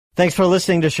Thanks for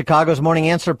listening to Chicago's Morning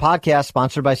Answer podcast,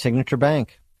 sponsored by Signature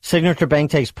Bank. Signature Bank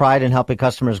takes pride in helping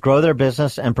customers grow their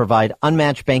business and provide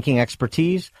unmatched banking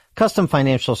expertise, custom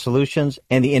financial solutions,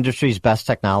 and the industry's best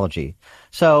technology.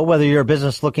 So whether you're a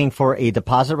business looking for a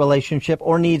deposit relationship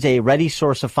or needs a ready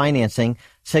source of financing,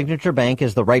 Signature Bank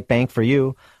is the right bank for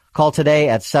you. Call today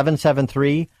at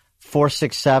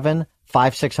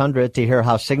 773-467-5600 to hear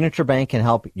how Signature Bank can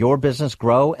help your business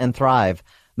grow and thrive.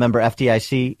 Member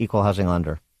FDIC, Equal Housing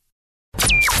Lender.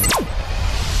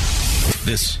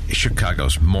 This is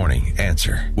Chicago's Morning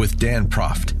Answer with Dan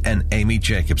Proft and Amy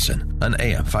Jacobson on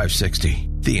AM 560.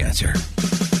 The Answer.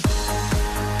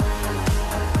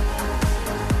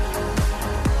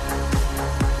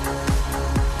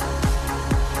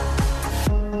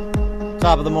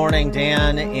 Top of the morning,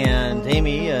 Dan and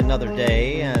Amy. Another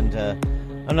day and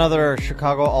another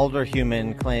Chicago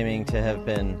alderhuman claiming to have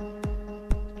been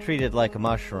treated like a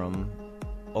mushroom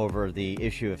over the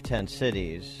issue of tent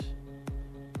cities.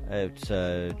 It's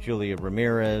Julia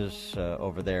Ramirez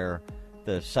over there,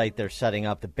 the site they're setting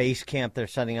up, the base camp they're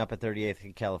setting up at 38th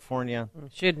in California.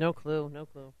 She had no clue. Yeah.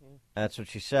 That's what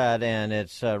she said. And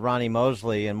it's Ronnie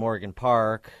Mosley in Morgan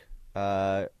Park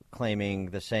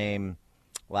claiming the same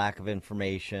lack of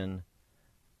information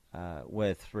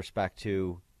with respect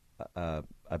to a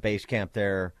base camp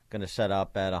they're going to set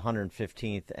up at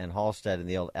 115th and Halstead in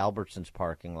the old Albertsons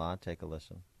parking lot. Take a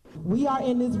listen. We are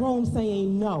in this room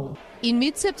saying no. In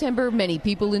mid-September, many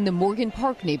people in the Morgan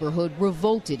Park neighborhood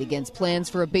revolted against plans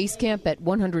for a base camp at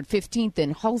 115th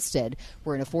and Halstead,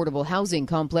 where an affordable housing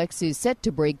complex is set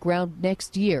to break ground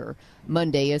next year.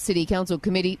 Monday, a city council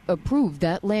committee approved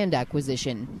that land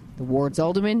acquisition. The ward's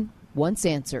alderman wants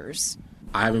answers.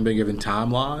 I haven't been given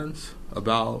timelines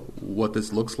about what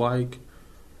this looks like,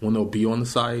 when they'll be on the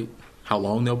site, how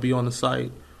long they'll be on the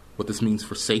site, what this means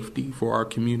for safety for our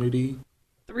community.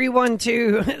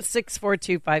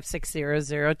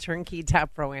 312-642-5600, turnkey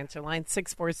top pro answer line,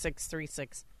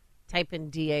 64636. Type in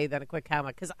DA, then a quick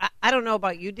comment. Because I don't know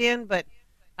about you, Dan, but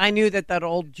I knew that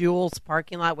old Jules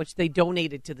parking lot, which they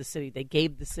donated to the city, they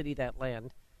gave the city that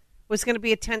land, was going to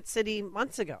be a tent city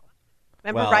months ago.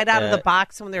 Remember, right out of the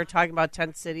box when they were talking about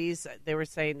tent cities, they were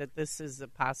saying that this is a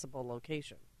possible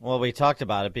location. Well, we talked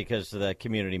about it because of the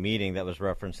community meeting that was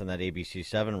referenced in that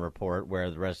ABC7 report where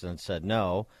the residents said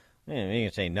no. You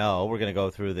can say no. We're going to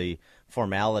go through the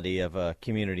formality of a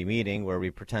community meeting where we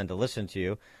pretend to listen to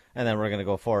you, and then we're going to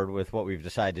go forward with what we've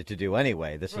decided to do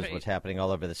anyway. This is what's happening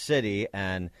all over the city,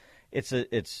 and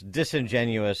it's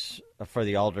disingenuous for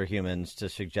the alderhumans to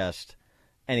suggest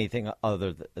anything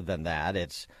other than that.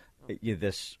 It's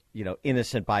this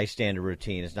innocent bystander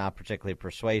routine is not particularly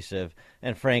persuasive,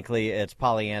 and frankly, it's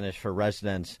Pollyannish for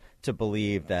residents to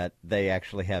believe that they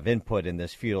actually have input in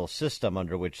this feudal system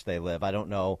under which they live. I don't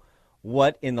know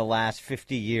what in the last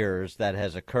 50 years that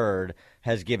has occurred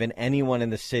has given anyone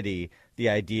in the city the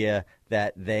idea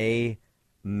that they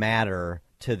matter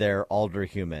to their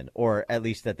alderhuman, or at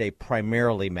least that they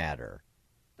primarily matter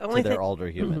to their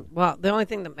alderhuman. Well, the only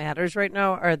thing that matters right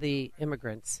now are the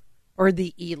immigrants, or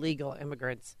the illegal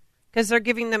immigrants, because they're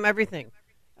giving them everything.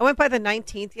 I went by the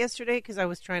 19th yesterday because I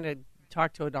was trying to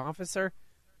talk to an officer.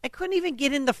 I couldn't even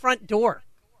get in the front door.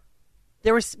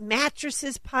 There was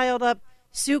mattresses piled up,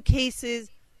 suitcases,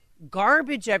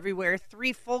 garbage everywhere,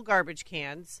 3 full garbage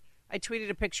cans. I tweeted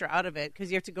a picture out of it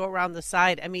because you have to go around the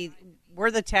side. I mean,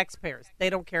 we're the taxpayers. They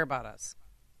don't care about us.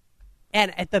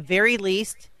 And at the very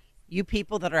least, you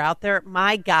people that are out there,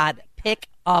 my God, pick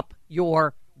up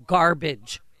your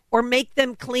garbage or make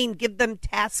them clean. Give them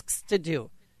tasks to do.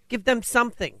 Give them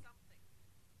something.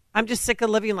 I'm just sick of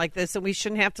living like this, and we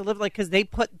shouldn't have to live like, because they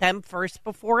put them first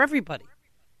before everybody.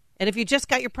 And if you just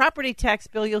got your property tax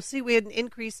bill, you'll see we had an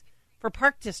increase for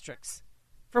park districts.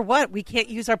 For what? We can't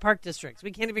use our park districts. We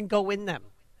can't even go in them.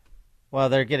 Well,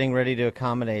 they're getting ready to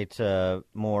accommodate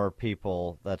more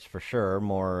people, that's for sure,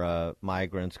 more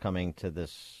migrants coming to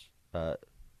this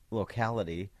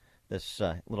locality, this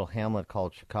little hamlet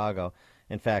called Chicago.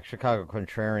 In fact, Chicago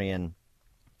Contrarian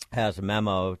has a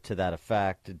memo to that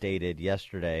effect dated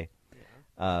yesterday,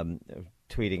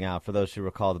 tweeting out, for those who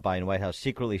recall the Biden White House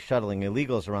secretly shuttling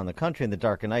illegals around the country in the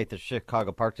dark of night, the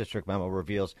Chicago Park District memo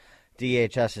reveals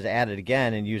DHS has added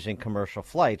again in using commercial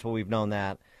flights. Well, we've known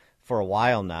that for a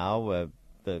while now.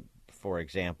 For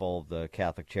example, the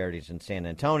Catholic Charities in San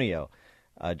Antonio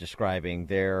describing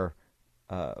their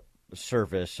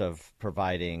service of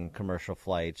providing commercial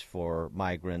flights for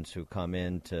migrants who come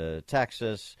into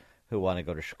Texas, who want to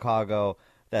go to Chicago.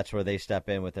 That's where they step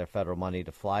in with their federal money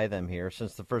to fly them here.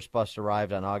 Since the first bus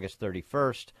arrived on August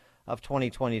 31st of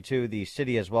 2022, the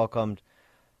city has welcomed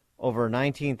over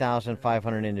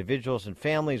 19,500 individuals and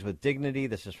families with dignity.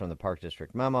 This is from the Park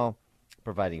District memo.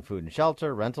 Providing food and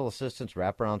shelter, rental assistance,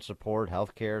 wraparound support,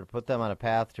 health care to put them on a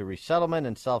path to resettlement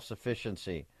and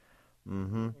self-sufficiency.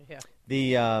 Yeah.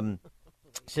 The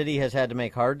city has had to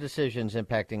make hard decisions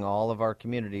impacting all of our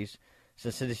communities.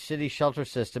 Since the city shelter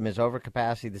system is over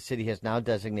capacity, the city has now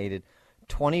designated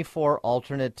 24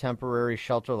 alternate temporary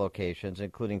shelter locations,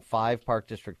 including 5 Park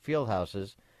District field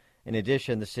houses. In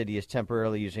addition, the city is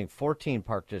temporarily using 14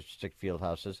 Park District field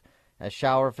houses as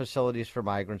shower facilities for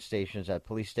migrant stations at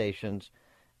police stations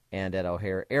and at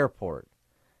O'Hare Airport.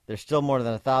 There's still more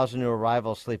than 1,000 new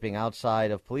arrivals sleeping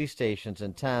outside of police stations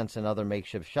and tents and other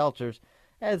makeshift shelters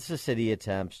as the city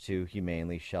attempts to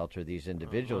humanely shelter these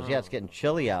individuals. Yeah, it's getting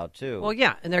chilly out, too. Well,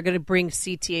 yeah, and they're going to bring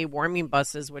CTA warming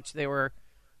buses, which they're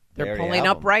already pulling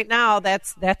have up them. right now.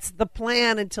 That's the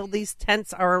plan until these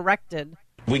tents are erected.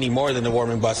 We need more than the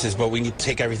warming buses, but we need to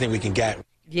take everything we can get.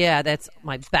 Yeah, that's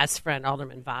my best friend,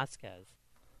 Alderman Vasquez.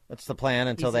 That's the plan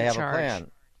until He's they in have charge. a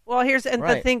plan. Well, the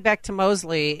Right. thing back to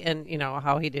Mosley, and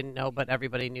how he didn't know, but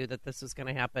everybody knew that this was going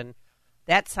to happen.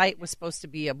 That site was supposed to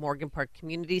be a Morgan Park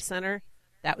Community Center.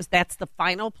 That's the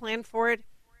final plan for it.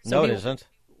 No, it isn't.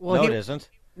 Well, It isn't.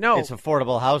 No. It's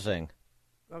affordable housing.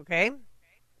 Okay.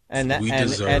 And that, We and,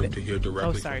 deserve and to hear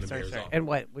directly Sorry. from the mayor's office. And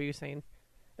what were you saying?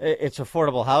 it's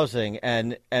affordable housing.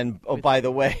 And oh, by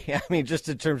the way, I mean, just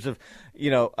in terms of,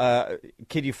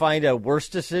 can you find a worse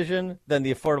decision than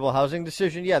the affordable housing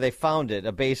decision? Yeah, they found it,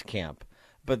 a base camp.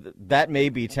 But that may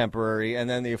be temporary, and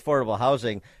then the affordable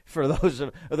housing for those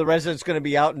of the residents going to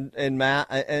be out in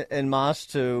mass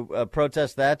to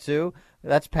protest that too.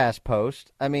 That's past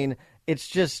post. I mean, it's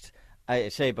just I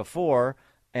say before,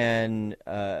 and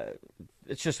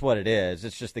it's just what it is.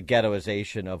 It's just the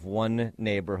ghettoization of one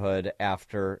neighborhood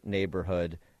after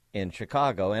neighborhood in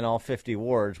Chicago, and all 50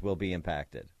 wards will be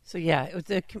impacted. So yeah,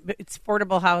 it's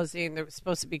affordable housing. There was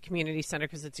supposed to be community center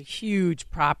because it's a huge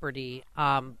property.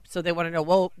 So they want to know,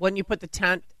 well, when you put the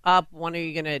tent up, when are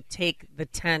you going to take the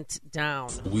tent down?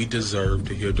 We deserve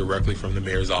to hear directly from the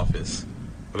mayor's office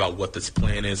about what this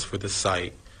plan is for the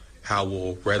site. How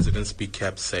will residents be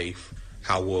kept safe?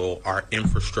 How will our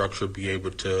infrastructure be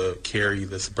able to carry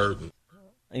this burden?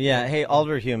 Yeah. Hey,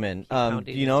 Alderhuman,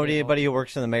 do you know anybody who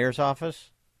works in the mayor's office?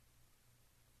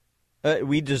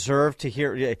 We deserve to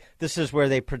hear. This is where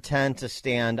they pretend to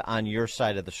stand on your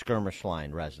side of the skirmish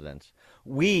line, residents.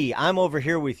 I'm over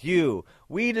here with you.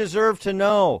 We deserve to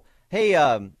know. Hey,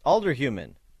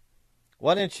 Alderhuman,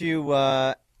 why don't you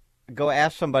go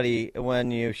ask somebody when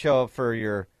you show up for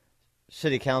your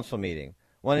city council meeting?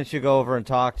 Why don't you go over and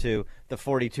talk to the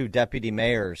 42 deputy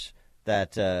mayors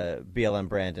that BLM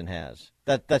Brandon has?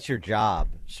 That's your job,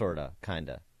 sort of, kind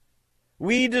of.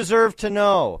 We deserve to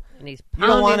know. And he's You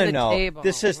don't want pounding to the know. table.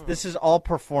 This is all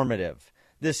performative.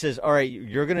 This is, all right,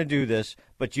 you're going to do this,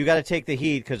 but you got to take the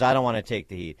heat because I don't want to take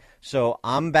the heat. So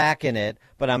I'm backing it,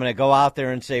 but I'm going to go out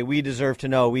there and say, we deserve to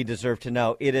know, we deserve to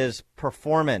know. It is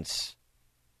performance.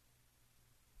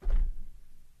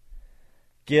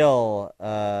 Gil,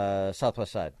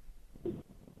 Southwest Side.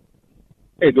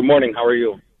 Hey, good morning. How are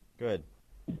you? Good.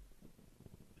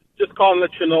 Just calling to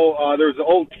let you know, there's an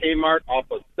old Kmart off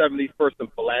of 71st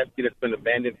and Pulaski that's been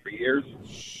abandoned for years.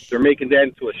 They're making that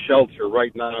into a shelter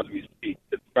right now as we speak.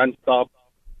 It's fenced up,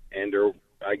 and they're,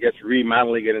 I guess,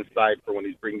 remodeling it inside for when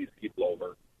they bring these people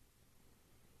over.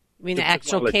 I mean, the Just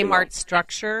actual wanna let you know. Kmart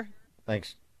structure.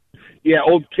 Thanks. Yeah,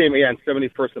 old Kmart, on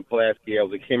 71st and Pulaski. It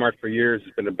was a Kmart for years.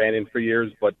 It's been abandoned for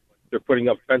years, but they're putting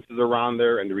up fences around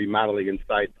there, and they're remodeling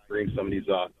inside to bring some of these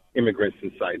immigrants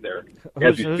inside there.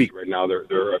 As we speak right now, they're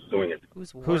doing it.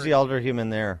 Who's the Alderhuman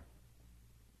there?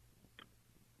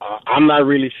 I'm not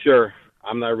really sure.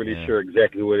 I'm not really sure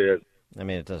exactly who it is. I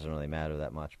mean, it doesn't really matter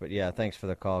that much. But, yeah, thanks for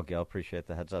the call, Gil. Appreciate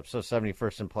the heads up. So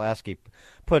 71st and Pulaski,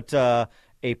 put a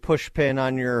push pin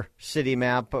on your city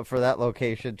map for that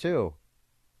location, too.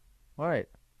 All right.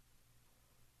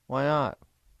 Why not?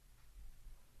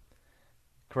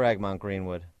 Craig, Mount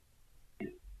Greenwood.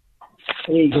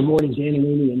 Hey, good morning, Dan and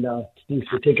Amy, and thanks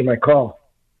for taking my call.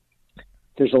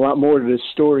 There's a lot more to this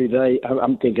story that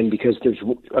I'm thinking because there's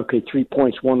 3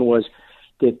 points. One was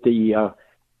that the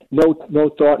no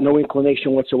thought, no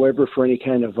inclination whatsoever for any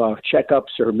kind of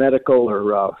checkups or medical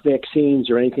or vaccines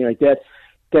or anything like that.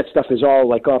 That stuff is all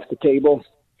like off the table.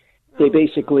 They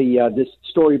basically this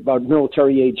story about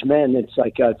military-age men. It's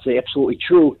like it's absolutely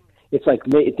true. It's like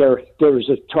there was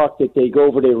a talk that they go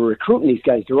over, they were recruiting these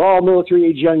guys. They're all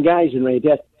military-age young guys, and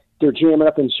they're jamming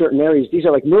up in certain areas. These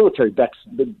are like military barracks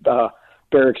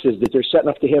that they're setting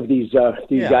up to have these guys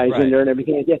in there and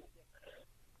everything like that.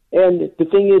 And the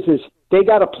thing is they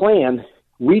got a plan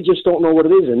We just don't know what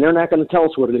it is, and they're not going to tell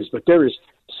us what it is. But there is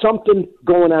something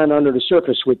going on under the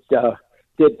surface with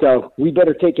that we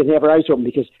better take and have our eyes open,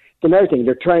 because another thing,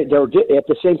 they're at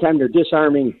the same time they're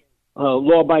disarming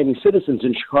law-abiding citizens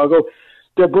in Chicago.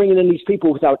 They're bringing in these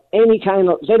people without any kind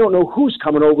of, they don't know who's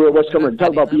coming over or what's coming. Talk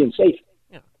about being safe.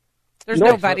 Yeah. There's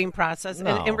no vetting process.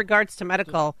 No. And in regards to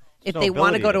medical, if they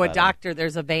want to go to a doctor,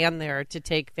 there's a van there to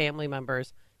take family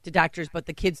members to doctors, but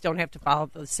the kids don't have to follow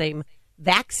the same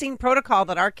vaccine protocol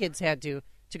that our kids had to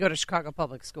go to Chicago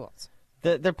public schools.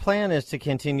 Their plan is to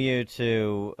continue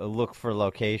to look for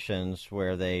locations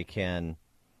where they can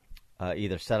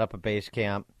either set up a base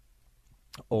camp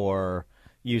or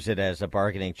use it as a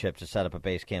bargaining chip to set up a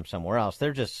base camp somewhere else.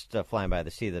 They're just flying by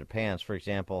the seat of their pants. For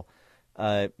example,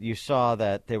 you saw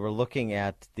that they were looking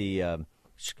at the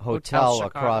hotel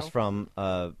across from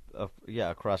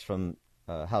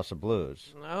House of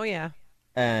Blues. Oh, yeah.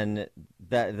 And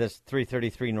this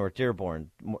 333 North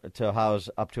Dearborn to house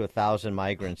up to 1,000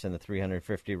 migrants in the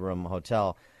 350-room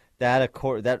hotel. That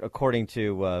according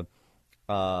to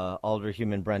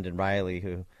Alderhuman Brendan Riley,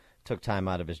 who took time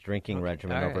out of his drinking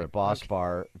regimen over at Boss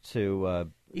Bar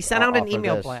to he sent out an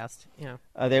email blast. Yeah,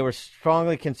 they were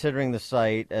strongly considering the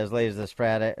site as late as this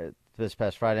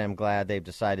past Friday. I'm glad they've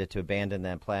decided to abandon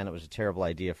that plan. It was a terrible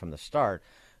idea from the start,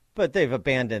 but they've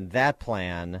abandoned that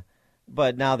plan.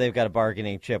 But now they've got a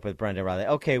bargaining chip with Brendan Riley.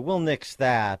 Okay, we'll nix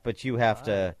that, but you have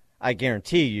to. I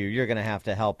guarantee you're going to have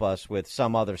to help us with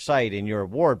some other site in your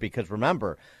ward, because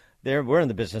remember, we're in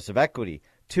the business of equity.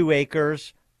 2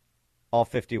 acres. All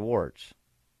 50 wards.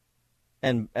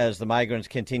 And as the migrants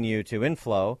continue to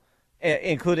inflow,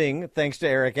 including, thanks to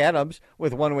Eric Adams,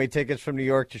 with one-way tickets from New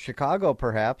York to Chicago,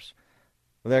 perhaps,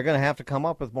 they're going to have to come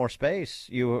up with more space.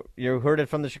 You heard it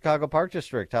from the Chicago Park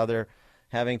District, how they're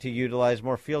having to utilize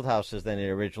more field houses than they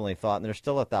originally thought, and they're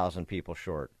still 1,000 people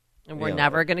short. And we're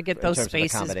never going to get those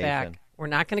spaces back. We're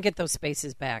not going to get those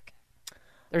spaces back.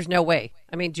 There's no way.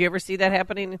 I mean, do you ever see that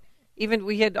happening? Even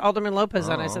we had Alderman Lopez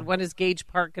on. I said, when is Gage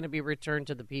Park going to be returned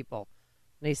to the people?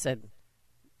 And they said,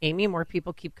 Amy, more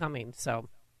people keep coming. So,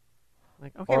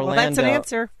 like, okay, well, that's an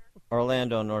answer.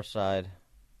 Orlando, North Side.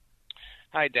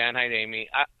 Hi, Dan. Hi, Amy.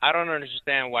 I don't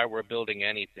understand why we're building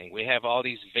anything. We have all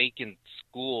these vacant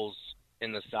schools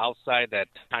in the South Side that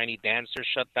Tiny Dancer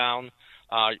shut down.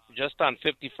 Just on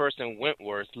 51st and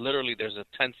Wentworth, literally there's a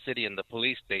tent city in the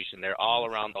police station. They're all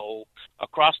around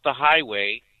across the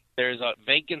highway. There's a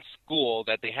vacant school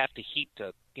that they have to heat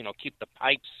to, keep the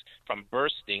pipes from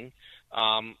bursting.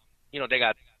 They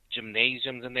got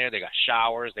gymnasiums in there. They got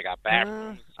showers. They got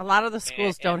bathrooms. A lot of the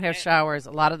schools don't have showers.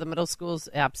 A lot of the middle schools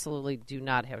absolutely do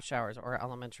not have showers, or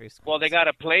elementary schools. Well, they got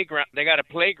a playground. They got a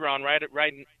playground right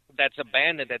that's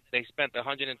abandoned. That they spent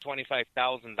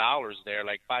 $125,000 there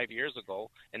like 5 years ago,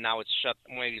 and now it's shut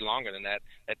maybe longer than that.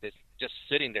 That it's just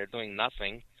sitting there doing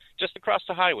nothing, just across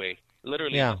the highway.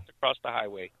 Literally just across the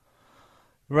highway.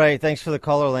 Right. Thanks for the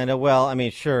call, Orlando. Well, I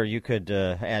mean, sure, you could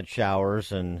add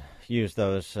showers and use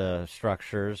those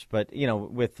structures, but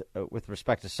with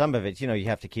respect to some of it, you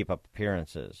have to keep up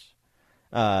appearances.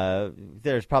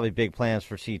 There's probably big plans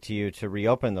for CTU to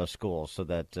reopen those schools so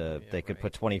that they could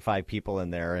put 25 people in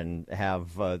there and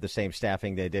have the same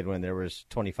staffing they did when there was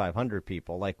 2,500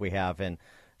 people, like we have in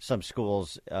some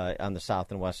schools on the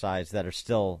south and west sides that are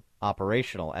still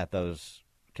operational at those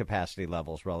capacity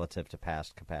levels relative to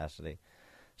past capacity.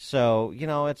 So,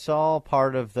 it's all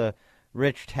part of the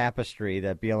rich tapestry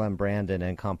that BLM Brandon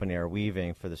and company are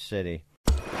weaving for the city.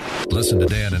 Listen to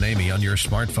Dan and Amy on your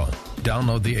smartphone.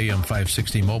 Download the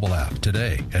AM560 mobile app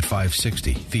today at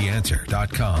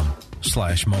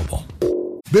 560theanswer.com/mobile.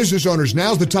 Business owners,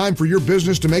 now's the time for your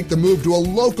business to make the move to a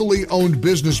locally owned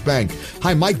business bank.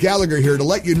 Hi, Mike Gallagher here to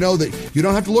let you know that you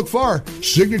don't have to look far.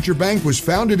 Signature Bank was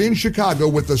founded in Chicago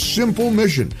with a simple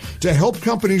mission to help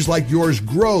companies like yours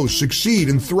grow, succeed,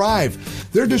 and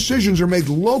thrive. Their decisions are made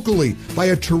locally by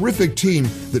a terrific team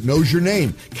that knows your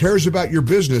name, cares about your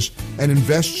business, and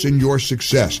invests in your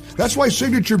success. That's why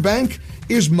Signature Bank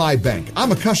is my bank.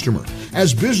 I'm a customer.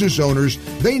 As business owners,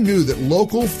 they knew that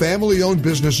local family-owned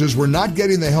businesses were not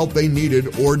getting the help they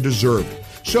needed or deserved.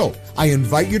 So I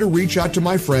invite you to reach out to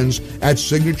my friends at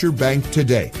Signature Bank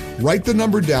today. Write the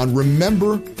number down.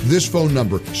 Remember this phone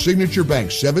number, Signature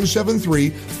Bank,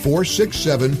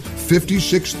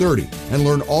 773-467-5630, and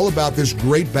learn all about this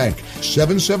great bank,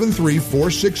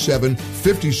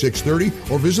 773-467-5630,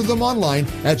 or visit them online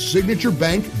at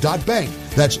signaturebank.bank.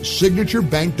 That's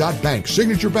signaturebank.bank.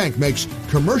 Signature Bank makes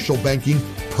commercial banking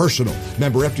personal.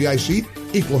 Member FDIC,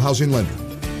 equal housing lender.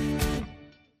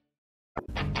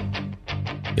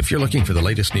 If you're looking for the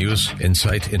latest news,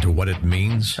 insight into what it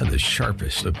means, and the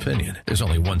sharpest opinion, there's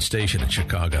only one station in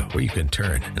Chicago where you can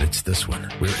turn, and it's this one.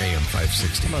 We're AM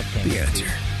 560. The Answer.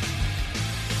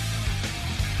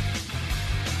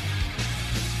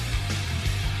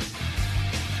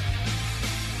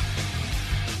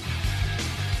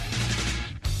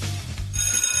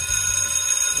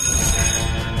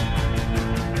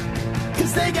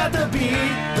 Cause they got the beat,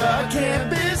 the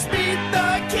campus beat,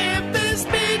 the campus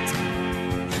beat.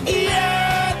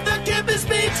 Yeah, the campus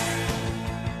beat.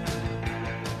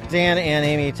 Dan and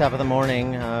Amy, top of the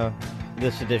morning.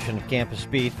 This edition of Campus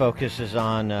Beat focuses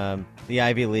on the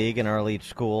Ivy League and our elite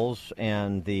schools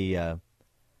and the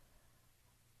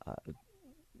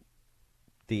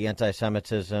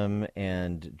anti-Semitism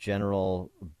and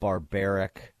general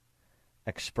barbaric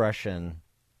expression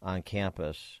on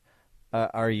campus.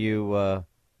 Are you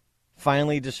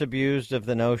finally disabused of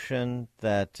the notion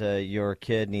that your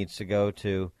kid needs to go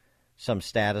to some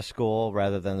status school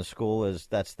rather than the school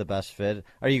that's the best fit?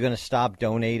 Are you going to stop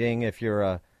donating if you're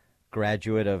a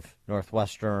graduate of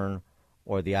Northwestern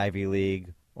or the Ivy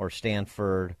League or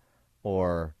Stanford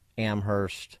or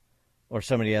Amherst or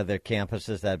so many other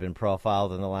campuses that have been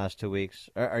profiled in the last 2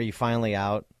 weeks? Are you finally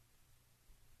out?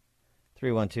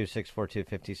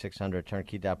 312-642-5600,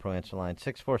 turnkey.pro answer line.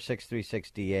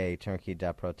 64636DA,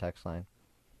 turnkey.pro text line.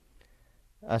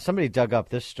 Somebody dug up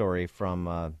this story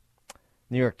from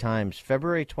New York Times,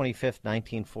 February 25th,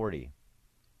 1940.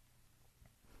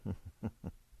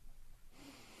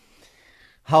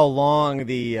 How long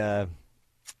the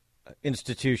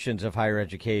institutions of higher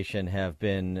education have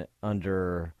been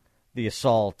under the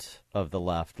assault of the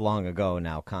left, long ago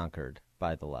now conquered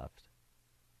by the left.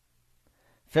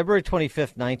 February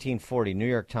 25th, 1940, New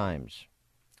York Times.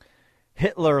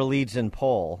 Hitler leads in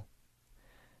poll.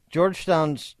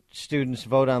 Georgetown students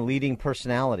vote on leading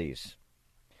personalities.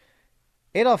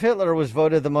 Adolf Hitler was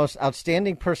voted the most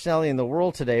outstanding personality in the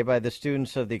world today by the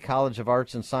students of the College of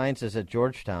Arts and Sciences at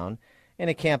Georgetown in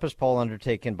a campus poll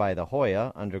undertaken by the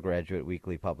Hoya, undergraduate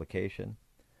weekly publication.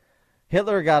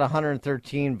 Hitler got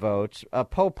 113 votes.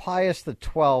 Pope Pius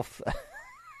XII...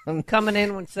 Coming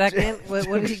in 1 second. What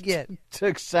did he get?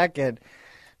 Took second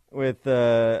with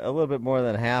a little bit more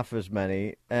than half as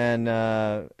many. And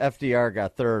FDR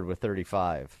got third with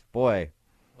 35. Boy,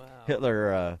 wow.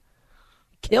 Hitler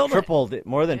tripled it,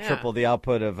 more than tripled the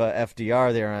output of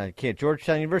FDR there on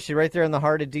Georgetown University, right there in the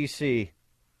heart of D.C.,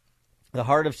 the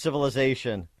heart of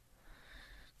civilization,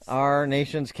 our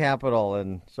nation's capital,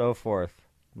 and so forth.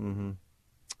 Mm-hmm.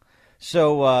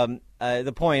 So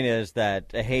the point is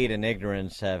that hate and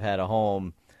ignorance have had a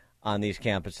home on these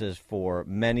campuses for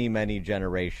many, many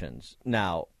generations.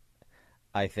 Now,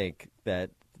 I think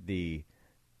that the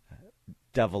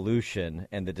devolution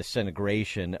and the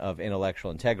disintegration of intellectual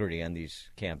integrity on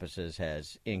these campuses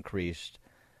has increased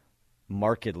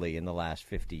markedly in the last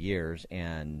 50 years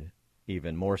and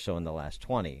even more so in the last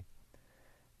 20.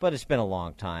 But it's been a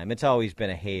long time. It's always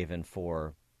been a haven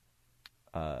for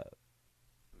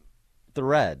the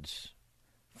Reds,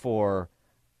 for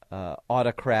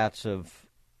autocrats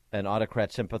and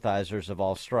autocrat sympathizers of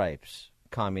all stripes,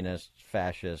 communists,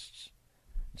 fascists,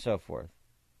 and so forth.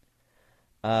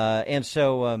 And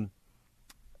so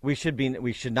we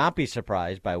should not be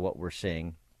surprised by what we're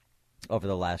seeing over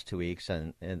the last 2 weeks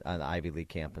on Ivy League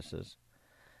campuses.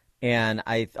 And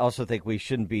I also think we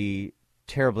shouldn't be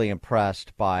terribly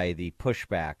impressed by the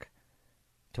pushback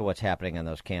to what's happening on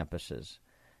those campuses.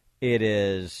 It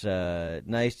is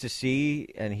nice to see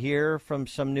and hear from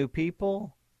some new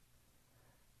people.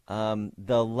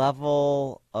 The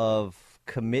level of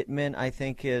commitment, I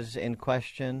think, is in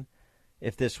question.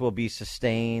 If this will be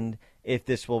sustained, if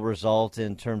this will result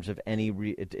in terms of any any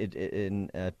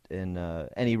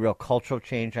real cultural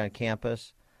change on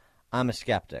campus, I'm a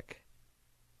skeptic.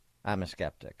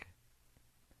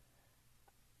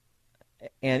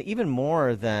 And even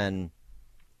more than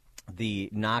the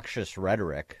noxious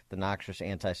rhetoric, the noxious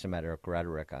anti-Semitic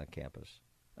rhetoric on campuses.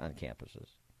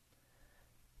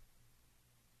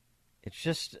 It's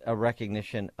just a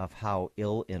recognition of how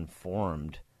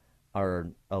ill-informed our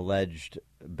alleged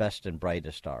best and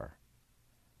brightest are.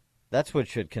 That's what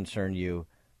should concern you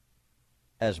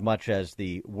as much as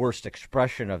the worst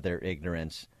expression of their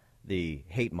ignorance, the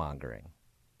hate-mongering.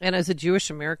 And as a Jewish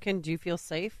American, do you feel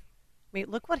safe? I mean,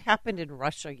 look what happened in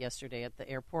Russia yesterday at the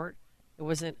airport. It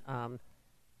wasn't,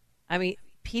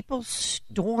 people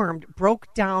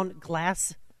broke down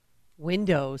glass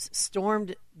windows,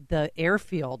 stormed the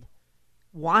airfield,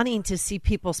 wanting to see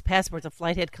people's passports. A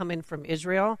flight had come in from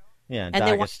Israel. Yeah, and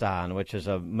Dagestan, which is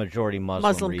a majority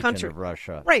Muslim region country. Of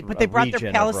Russia. Right, but they brought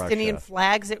their Palestinian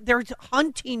flags. They're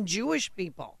hunting Jewish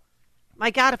people. My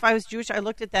God, if I was Jewish, I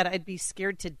looked at that, I'd be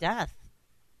scared to death.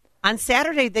 On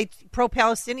Saturday,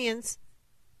 pro-Palestinians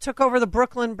took over the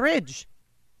Brooklyn Bridge.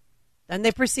 Then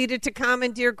they proceeded to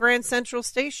commandeer Grand Central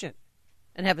Station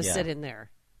and have a sit-in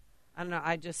there. I don't know.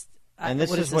 And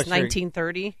what is this,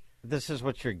 1930? This is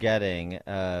what you're getting.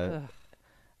 For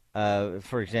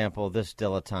example, this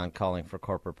dilettante calling for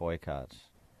corporate boycotts.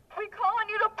 We call on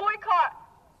you to boycott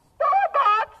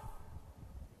Starbucks,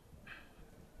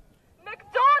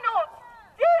 McDonald's,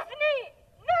 Disney,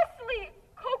 Nestle,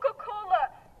 Coca-Cola,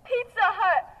 Pizza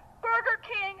Hut, Burger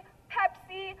King,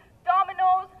 Pepsi,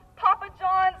 Domino's, Papa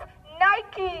John's,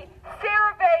 Nike,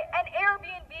 CeraVe, and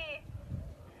Airbnb,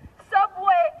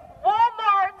 Subway,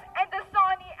 Walmart, and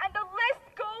Dasani, and the list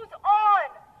goes on.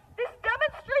 This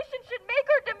demonstration should make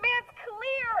our demands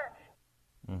clear.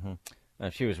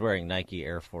 She was wearing Nike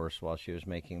Air Force while she was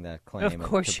making that claim Of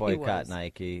course to she boycott was.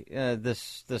 Nike.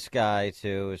 This guy,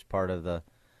 too, is part of the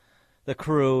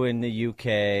crew in the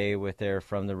UK with their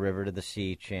From the River to the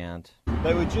Sea chant.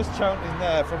 They were just chanting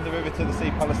there, from the river to the sea,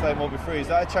 Palestine will be free. Is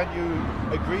that a chant you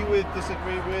agree with,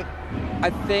 disagree with? I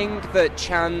think that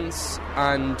chants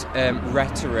and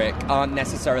rhetoric aren't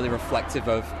necessarily reflective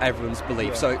of everyone's belief.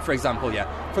 Yeah. So, for example,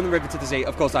 from the river to the sea,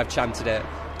 of course I've chanted it.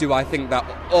 Do I think that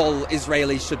all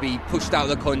Israelis should be pushed out of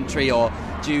the country, or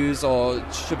Jews or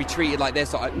should be treated like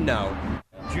this? No.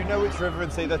 Do you know which river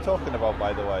and sea they're talking about,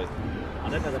 by the way? I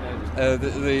don't know the names.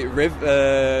 The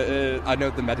river, I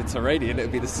know the Mediterranean, it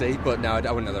would be the sea, but no,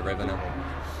 I wouldn't know the river, no.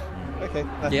 Okay.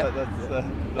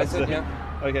 That's it,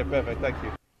 yeah. Okay, perfect, thank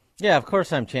you. Yeah, of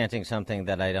course I'm chanting something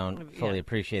that I don't fully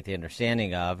appreciate the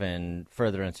understanding of, and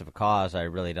furtherance of a cause I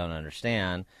really don't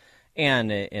understand.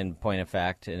 And in point of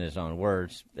fact, in his own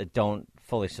words, don't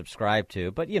fully subscribe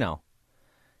to. But,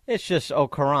 it's just,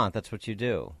 Courant, that's what you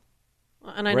do.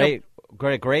 And I know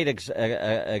Great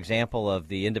example of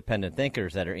the independent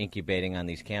thinkers that are incubating on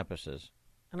these campuses.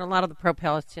 And a lot of the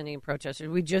pro-Palestinian protesters,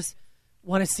 we just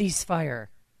want a ceasefire.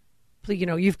 Please,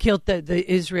 you've killed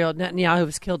the Israel, Netanyahu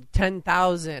has killed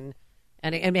 10,000,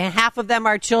 and half of them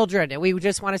are children, and we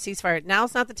just want a ceasefire.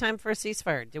 Now's not the time for a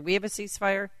ceasefire. Did we have a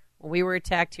ceasefire when we were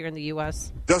attacked here in the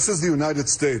U.S.? Just as the United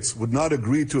States would not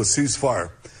agree to a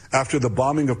ceasefire after the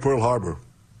bombing of Pearl Harbor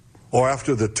or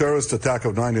after the terrorist attack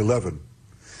of 9/11,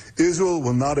 Israel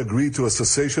will not agree to a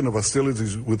cessation of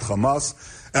hostilities with Hamas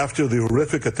after the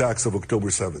horrific attacks of October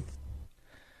 7th.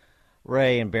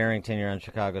 Ray in Barrington, you're on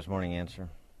Chicago's Morning Answer.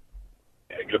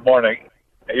 Good morning.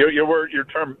 Your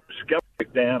term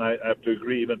skeptic, Dan, I have to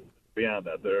agree even beyond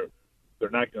that. They're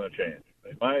not going to change.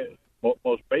 My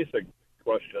most basic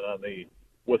question on the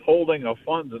withholding of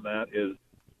funds in that is,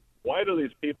 why do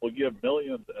these people give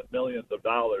millions and millions of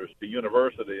dollars to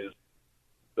universities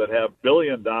that have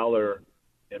billion-dollar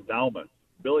endowments,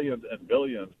 billions and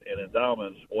billions in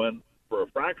endowments, when for a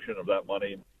fraction of that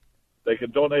money they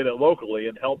could donate it locally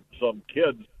and help some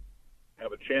kids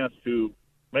have a chance to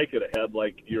make it ahead,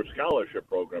 like your scholarship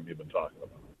program you've been talking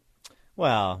about?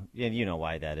 Well, you know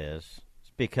why that is.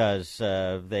 It's because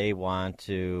they want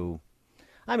to.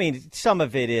 I mean, some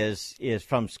of it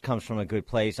comes from a good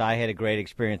place. I had a great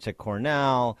experience at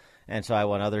Cornell, and so I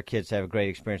want other kids to have a great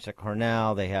experience at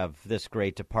Cornell. They have this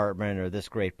great department or this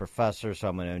great professor, so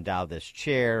I'm going to endow this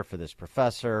chair for this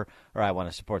professor, or I want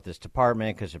to support this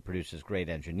department because it produces great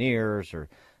engineers or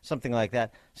something like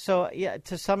that. So, yeah,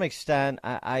 to some extent,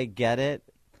 I get it,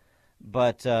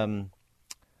 but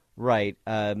right,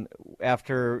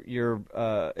 after your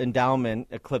endowment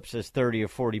eclipses $30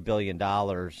 or $40 billion,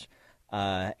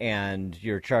 and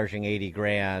you're charging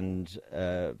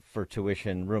 $80,000 for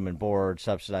tuition, room and board,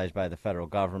 subsidized by the federal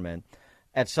government.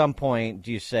 At some point,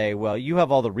 do you say, well, you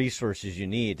have all the resources you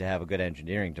need to have a good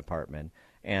engineering department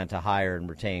and to hire and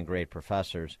retain great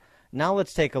professors? Now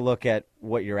let's take a look at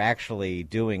what you're actually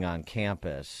doing on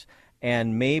campus.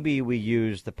 And maybe we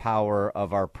use the power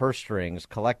of our purse strings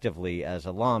collectively as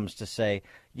alums to say,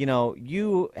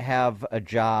 you have a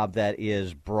job that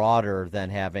is broader than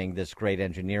having this great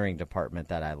engineering department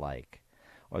that I like,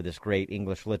 or this great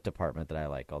English lit department that I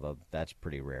like, although that's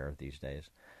pretty rare these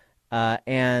days.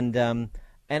 And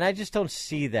I just don't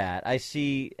see that. I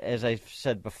see, as I've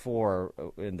said before,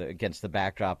 against the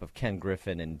backdrop of Ken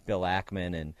Griffin and Bill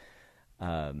Ackman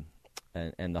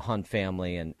and the Hunt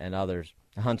family and others,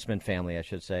 the Huntsman family, I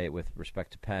should say, with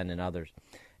respect to Penn and others,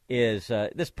 is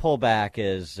this pullback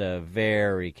is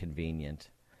very convenient.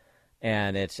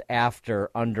 And it's after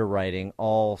underwriting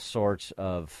all sorts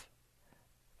of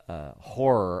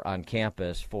horror on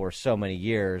campus for so many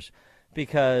years,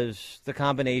 because the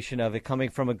combination of it coming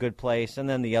from a good place and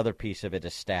then the other piece of it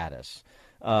is status.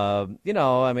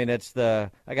 It's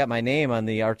I got my name on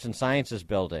the Arts and Sciences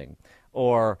building,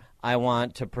 or I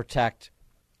want to protect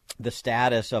the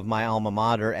status of my alma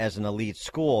mater as an elite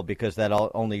school because that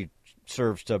only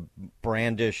serves to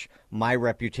brandish my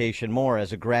reputation more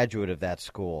as a graduate of that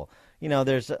school. You know,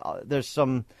 there's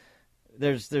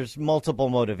multiple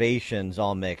motivations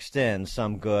all mixed in,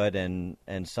 some good and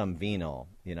some venal,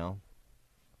 you know?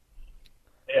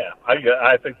 Yeah,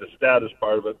 I think the status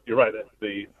part of it, you're right.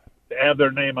 To have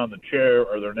their name on the chair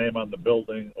or their name on the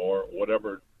building or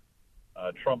whatever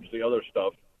trumps the other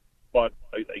stuff. But,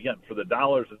 again, for the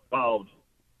dollars involved,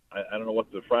 I don't know what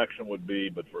the fraction would be,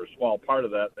 but for a small part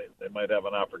of that, they might have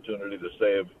an opportunity to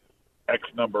save X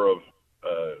number of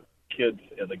kids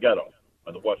in the ghetto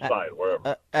on the west side,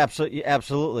 wherever.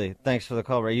 Absolutely. Thanks for the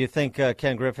call, Ray. You think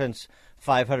Ken Griffin's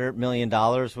 $500 million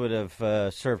would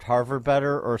have served Harvard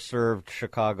better or served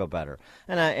Chicago better?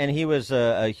 And he was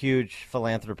a huge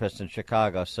philanthropist in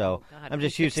Chicago, so God, I'm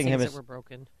just using him as were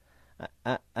broken.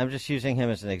 I'm just using him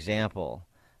as an example.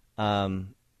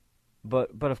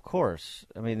 But of course,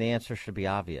 I mean, the answer should be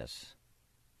obvious.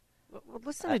 Well,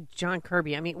 listen to John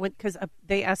Kirby. I mean, because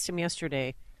they asked him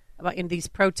yesterday about in these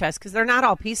protests, because they're not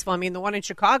all peaceful. I mean, the one in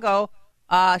Chicago,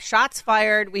 shots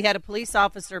fired. We had a police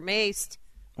officer maced.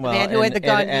 The man who had the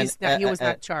gun, he was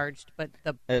not charged, but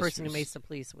the person who maced the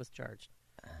police was charged.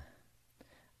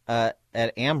 At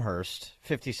Amherst,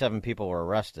 57 people were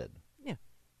arrested. Yeah.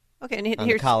 Okay, and on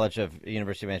here's the College of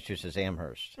University of Massachusetts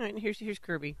Amherst. All right, and here's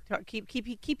Kirby.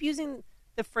 Keep using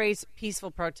the phrase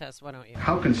peaceful protest. Why don't you?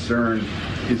 How concerned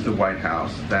is the White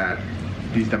House that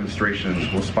these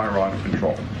demonstrations will spiral out of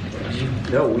control?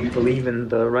 No, we believe in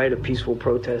the right of peaceful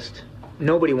protest.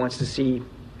 Nobody wants to see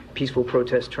peaceful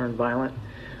protest turn violent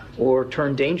or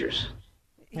turn dangerous.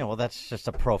 Yeah, well, that's just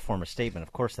a pro forma statement.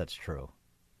 Of course that's true.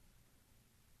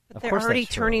 But they're already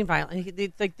turning violent.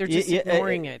 They're just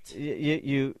ignoring it.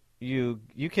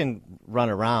 You can run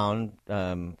around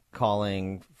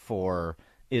calling for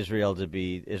Israelis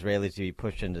to be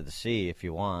pushed into the sea if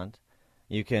you want.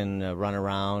 You can run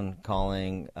around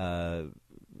calling,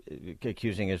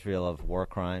 accusing Israel of war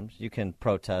crimes. You can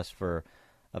protest for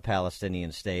a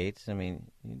Palestinian state. I mean,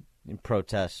 you can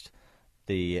protest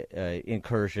the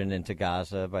incursion into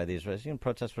Gaza by the Israelis. You can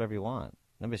protest whatever you want.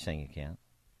 Nobody's saying you can't.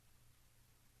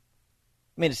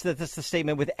 I mean, that's the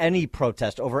statement with any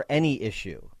protest over any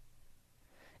issue.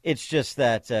 It's just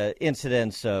that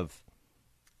incidents of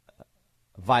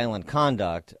violent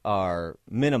conduct are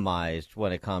minimized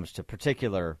when it comes to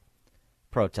particular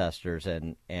protesters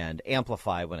and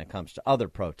amplified when it comes to other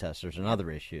protesters and other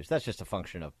issues. That's just a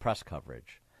function of press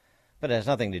coverage. But it has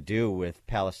nothing to do with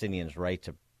Palestinians' right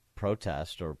to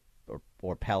protest or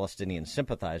Palestinian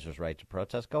sympathizers' right to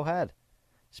protest. Go ahead.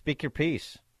 Speak your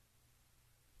piece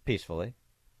peacefully.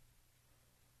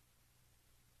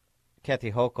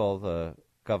 Kathy Hochul, the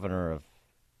governor of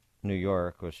New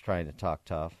York, was trying to talk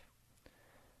tough.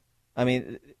 I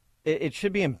mean, it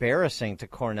should be embarrassing to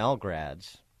Cornell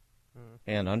grads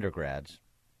and undergrads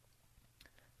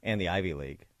and the Ivy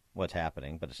League what's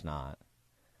happening, but it's not.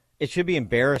 It should be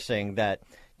embarrassing that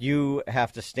you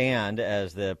have to stand,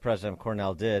 as the president of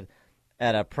Cornell did,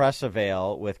 at a press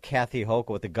avail with Kathy Hochul,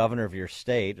 with the governor of your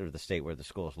state, or the state where the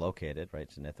school is located, right?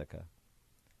 It's in Ithaca.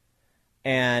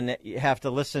 And you have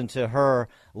to listen to her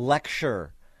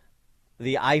lecture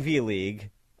the Ivy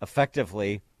League,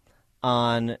 effectively,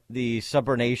 on the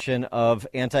subordination of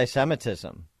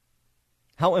anti-Semitism.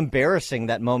 How embarrassing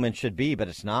that moment should be, but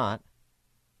it's not.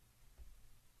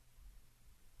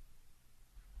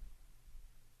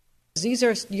 These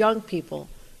are young people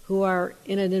who are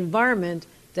in an environment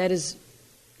that is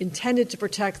intended to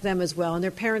protect them as well, and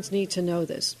their parents need to know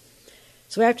this.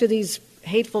 So after these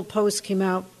hateful posts came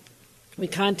out, we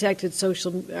contacted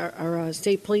our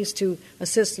state police to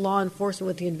assist law enforcement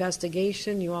with the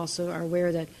investigation. You also are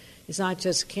aware that it's not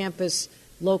just campus,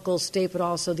 local, state, but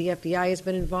also the FBI has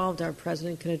been involved. Our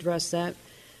president can address that.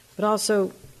 But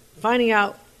also finding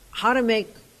out how to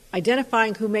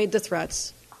identifying who made the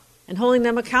threats and holding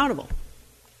them accountable.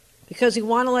 Because you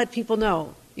want to let people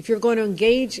know, if you're going to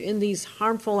engage in these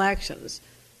harmful actions,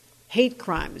 hate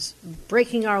crimes,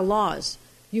 breaking our laws,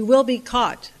 you will be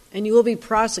caught and you will be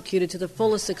prosecuted to the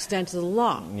fullest extent of the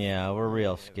law. Yeah, we're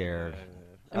real scared.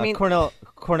 I mean, Cornell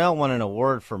won an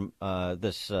award for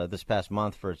this past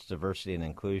month for its diversity and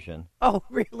inclusion. Oh,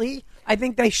 really? I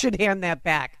think they should hand that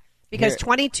back because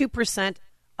 22%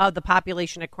 of the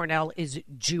population at Cornell is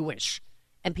Jewish,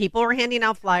 and people are handing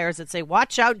out flyers that say,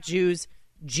 "Watch out, Jews!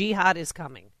 Jihad is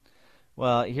coming."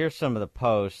 Well, here's some of the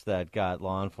posts that got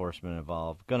law enforcement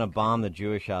involved. Going to bomb the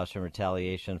Jewish house in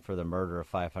retaliation for the murder of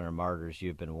 500 martyrs.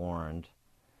 You've been warned.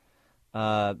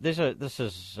 This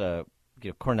is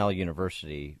Cornell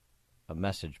University, a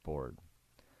message board.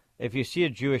 If you see a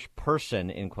Jewish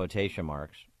person, in quotation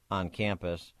marks, on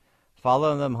campus,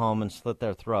 follow them home and slit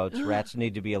their throats. Rats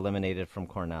need to be eliminated from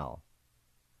Cornell.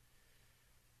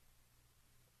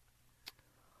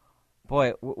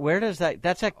 Boy, where does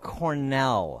that's at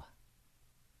Cornell.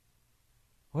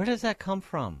 Where does that come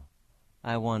from?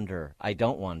 I wonder. I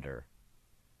don't wonder.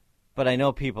 But I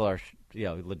know people are,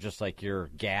 just like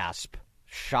your gasp,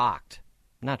 shocked.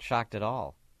 Not shocked at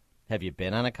all. Have you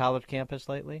been on a college campus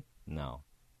lately? No.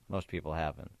 Most people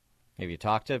haven't. Have you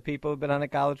talked to people who've been on a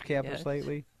college campus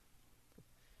lately?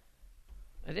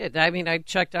 I did. I mean, I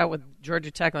checked out with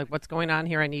Georgia Tech, like, what's going on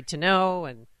here? I need to know.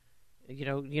 And, you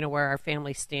know where our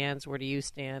family stands. Where do you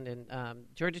stand? And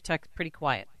Georgia Tech's pretty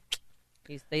quiet.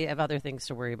 They have other things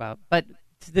to worry about. But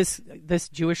this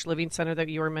Jewish Living Center that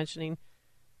you were mentioning,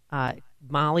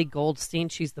 Molly Goldstein,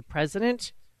 she's the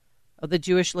president of the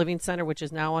Jewish Living Center, which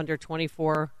is now under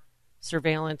 24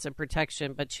 surveillance and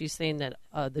protection. But she's saying that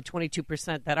the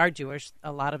 22% that are Jewish,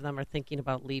 a lot of them are thinking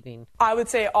about leaving. I would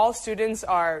say all students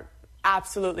are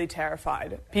absolutely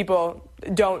terrified. People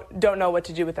don't know what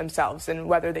to do with themselves and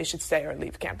whether they should stay or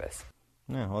leave campus.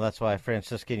 Yeah, well, that's why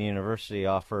Franciscan University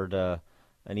offered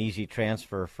an easy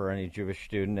transfer for any Jewish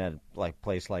student at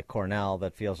place like Cornell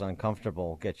that feels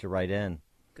uncomfortable. Get you right in.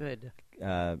 Good.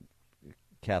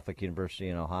 Catholic University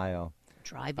in Ohio.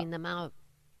 Driving them out.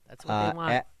 That's what they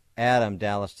want. Adam,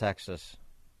 Dallas, Texas.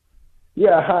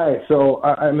 Yeah, hi. So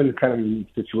I'm in kind of a unique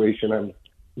situation. I'm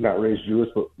not raised Jewish,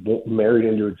 but married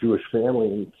into a Jewish family,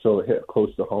 and so it hit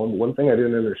close to home. One thing I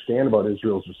didn't understand about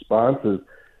Israel's response is,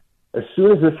 as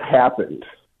soon as this happened,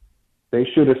 they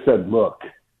should have said, look,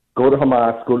 go to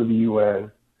Hamas, go to the UN,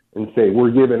 and say,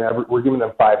 we're giving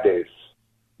them 5 days.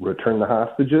 Return the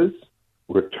hostages,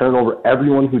 return over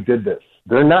everyone who did this.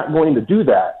 They're not going to do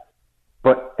that,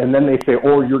 and then they say,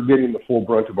 oh, you're getting the full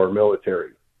brunt of our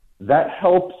military. That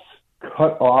helps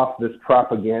cut off this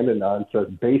propaganda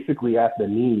nonsense basically at the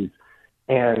knees,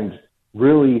 and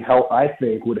really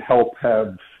would help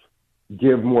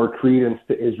give more credence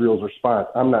to Israel's response.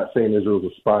 I'm not saying Israel's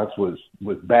response was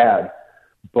bad,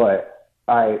 but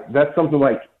that's something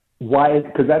like why,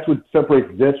 because that's what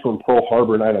separates this from Pearl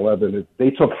Harbor 9/11 is they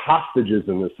took hostages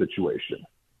in this situation.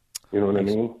 You know what I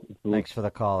mean? Thanks for the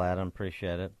call, Adam.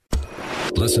 Appreciate it.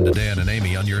 Listen to Dan and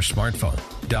Amy on your smartphone.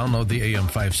 Download the AM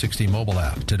 560 mobile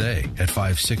app today at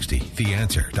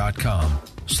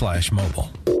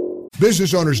 560theanswer.com/mobile.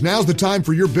 Business owners, now's the time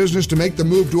for your business to make the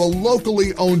move to a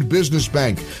locally owned business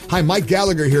bank. Hi, Mike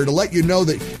Gallagher here to let you know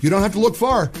that you don't have to look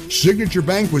far. Signature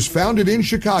Bank was founded in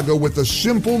Chicago with a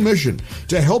simple mission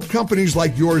to help companies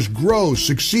like yours grow,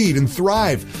 succeed, and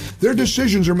thrive. Their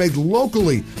decisions are made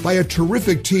locally by a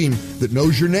terrific team that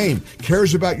knows your name,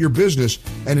 cares about your business,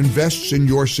 and invests in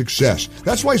your success.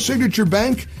 That's why Signature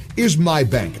Bank is my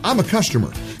bank. I'm a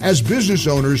customer. As business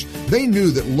owners, they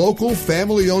knew that local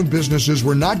family-owned businesses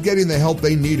were not getting the help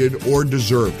they needed or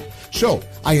deserved. So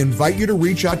I invite you to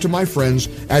reach out to my friends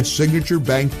at Signature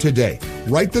Bank today.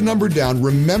 Write the number down.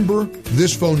 Remember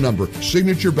this phone number,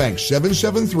 Signature Bank,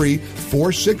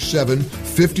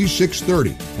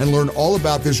 773-467-5630, and learn all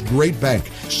about this great bank,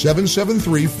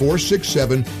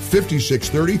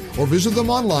 773-467-5630, or visit them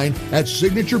online at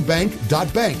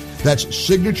signaturebank.bank. That's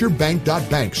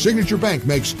signaturebank.bank. Signature Bank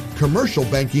makes commercial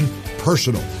banking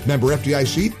personal. Member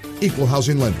FDIC, equal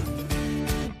housing lender.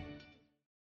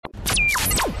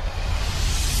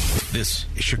 This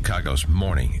is Chicago's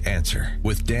Morning Answer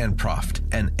with Dan Proft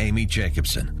and Amy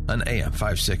Jacobson on AM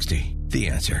 560. The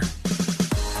Answer.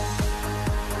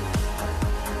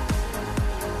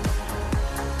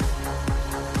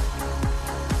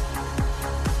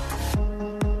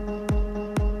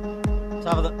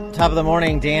 Top of the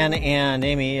morning, Dan and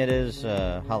Amy. It is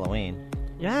Halloween.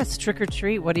 Yes, trick or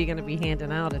treat. What are you going to be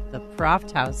handing out at the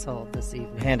Proft household this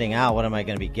evening? Handing out? What am I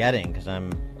going to be getting? Because I'm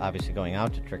obviously going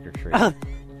out to trick or treat.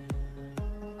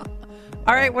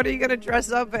 All right, what are you going to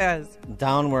dress up as?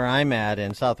 Down where I'm at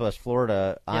in Southwest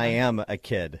Florida, yeah. I am a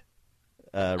kid,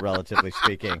 relatively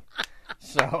speaking.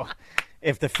 So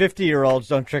if the 50-year-olds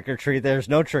don't trick or treat, there's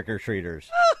no trick or treaters.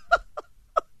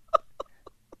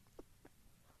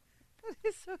 That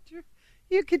is so true.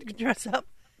 You could dress up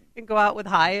and go out with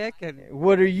Hayek. And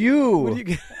what are you? What do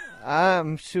you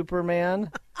I'm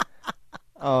Superman.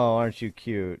 Oh, aren't you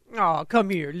cute? Oh, come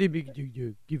here. Let me give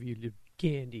you a little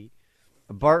candy.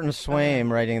 Barton Swaim,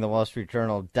 writing in the Wall Street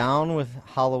Journal, down with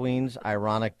Halloween's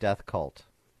ironic death cult.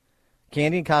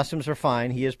 Candy and costumes are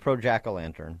fine. He is pro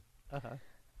jack-o'-lantern.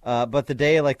 But the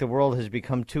day, like the world, has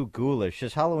become too ghoulish.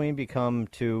 Has Halloween become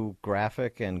too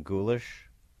graphic and ghoulish?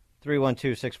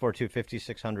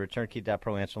 312-642-5600,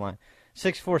 turnkey.pro answer line.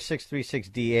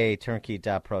 64636DA,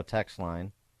 turnkey.pro text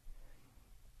line.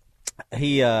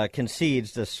 He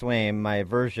concedes to Swaim, my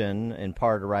version in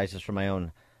part arises from my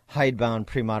own hidebound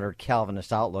pre-modern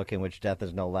Calvinist outlook in which death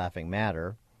is no laughing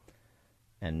matter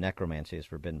and necromancy is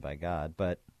forbidden by God.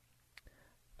 But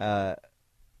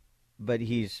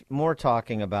he's more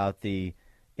talking about the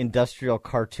industrial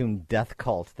cartoon death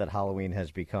cult that Halloween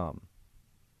has become.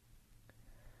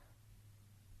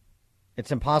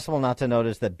 It's impossible not to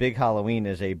notice that Big Halloween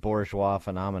is a bourgeois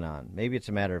phenomenon. Maybe it's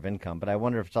a matter of income, but I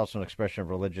wonder if it's also an expression of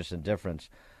religious indifference.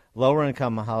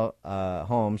 Lower-income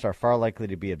homes are far likely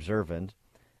to be observant,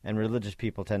 and religious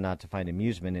people tend not to find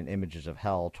amusement in images of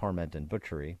hell, torment, and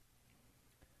butchery.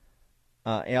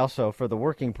 Also, for the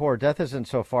working poor, death isn't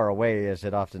so far away as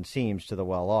it often seems to the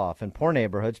well-off. In poor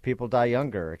neighborhoods, people die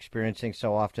younger. Experiencing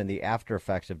so often the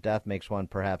after-effects of death makes one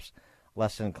perhaps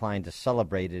less inclined to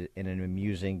celebrate it in an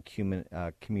amusing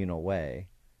communal way.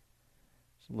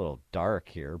 It's a little dark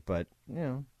here, but,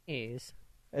 Yes.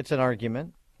 It's an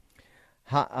argument.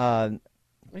 Yeah,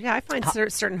 I find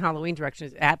certain Halloween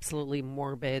directions absolutely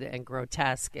morbid and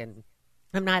grotesque, and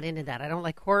I'm not into that. I don't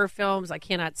like horror films. I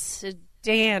cannot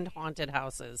stand haunted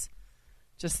houses.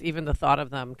 Just even the thought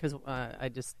of them, because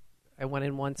I went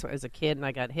in once as a kid and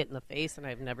I got hit in the face, and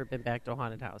I've never been back to a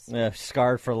haunted house. Yeah,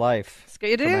 scarred for life.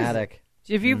 It Traumatic.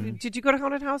 is. Did you go to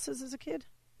haunted houses as a kid?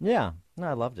 Yeah, no,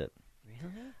 I loved it.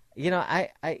 Really? I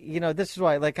this is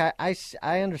why, like, I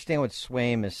understand what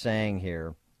Swaim is saying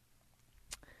here.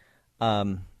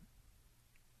 And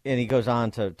he goes on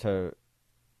to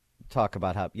talk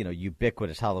about how,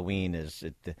 ubiquitous Halloween is.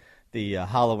 The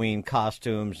Halloween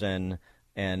costumes and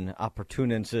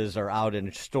opportunities are out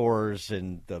in stores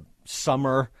in the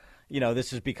summer.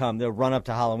 This has become the run up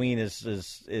to Halloween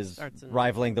is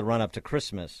rivaling the run up to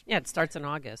Christmas. Yeah, it starts in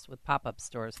August with pop-up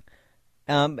stores.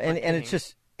 And it's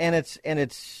just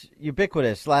it's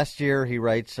ubiquitous. Last year he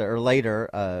writes, or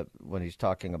later when he's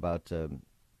talking about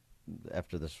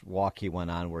after this walk he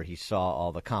went on where he saw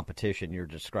all the competition you're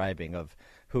describing of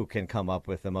who can come up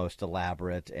with the most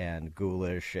elaborate and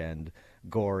ghoulish and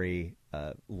gory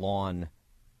lawn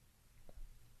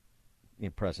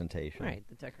presentation. Right,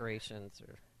 the decorations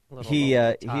are a little he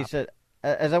over the top. He said,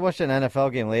 as I watched an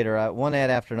NFL game later, one ad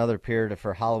after another appeared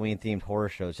for Halloween-themed horror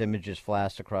shows. Images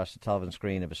flashed across the television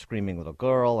screen of a screaming little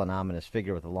girl, an ominous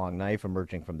figure with a long knife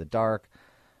emerging from the dark,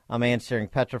 a man staring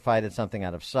petrified at something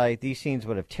out of sight. These scenes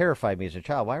would have terrified me as a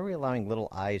child. Why are we allowing little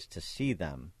eyes to see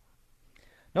them?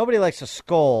 Nobody likes to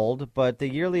scold, but the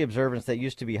yearly observance that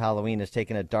used to be Halloween has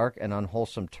taken a dark and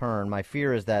unwholesome turn. My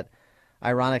fear is that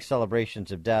ironic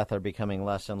celebrations of death are becoming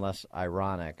less and less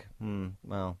ironic.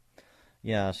 Well,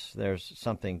 yes, there's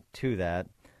something to that.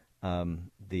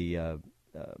 The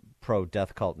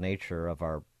pro-death cult nature of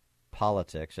our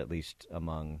politics, at least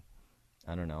among,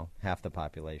 half the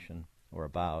population or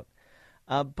about.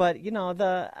 But,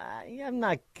 I'm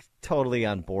not totally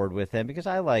on board with him because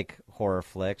I like horror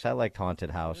flicks. I like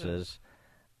haunted houses.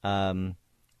 I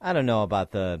don't know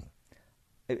about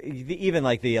even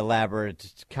like the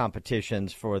elaborate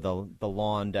competitions for the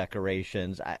lawn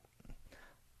decorations.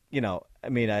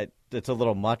 It's a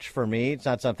little much for me. It's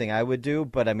not something I would do,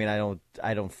 but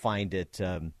I don't find it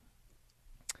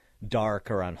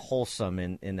dark or unwholesome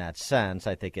in that sense.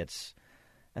 I think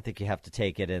you have to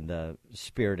take it in the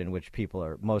spirit in which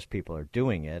most people are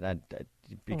doing it,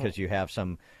 because you have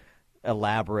some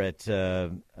elaborate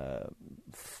and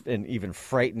even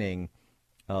frightening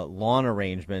lawn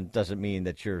arrangement doesn't mean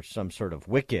that you're some sort of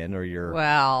Wiccan or you're.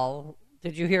 Well,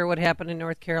 did you hear what happened in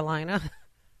North Carolina?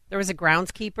 There was a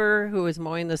groundskeeper who was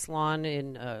mowing this lawn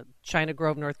in China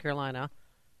Grove, North Carolina,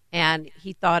 and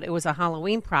he thought it was a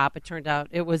Halloween prop. It turned out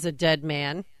it was a dead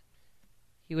man.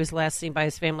 He was last seen by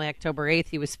his family October 8th.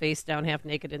 He was face down, half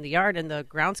naked in the yard, and the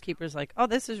groundskeeper's like, "Oh,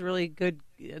 this is really good.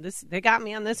 They got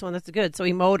me on this one. That's good." So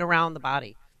he mowed around the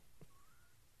body.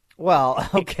 Well,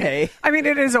 okay.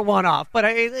 It is a one-off, but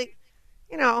it's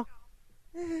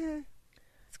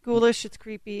ghoulish. It's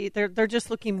creepy. They're just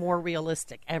looking more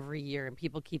realistic every year, and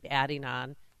people keep adding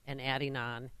on and adding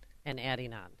on and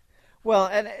adding on. Well,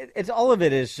 and it's all of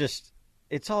it is just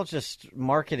all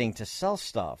marketing to sell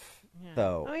stuff.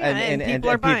 Though, Oh, yeah, and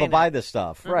people buy this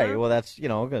stuff, Uh-huh. right? Well, that's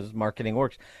because marketing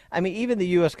works. Even the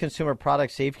U.S. Consumer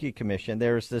Product Safety Commission,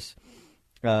 there's this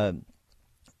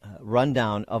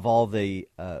rundown of all the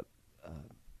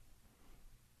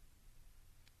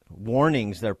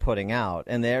warnings they're putting out,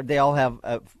 and they all have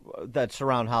that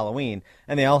surround Halloween,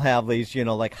 and they all have these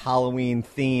like Halloween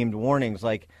themed warnings,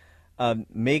 like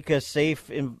make a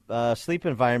safe sleep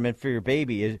environment for your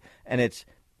baby, and it's.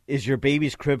 Is your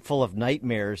baby's crib full of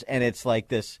nightmares? And it's like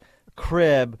this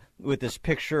crib with this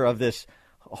picture of this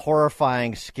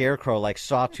horrifying scarecrow like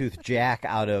Sawtooth Jack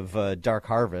out of Dark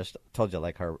Harvest. Told you I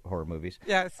like horror movies.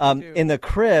 Yes, in the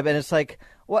crib, and it's like,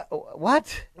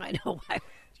 what? I know why.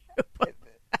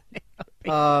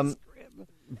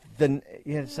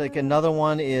 It's like another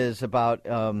one is about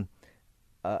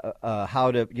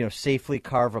how to safely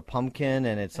carve a pumpkin,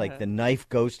 and it's like the knife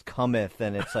ghost cometh,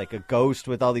 and it's like a ghost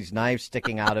with all these knives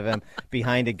sticking out of him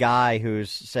behind a guy who's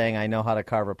saying, I know how to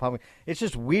carve a pumpkin. It's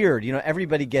just weird.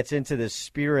 Everybody gets into this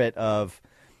spirit of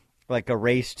like a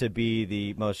race to be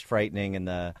the most frightening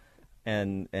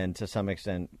and to some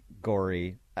extent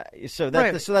gory. So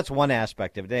that's one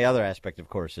aspect of it. The other aspect, of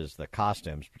course, is the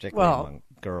costumes, particularly among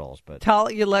girls. But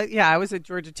I was at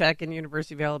Georgia Tech and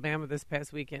University of Alabama this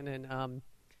past weekend, and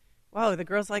the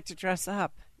girls like to dress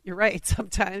up. You're right.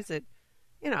 Sometimes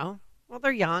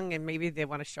they're young and maybe they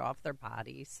want to show off their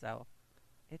bodies. So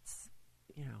it's,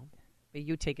 but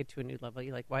you take it to a new level.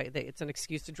 You're like, it's an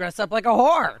excuse to dress up like a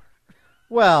whore.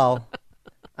 Well,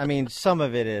 I mean, some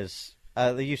of it is.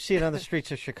 You see it on the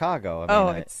streets of Chicago.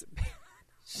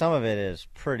 Some of it is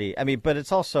pretty. I mean, but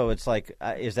it's like,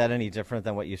 is that any different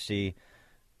than what you see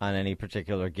on any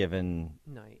particular given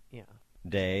night? Yeah.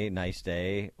 Nice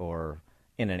day, or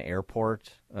in an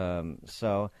airport?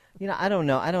 So I don't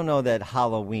know. I don't know that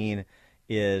Halloween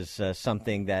is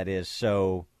something that is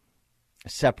so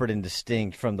separate and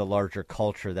distinct from the larger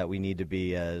culture that we need to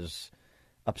be as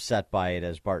upset by it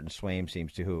as Barton Swaim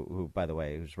seems to, who by the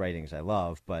way, whose writings I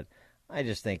love, but I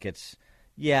just think it's.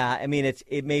 Yeah, I mean,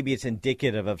 maybe it's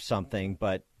indicative of something,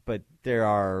 but there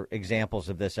are examples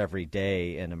of this every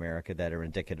day in America that are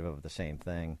indicative of the same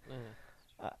thing.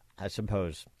 I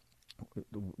suppose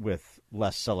with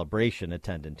less celebration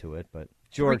attendant to it. But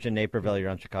George in Naperville, you're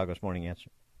on Chicago's Morning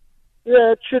Answer.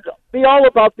 Yeah, it should be all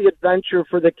about the adventure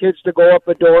for the kids to go up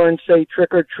a door and say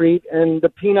trick or treat, and the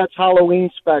Peanuts Halloween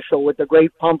special with the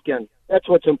Great Pumpkin. That's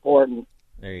what's important.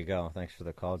 There you go. Thanks for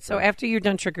the call. So after you're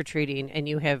done trick-or-treating and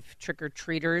you have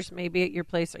trick-or-treaters maybe at your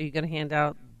place, are you going to hand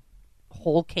out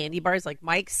whole candy bars like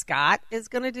Mike Scott is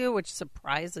going to do, which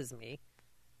surprises me?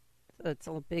 It's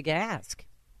a big ask.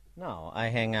 No, I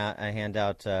hand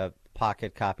out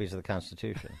pocket copies of the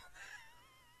Constitution.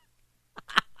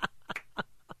 Of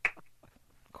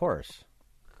course.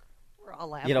 We're all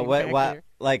laughing.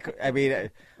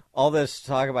 All this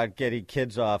talk about getting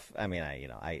kids off. I mean,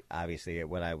 I obviously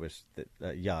when I was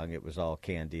young, it was all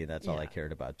candy, and that's all I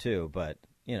cared about too. But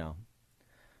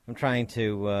I'm trying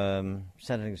to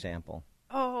set an example.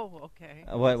 Oh, okay.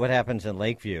 What happens in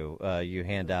Lakeview? You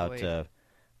hand out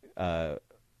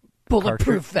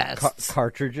bulletproof vests,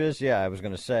 cartridges. Yeah, I was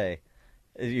going to say,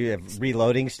 you have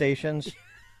reloading stations.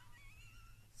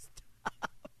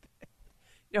 Stop.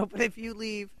 No, but if you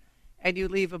leave. And you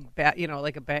leave a bat,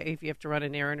 if you have to run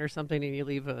an errand or something and you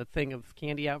leave a thing of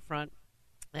candy out front,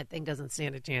 that thing doesn't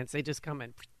stand a chance. They just come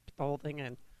and the whole thing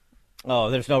in. Oh,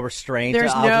 there's no restraint? I'll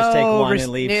just take one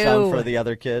and leave some for the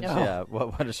other kids? No. Yeah,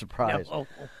 what a surprise.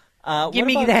 No. Give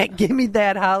me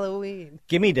that Halloween.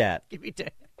 Gimme dat. Give me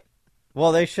that.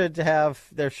 Well, there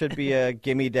should be a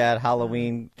Gimme Dat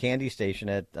Halloween candy station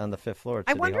on the 5th floor at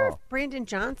City Hall. I wonder if Brandon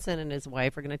Johnson and his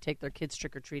wife are going to take their kids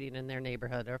trick-or-treating in their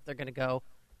neighborhood, or if they're going to go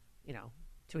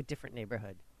to a different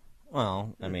neighborhood.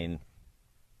 Well, I mean,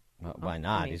 why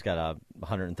not? He's got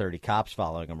 130 cops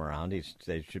following him around.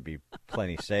 They should be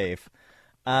plenty safe.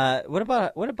 What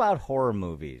about horror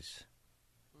movies?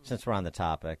 Since we're on the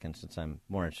topic, and since I'm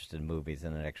more interested in movies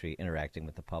than actually interacting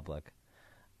with the public,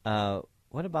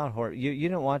 what about horror? You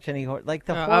didn't watch any horror? Like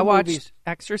the horror I watched movies?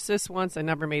 Exorcist once. I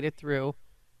never made it through.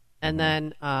 And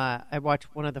then I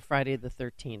watched one of the Friday the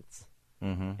 13th.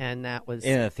 Mm-hmm. And that was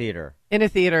in a theater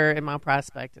in Mount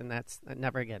Prospect, and that's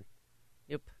never again.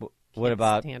 Yep. What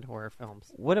about stand horror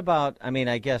films? What about? I mean,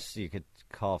 I guess you could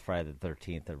call Friday the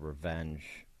 13th a revenge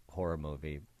horror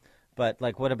movie, but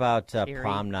like, what about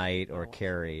Prom Night or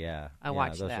Carrie? Yeah, I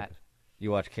watched that.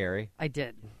 You watched Carrie? I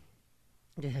did.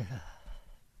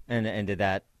 And did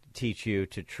that teach you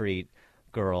to treat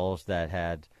girls that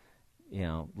had,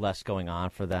 less going on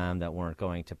for them, that weren't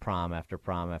going to prom after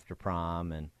prom after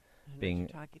prom, and being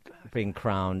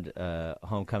crowned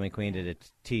homecoming queen? Did it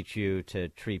teach you to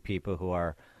treat people who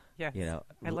are, yes.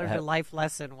 I learned a life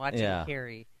lesson watching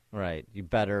Carrie. Right. You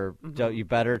better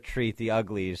treat the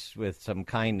uglies with some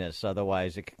kindness,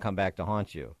 otherwise it can come back to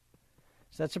haunt you.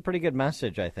 So that's a pretty good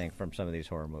message, I think, from some of these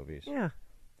horror movies. Yeah.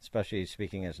 Especially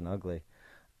speaking as an ugly.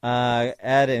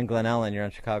 Ed in Glen Ellen, you're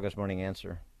on Chicago's Morning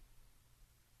Answer.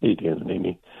 Hey, Dan and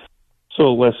Amy.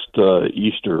 So last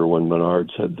Easter, when Menards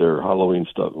had their Halloween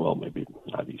stuff, well, maybe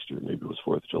not Easter, maybe it was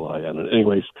 4th of July. I don't know.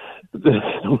 Anyways,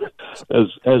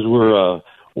 as we're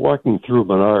walking through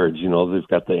Menards, they've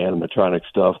got the animatronic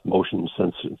stuff, motion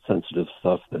sensitive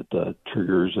stuff that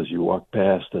triggers as you walk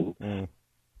past. And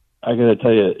I got to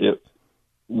tell you,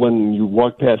 when you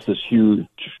walk past this huge,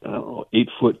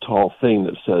 8-foot tall thing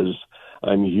that says,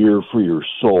 "I'm here for your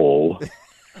soul,"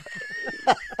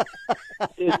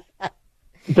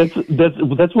 that's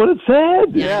what it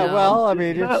said. Yeah, well, I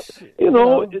mean,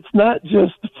 it's not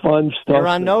just fun stuff. You're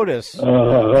on notice.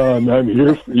 I'm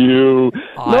here for you.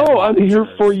 I'm here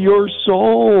for your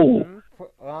soul.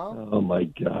 Well, oh my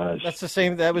gosh, that's the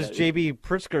same. That was J.B.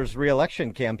 Pritzker's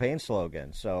re-election campaign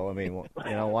slogan. So I mean,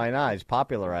 why not? He's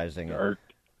popularizing it.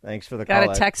 Thanks for the call.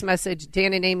 Got a text message,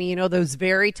 Dan and Amy. Those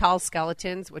very tall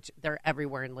skeletons, which they're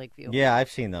everywhere in Lakeview. Yeah, I've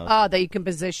seen those. Oh, that you can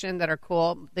position that are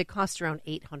cool. They cost around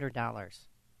 $800.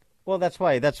 Well, that's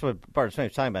what Bart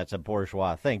Smith's talking about. It's a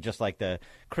bourgeois thing, just like the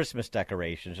Christmas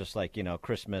decorations, just like,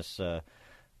 Christmas, what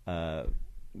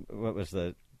was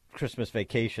the Christmas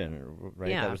Vacation,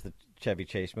 right? Yeah. That was the Chevy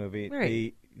Chase movie.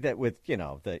 Right. That's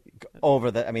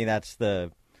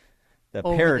the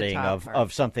parroting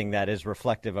of something that is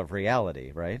reflective of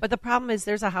reality, right? But the problem is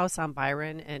there's a house on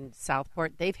Byron and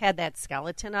Southport. They've had that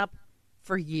skeleton up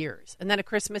for years. And then at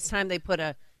Christmas time, they put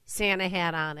a Santa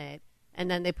hat on it. And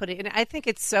then they put it in. I think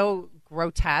it's so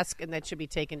grotesque, and that should be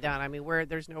taken down. I mean, where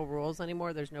there's no rules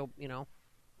anymore, there's no,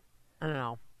 I don't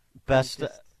know. Best.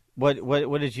 What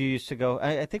did you used to go?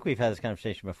 I think we've had this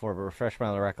conversation before, but refresh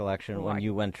my recollection when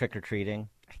you went trick or treating.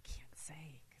 I can't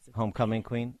say. Homecoming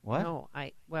Queen. What? No,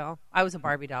 I was a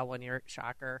Barbie doll one year.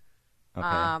 Shocker. Okay.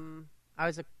 I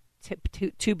was a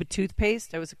tube of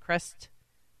toothpaste. I was a Crest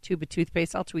tube of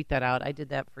toothpaste. I'll tweet that out. I did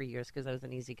that for years because I was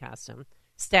an easy costume.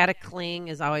 Static Cling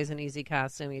is always an easy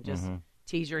costume. You just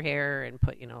tease your hair and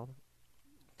put,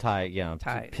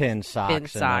 tie, pin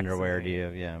socks and underwear to you.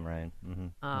 Yeah, right.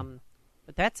 Mm-hmm.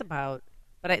 But that's about.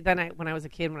 But when I was a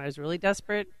kid, when I was really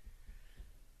desperate,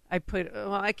 I put.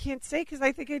 Well, I can't say because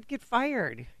I think I'd get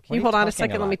fired. Can you hold on a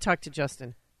second? Let me talk to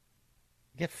Justin.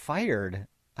 Get fired?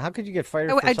 How could you get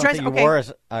fired for something you wore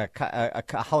as a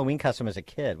Halloween costume as a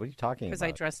kid? What are you talking about? Because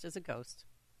I dressed as a ghost.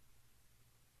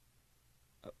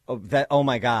 Oh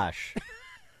my gosh!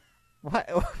 What?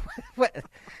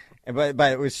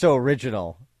 But it was so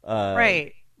original,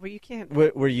 right? Well, you can't.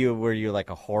 Were you like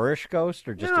a horror-ish ghost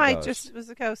or just? No, a ghost? I just was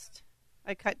a ghost.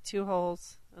 I cut 2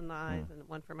 holes in the eyes and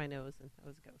one for my nose, and I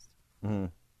was a ghost.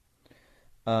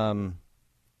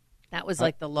 That was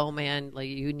like the low man. Like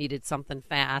you needed something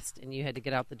fast, and you had to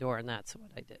get out the door, and that's what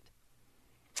I did.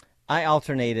 I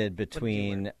alternated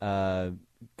between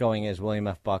going as William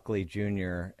F. Buckley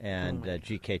Jr. and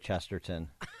G.K. Chesterton,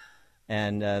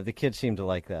 and the kids seemed to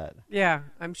like that. Yeah,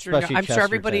 I'm sure. I'm sure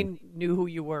everybody knew who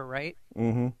you were, right?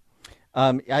 Mm-hmm.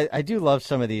 I do love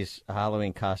some of these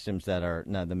Halloween costumes that are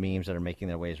the memes that are making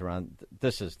their ways around.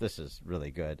 This is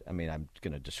really good. I mean, I'm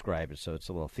going to describe it, so it's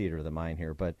a little theater of the mind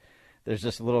here. But there's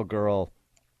this little girl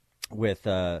with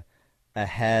a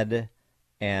head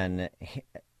and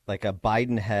like a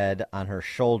Biden head on her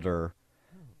shoulder,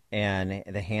 and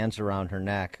the hands around her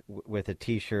neck with a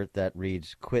T-shirt that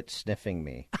reads "Quit sniffing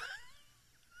me."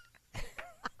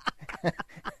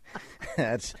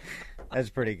 That's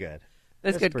pretty good.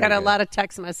 That's good. Got a lot of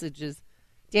text messages.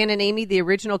 Dan and Amy, the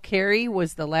original Carrie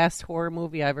was the last horror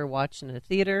movie I ever watched in a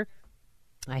theater.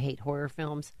 I hate horror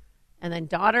films. And then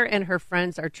daughter and her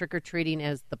friends are trick-or-treating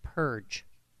as The Purge.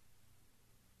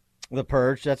 The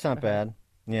Purge, that's not bad.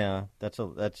 Yeah, that's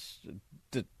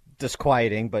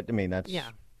disquieting, but I mean that's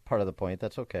part of the point.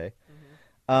 That's okay.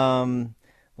 Mm-hmm.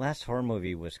 Last horror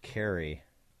movie was Carrie.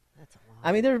 That's a lot.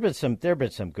 I mean, there have been some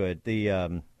good.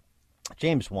 The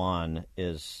James Wan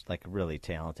is like really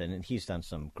talented, and he's done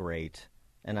some great.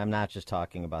 And I'm not just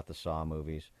talking about the Saw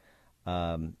movies,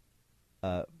 but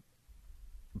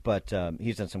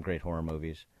he's done some great horror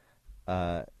movies.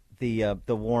 The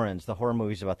Warrens, the horror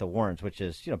movies about the Warrens, which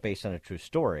is based on a true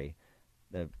story.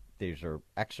 These are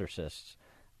exorcists.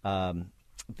 Why am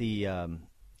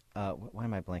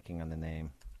I blanking on the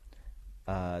name?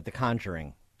 The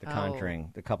Conjuring.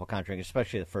 The couple Conjuring,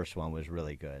 especially the first one, was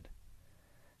really good.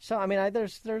 So I mean,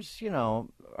 there's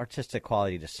artistic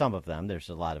quality to some of them. There's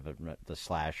a lot of the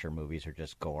slasher movies are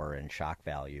just gore and shock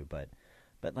value, but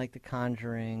like The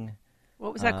Conjuring.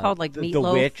 What was that called? Like Meatloaf The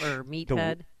Witch, or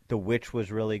Meathead? The Witch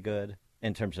was really good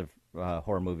in terms of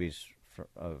horror movies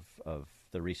of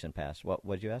the recent past. What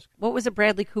did you ask? What was a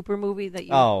Bradley Cooper movie that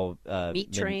you?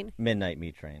 Meat Train. Midnight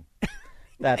Meat Train.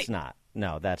 That's not.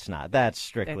 No, that's not. That's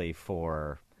strictly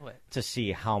to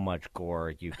see how much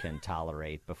gore you can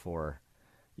tolerate before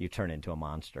you turn into a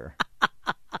monster.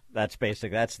 That's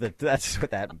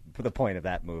the point of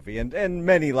that movie, and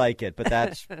many like it, but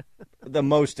that's the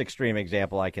most extreme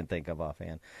example I can think of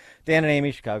offhand. Dan and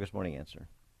Amy, Chicago's Morning Answer.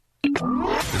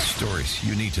 The stories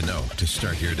you need to know to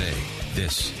start your day.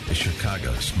 This is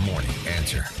Chicago's Morning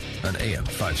Answer on AM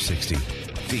 560.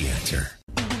 The Answer.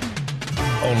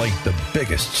 Only the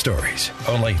biggest stories,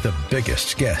 only the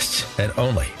biggest guests, and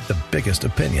only the biggest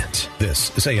opinions.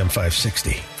 This is AM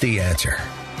 560. The Answer.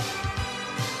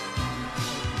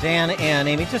 Dan and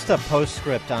Amy, just a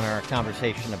postscript on our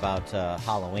conversation about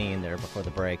Halloween there before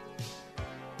the break.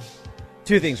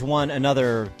 Two things. One,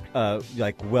 another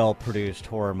well-produced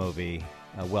horror movie,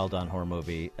 well-done horror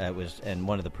movie. And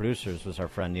one of the producers was our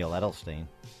friend Neil Edelstein,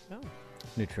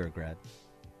 New Trier grad.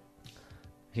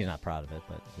 He's not proud of it,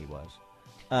 but he was.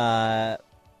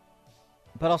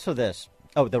 But also this.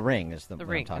 Oh, The Ring is the what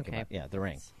Ring, I'm talking okay. about. Yeah, The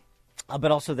Ring. But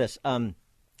also this.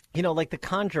 Like The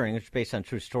Conjuring, which is based on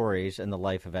true stories and the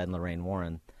life of Ed and Lorraine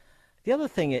Warren. The other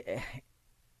thing,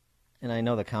 and I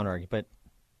know the counter-argument, but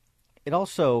it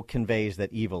also conveys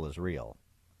that evil is real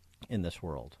in this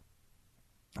world.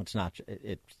 It's not,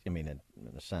 in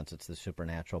a sense, it's the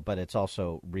supernatural, but it's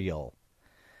also real.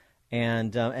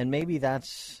 And maybe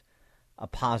that's a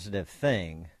positive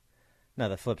thing. Now,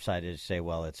 the flip side is to say,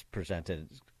 well, it's presented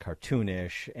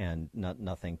cartoonish and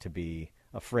nothing to be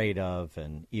afraid of,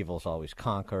 and evil's always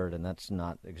conquered, and that's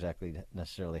not exactly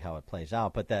necessarily how it plays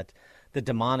out, but that the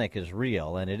demonic is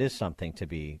real, and it is something to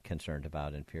be concerned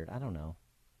about and feared. I don't know.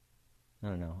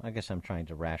 I guess I'm trying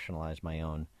to rationalize my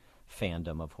own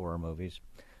fandom of horror movies.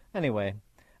 Anyway,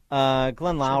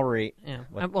 Glenn Lowry. Yeah.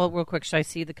 Well, real quick, should I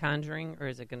see The Conjuring, or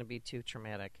is it going to be too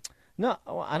traumatic? No,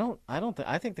 I don't.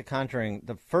 I think The Conjuring,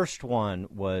 the first one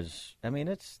was. I mean,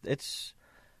 it's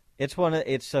one.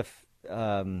 It's a.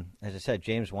 As I said,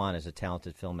 James Wan is a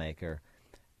talented filmmaker.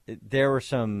 There were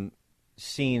some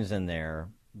scenes in there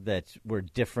that were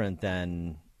different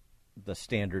than the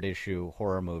standard issue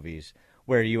horror movies,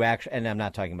 where you actually, and I'm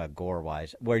not talking about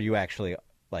gore-wise, where you actually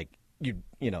you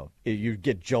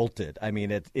get jolted. I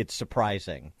mean, it's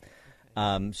surprising.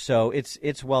 So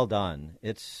it's well done.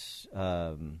 It's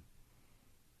I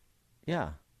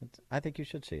think you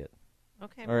should see it.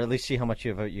 Okay. Or at least see how much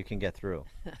you can get through.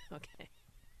 Okay.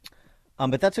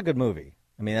 But that's a good movie.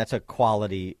 I mean, that's a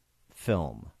quality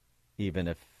film, even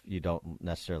if you don't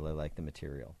necessarily like the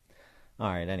material.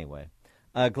 All right, anyway.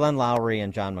 Glenn Lowry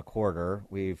and John McWhorter,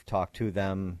 we've talked to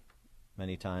them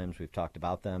many times. We've talked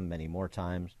about them many more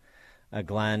times.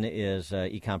 Glenn is an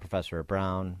econ professor at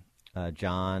Brown.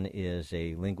 John is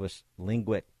a linguists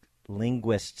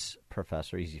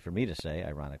professor, easy for me to say,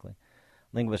 ironically,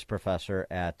 linguist professor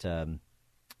at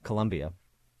Columbia.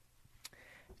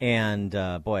 And,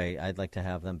 boy, I'd like to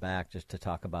have them back just to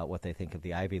talk about what they think of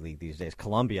the Ivy League these days.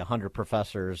 Columbia, 100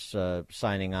 professors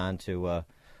signing on to a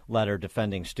letter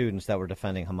defending students that were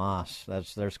defending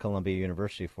Hamas. There's Columbia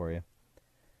University for you.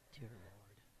 Dear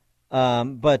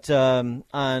Lord. But on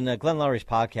Glenn Lowry's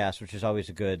podcast, which is always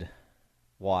a good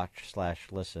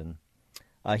watch/listen,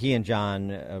 he and John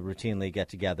routinely get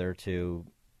together to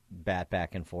bat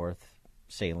back and forth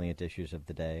salient issues of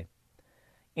the day.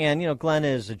 And, Glenn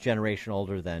is a generation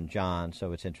older than John,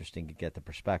 so it's interesting to get the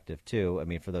perspective, too. I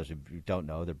mean, for those of you who don't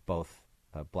know, they're both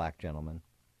black gentlemen,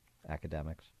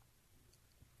 academics.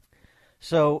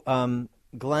 So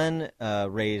Glenn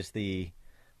raised the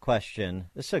question,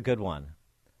 this is a good one.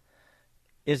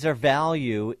 Is there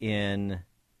value in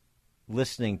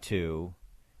listening to,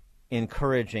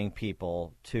 encouraging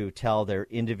people to tell their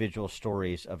individual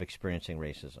stories of experiencing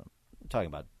racism? I'm talking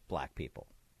about black people.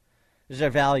 Is there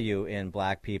value in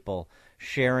black people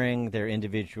sharing their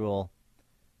individual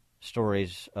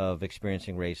stories of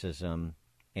experiencing racism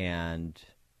and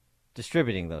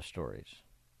distributing those stories?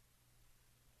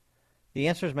 The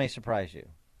answers may surprise you.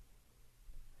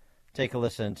 Take a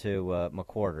listen to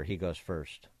McWhorter. He goes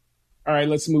first. All right,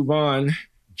 let's move on.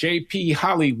 J.P.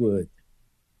 Hollywood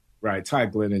writes, hi,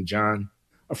 Glenn and John.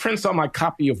 A friend saw my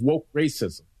copy of Woke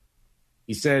Racism.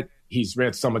 He said he's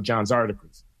read some of John's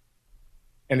articles.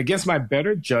 And against my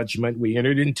better judgment, we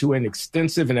entered into an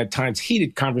extensive and at times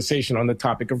heated conversation on the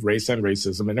topic of race and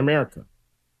racism in America.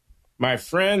 My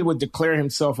friend would declare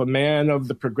himself a man of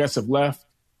the progressive left,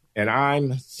 and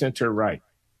I'm center-right.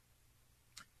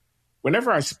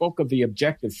 Whenever I spoke of the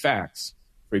objective facts,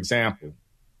 for example,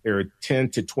 there are 10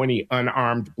 to 20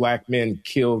 unarmed black men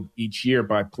killed each year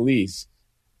by police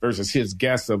versus his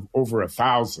guess of over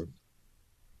 1,000.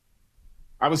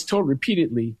 I was told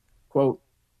repeatedly, quote,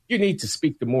 you need to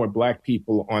speak to more black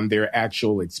people on their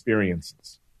actual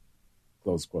experiences,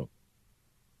 close quote.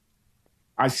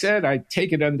 I said I'd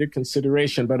take it under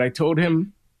consideration, but I told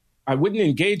him I wouldn't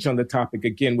engage on the topic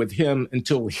again with him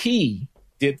until he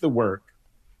did the work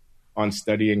on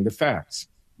studying the facts.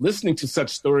 listening to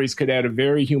such stories could add a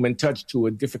very human touch to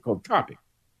a difficult topic.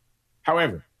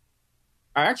 However,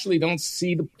 I actually don't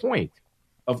see the point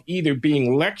of either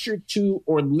being lectured to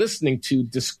or listening to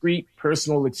discrete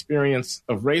personal experience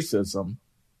of racism,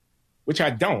 which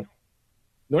I don't,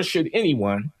 nor should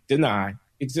anyone deny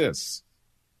exists.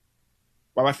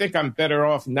 While I think I'm better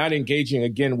off not engaging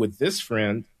again with this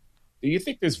friend, do you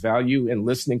think there's value in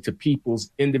listening to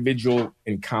people's individual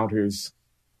encounters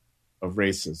of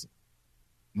racism?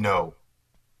 No.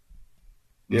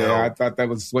 Yeah, No. I thought that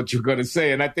was what you were going to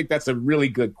say, and I think that's a really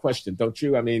good question, don't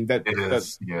you? I mean, that It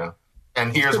is, yeah.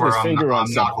 And he's here's putting where his I'm finger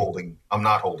on not something.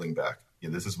 holding back. Yeah,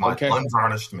 this is my Okay.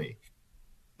 unvarnished me.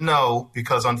 No,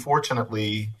 because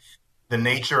unfortunately, the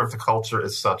nature of the culture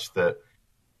is such that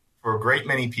for a great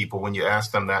many people, when you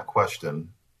ask them that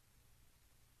question,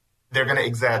 they're going to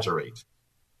exaggerate.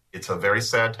 It's a very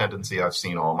sad tendency I've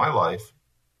seen all my life.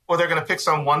 Or they're going to pick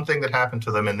some one thing that happened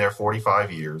to them in their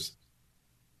 45 years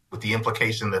with the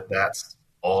implication that that's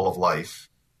all of life.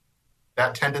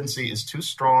 That tendency is too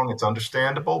strong. It's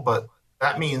understandable, but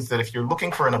that means that if you're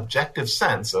looking for an objective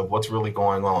sense of what's really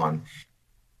going on,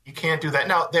 you can't do that.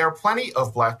 Now, there are plenty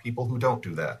of Black people who don't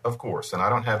do that, of course, and I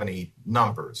don't have any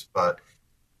numbers, but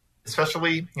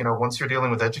especially, once you're dealing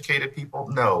with educated people,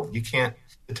 no, you can't.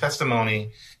 The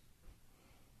testimony,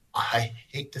 I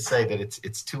hate to say that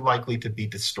it's too likely to be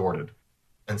distorted.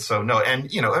 And so, no,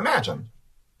 and, imagine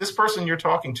this person you're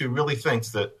talking to really thinks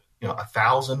that,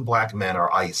 1,000 Black men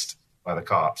are iced by the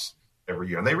cops every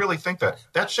year. And they really think that.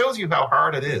 That shows you how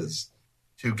hard it is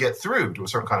to get through to a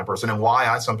certain kind of person and why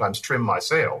I sometimes trim my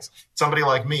sails. Somebody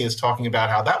like me is talking about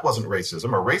how that wasn't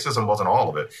racism or racism wasn't all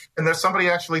of it. And there's somebody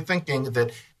actually thinking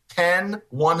that 10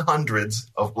 100s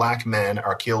of Black men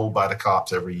are killed by the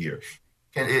cops every year.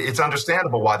 And it's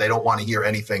understandable why they don't want to hear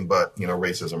anything but,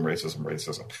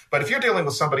 racism. But if you're dealing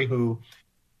with somebody who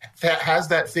has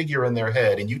that figure in their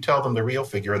head and you tell them the real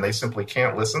figure and they simply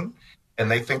can't listen, and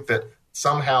they think that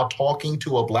somehow talking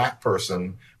to a Black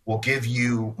person will give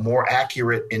you more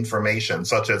accurate information,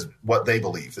 such as what they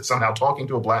believe, that somehow talking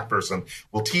to a Black person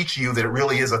will teach you that it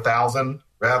really is 1,000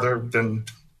 rather than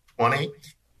 20,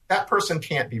 that person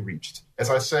can't be reached. As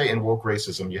I say in woke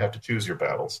racism, you have to choose your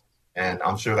battles. And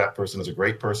I'm sure that person is a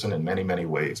great person in many, many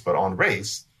ways. But on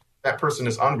race, that person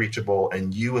is unreachable,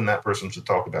 and you and that person should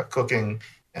talk about cooking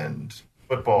and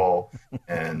football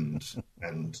and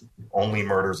only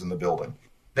murders in the building.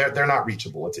 They're not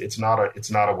reachable. It's not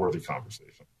a worthy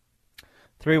conversation.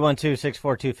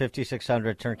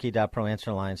 312-642-5600, turnkey.pro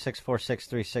answer line,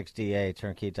 646-360-A,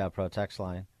 turnkey.pro text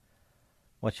line.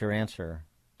 What's your answer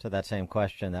to that same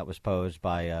question that was posed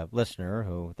by a listener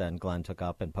who then Glenn took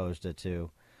up and posed it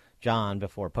to John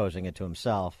before posing it to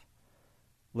himself?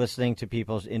 Listening to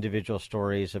people's individual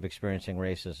stories of experiencing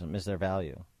racism, is there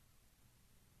value?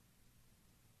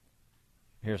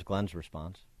 Here's Glenn's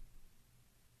response.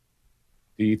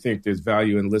 Do you think there's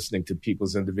value in listening to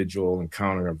people's individual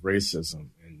encounter of racism?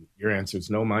 And your answer is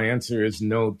no. My answer is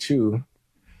no, too.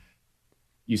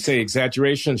 You say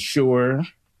exaggeration, sure.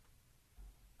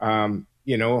 I'm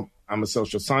a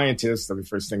social scientist. The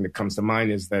first thing that comes to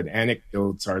mind is that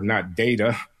anecdotes are not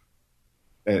data.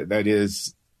 That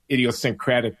is,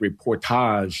 idiosyncratic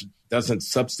reportage doesn't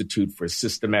substitute for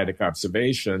systematic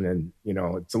observation. And,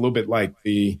 it's a little bit like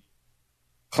the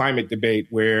climate debate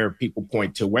where people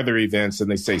point to weather events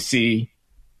and they say, see,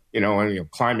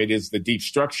 climate is the deep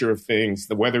structure of things.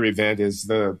 The weather event is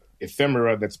the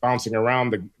ephemera that's bouncing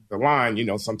around the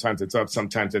line. Sometimes it's up,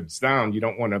 sometimes it's down. You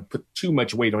don't want to put too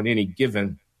much weight on any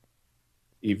given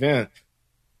event.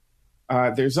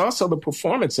 There's also the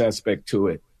performance aspect to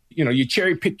it. You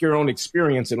cherry pick your own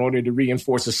experience in order to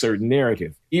reinforce a certain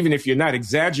narrative. Even if you're not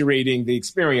exaggerating the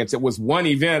experience, it was one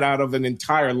event out of an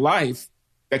entire life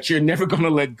that you're never going to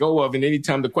let go of. And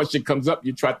anytime the question comes up,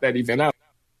 you trot that event out.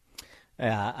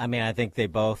 Yeah, I think they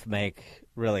both make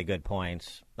really good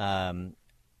points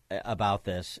about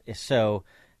this. So,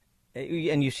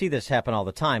 and you see this happen all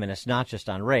the time, and it's not just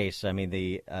on race. I mean,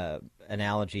 the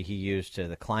analogy he used to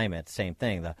the climate, same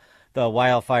thing. The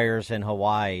wildfires in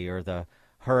Hawaii or the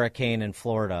hurricane in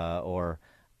Florida or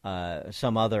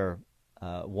some other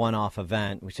one-off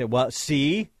event. We say, well,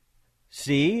 see?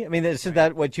 I mean, isn't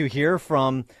that what you hear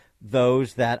from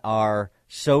those that are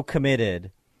so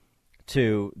committed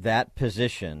to that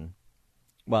position?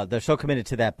 Well, they're so committed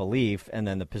to that belief, and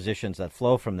then the positions that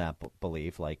flow from that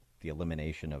belief, like the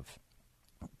elimination of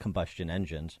combustion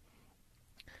engines,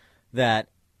 that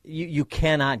you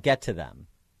cannot get to them.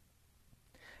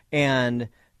 And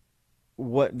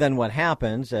what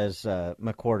happens, as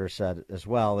McWhorter said as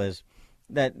well, is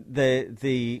that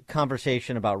the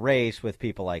conversation about race with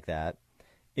people like that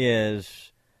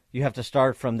is You have to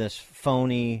start from this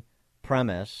phony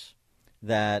premise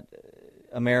that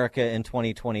America in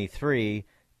 2023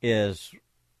 is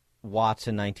Watts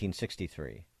in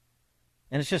 1963.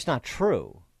 And it's just not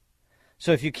true.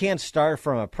 So if you can't start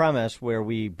from a premise where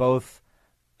we both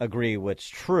agree what's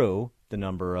true, the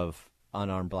number of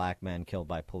unarmed black men killed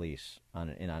by police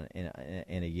in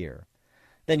a year,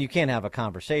 then you can't have a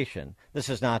conversation. This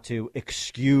is not to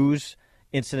excuse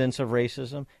incidents of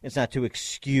racism. It's not to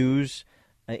excuse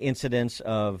incidents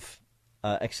of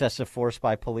excessive force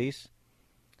by police.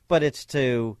 But it's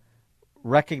to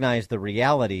recognize the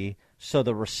reality so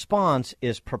the response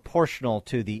is proportional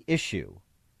to the issue.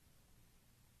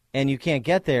 And you can't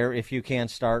get there if you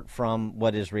can't start from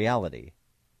what is reality.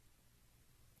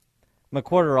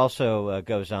 McWhorter also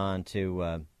goes on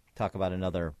to talk about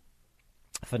another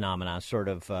phenomenon, sort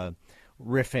of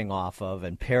riffing off of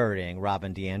and parodying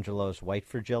Robin DiAngelo's White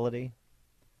Fragility,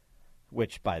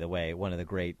 which, by the way, one of the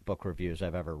great book reviews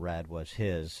I've ever read was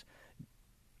his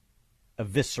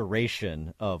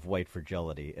evisceration of white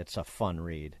fragility. It's a fun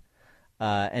read.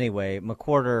 Anyway,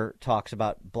 McWhorter talks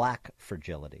about black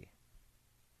fragility.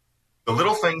 The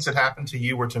little things that happen to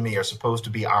you or to me are supposed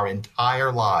to be our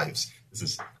entire lives. This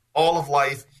is all of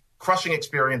life, crushing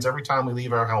experience every time we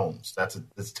leave our homes. That's a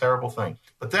terrible thing.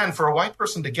 But then for a white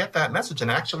person to get that message and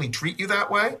actually treat you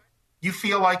that way, you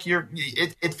feel like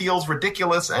it feels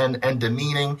ridiculous and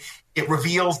demeaning. It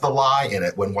reveals the lie in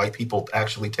it when white people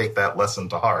actually take that lesson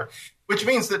to heart, which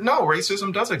means that no,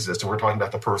 racism does exist, and we're talking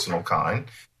about the personal kind.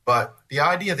 But the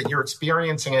idea that you're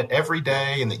experiencing it every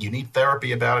day and that you need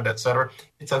therapy about it, et cetera,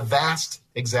 it's a vast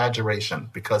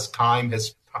exaggeration because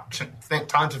times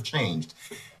have changed.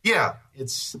 Yeah,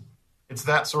 it's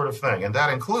that sort of thing, and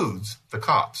that includes the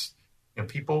cops. You know,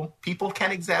 people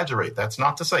can exaggerate. That's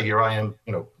not to say here I am,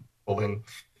 pulling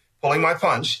my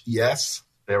punch. Yes,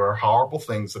 there are horrible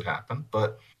things that happen,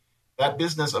 but that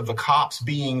business of the cops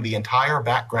being the entire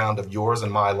background of yours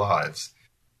and my lives,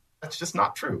 that's just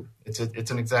not true. It's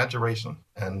an exaggeration,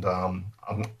 and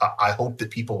I hope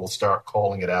that people will start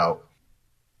calling it out.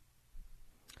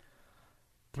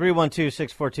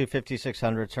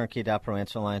 312-642-5600, Turnkey.pro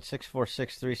answer line,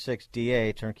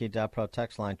 64636DA, Turnkey.pro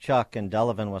text line. Chuck in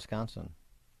Delavan, Wisconsin.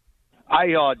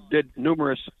 I did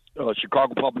numerous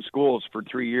Chicago public schools for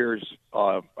 3 years.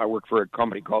 I worked for a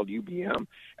company called UBM.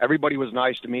 Everybody was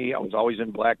nice to me. I was always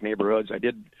in black neighborhoods. I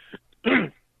did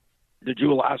the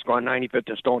Jewel Oscar on 95th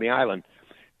and Stony Island.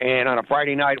 And on a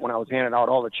Friday night when I was handing out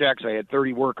all the checks, I had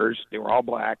 30 workers. They were all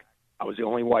black. I was the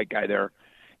only white guy there.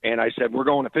 And I said, we're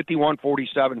going to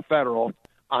 5147 Federal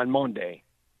on Monday.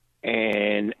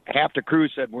 And half the crew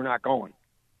said, we're not going.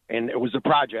 And it was the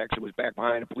projects. It was back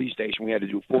behind a police station. We had to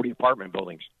do 40 apartment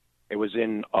buildings. It was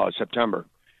in September.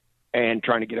 And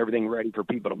trying to get everything ready for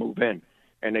people to move in.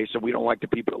 And they said, we don't like the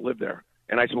people that live there.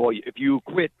 And I said, well, if you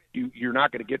quit, you're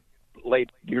not going to get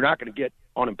late. You're not going to get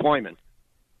unemployment.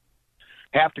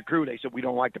 Half the crew, they said, we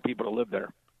don't like the people that live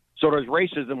there. So there's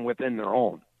racism within their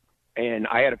own. And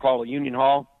I had to call a union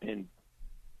hall, and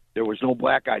there was no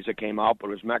black guys that came out, but it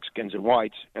was Mexicans and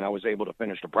whites, and I was able to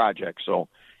finish the project. So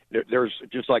there's,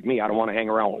 just like me, I don't want to hang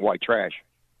around with white trash.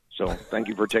 So thank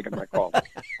you for taking my call.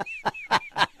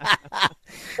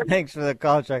 Thanks for the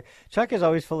call, Chuck. Chuck is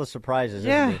always full of surprises,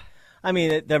 isn't he? I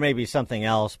mean, there may be something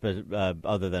else, but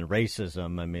other than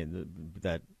racism, I mean,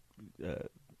 that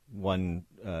one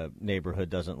neighborhood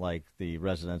doesn't like the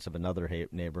residents of another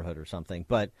neighborhood or something.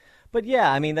 But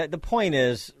yeah, I mean, the point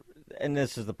is, and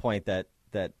this is the point that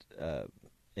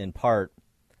in part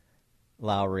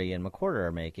Lowry and McWhorter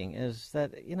are making, is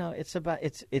that, it's about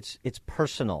it's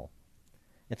personal.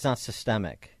 It's not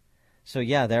systemic. So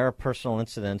yeah, there are personal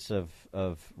incidents of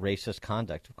racist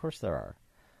conduct. Of course there are.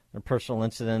 There are personal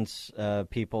incidents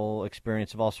people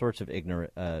experience of all sorts of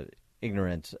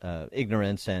ignorance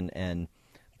and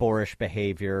boorish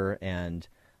behavior and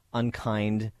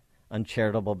unkind,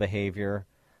 uncharitable behavior.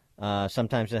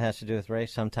 Sometimes it has to do with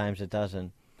race. Sometimes it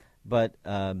doesn't. But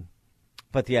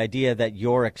the idea that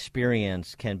your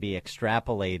experience can be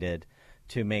extrapolated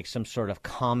to make some sort of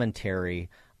commentary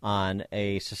on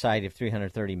a society of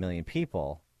 330 million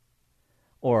people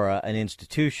or an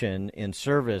institution in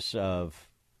service of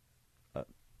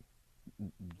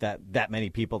that many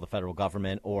people, the federal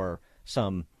government, or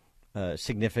some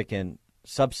significant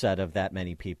subset of that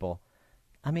many people,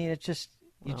 I mean, it just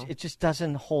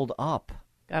doesn't hold up.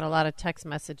 Got a lot of text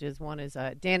messages. One is,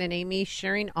 Dan and Amy,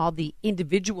 sharing all the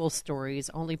individual stories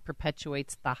only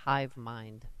perpetuates the hive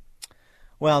mind.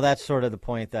 Well, that's sort of the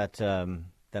point that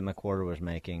McWhorter was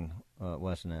making,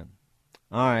 wasn't it?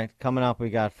 All right, coming up, we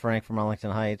got Frank from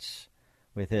Arlington Heights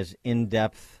with his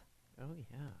in-depth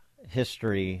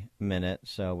History Minute,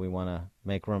 so we want to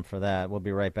make room for that. We'll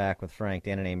be right back with Frank,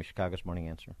 Dan and Amy, Chicago's Morning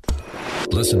Answer.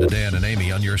 Listen to Dan and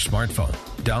Amy on your smartphone.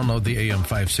 Download the AM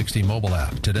 560 mobile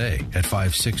app today at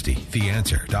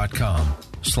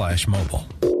 560theanswer.com/mobile.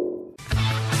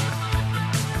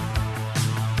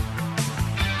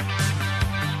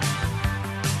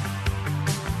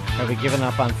 Have we given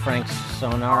up on Frank's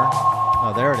sonar?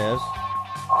 Oh, there it is.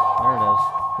 There it is.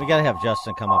 We got to have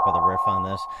Justin come up with a riff on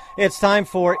this. It's time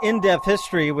for In-Depth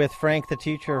History with Frank, the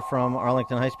teacher from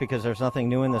Arlington Heights, because there's nothing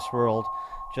new in this world,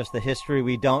 just the history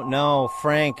we don't know.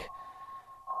 Frank,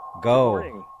 go. Good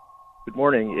morning. Good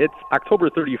morning. It's October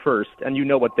 31st, and you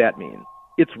know what that means.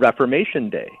 It's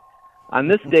Reformation Day. On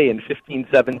this day in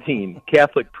 1517,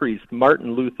 Catholic priest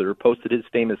Martin Luther posted his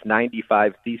famous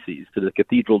 95 Theses to the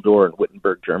cathedral door in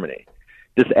Wittenberg, Germany.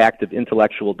 This act of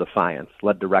intellectual defiance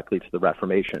led directly to the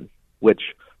Reformation,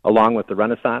 which, along with the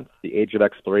Renaissance, the Age of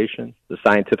Exploration, the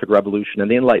Scientific Revolution, and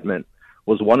the Enlightenment,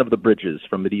 was one of the bridges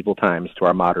from medieval times to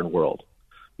our modern world.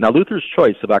 Now, Luther's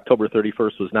choice of October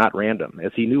 31st was not random,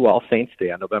 as he knew All Saints'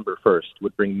 Day on November 1st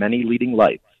would bring many leading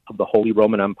lights of the Holy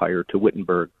Roman Empire to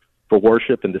Wittenberg for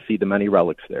worship and to see the many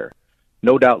relics there.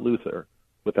 No doubt Luther,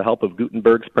 with the help of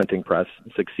Gutenberg's printing press,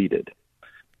 succeeded.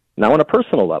 Now, on a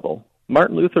personal level,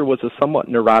 Martin Luther was a somewhat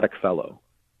neurotic fellow.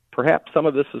 Perhaps some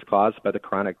of this is caused by the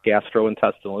chronic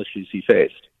gastrointestinal issues he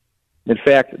faced. In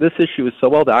fact, this issue is so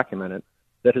well documented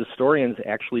that historians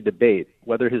actually debate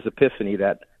whether his epiphany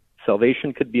that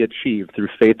salvation could be achieved through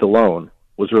faith alone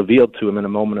was revealed to him in a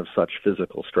moment of such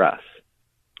physical stress.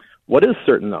 What is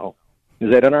certain, though,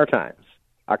 is that in our times,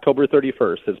 October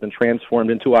 31st has been transformed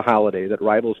into a holiday that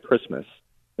rivals Christmas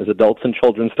as adults and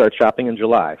children start shopping in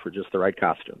July for just the right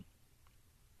costume.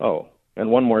 Oh,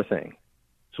 and one more thing,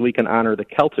 so we can honor the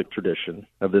Celtic tradition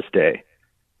of this day.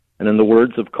 And in the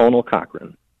words of Conal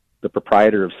Cochran, the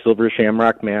proprietor of Silver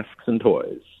Shamrock Masks and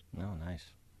Toys, oh,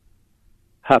 nice.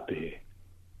 Happy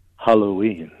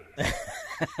Halloween.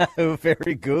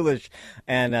 Very ghoulish,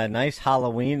 and a nice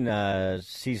Halloween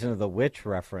Season of the Witch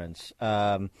reference.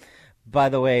 By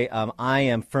the way, I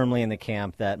am firmly in the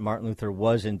camp that Martin Luther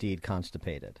was indeed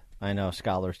constipated. I know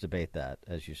scholars debate that,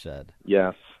 as you said.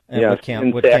 Yes. And yes.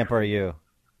 What camp are you?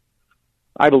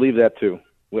 I believe that, too.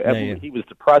 He was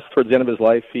depressed towards the end of his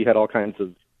life. He had all kinds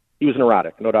of... He was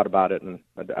neurotic, no doubt about it, and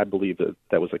I believe that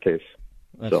was the case.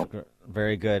 That's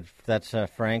very good. That's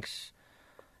Frank's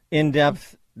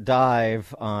in-depth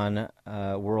dive on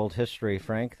world history.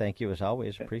 Frank, thank you as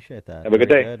always. Appreciate that. Have a good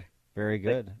day. Very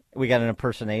good. We got an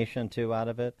impersonation, too, out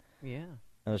of it. Yeah.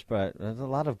 There's a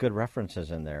lot of good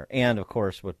references in there. And, of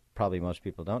course, what probably most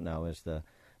people don't know is the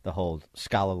whole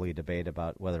scholarly debate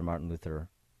about whether Martin Luther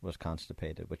was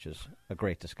constipated, which is a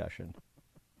great discussion.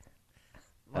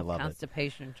 I love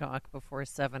constipation talk before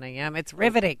 7 a.m. It's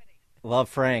riveting. Love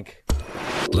Frank.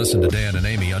 Listen to Dan and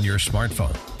Amy on your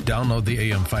smartphone. Download the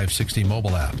AM 560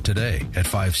 mobile app today at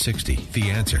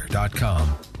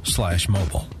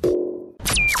 560theanswer.com/mobile.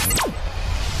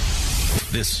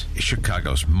 This is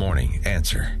Chicago's Morning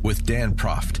Answer with Dan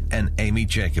Proft and Amy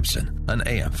Jacobson on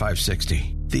AM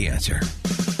 560. The Answer.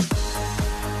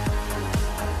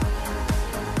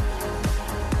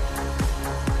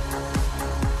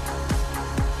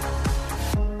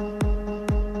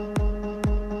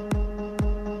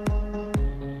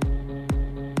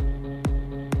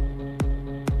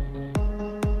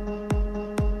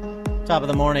 Top of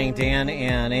the morning, Dan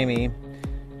and Amy.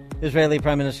 Israeli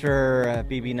Prime Minister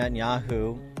Bibi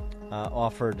Netanyahu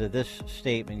offered this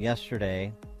statement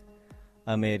yesterday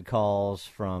amid calls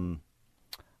from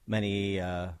many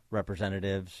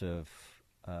representatives of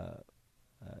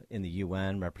in the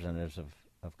UN, representatives of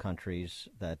countries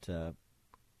that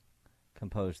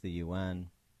compose the UN,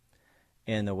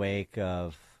 in the wake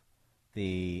of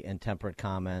the intemperate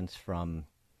comments from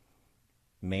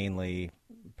mainly,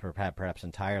 perhaps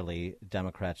entirely,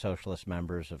 Democrat Socialist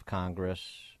members of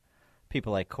Congress,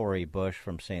 people like Cori Bush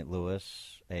from St.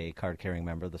 Louis, a card-carrying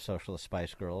member of the Socialist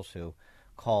Spice Girls, who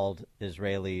called the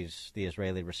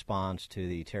Israeli response to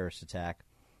the terrorist attack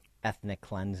ethnic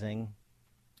cleansing.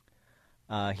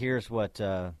 Here's what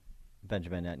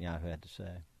Benjamin Netanyahu had to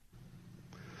say.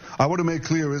 I want to make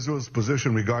clear Israel's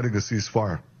position regarding a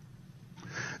ceasefire.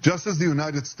 Just as the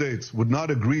United States would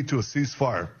not agree to a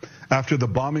ceasefire after the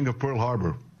bombing of Pearl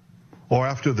Harbor or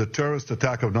after the terrorist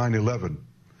attack of 9/11,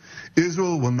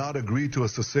 Israel will not agree to a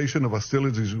cessation of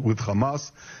hostilities with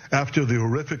Hamas after the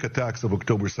horrific attacks of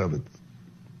October 7th.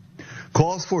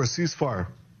 Calls for a ceasefire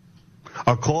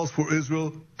are calls for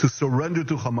Israel to surrender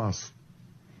to Hamas,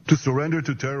 to surrender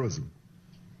to terrorism,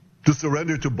 to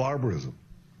surrender to barbarism.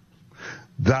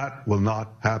 That will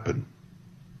not happen.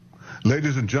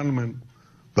 Ladies and gentlemen,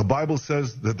 The Bible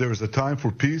says that there is a time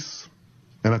for peace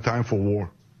and a time for war.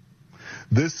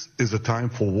 This is a time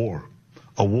for war,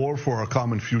 a war for our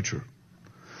common future.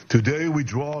 Today we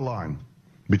draw a line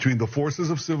between the forces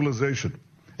of civilization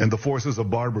and the forces of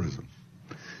barbarism.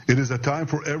 It is a time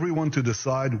for everyone to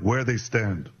decide where they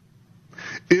stand.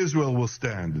 Israel will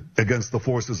stand against the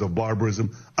forces of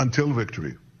barbarism until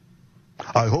victory.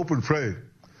 I hope and pray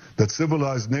that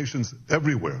civilized nations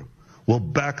everywhere will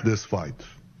back this fight.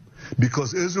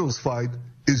 Because Israel's fight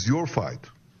is your fight.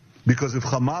 Because if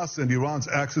Hamas and Iran's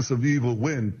axis of evil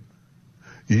win,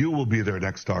 you will be their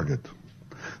next target.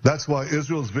 That's why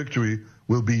Israel's victory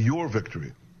will be your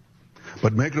victory.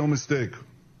 But make no mistake,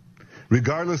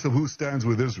 regardless of who stands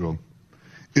with Israel,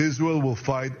 Israel will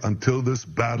fight until this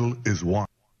battle is won.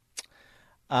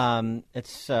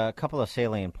 It's a couple of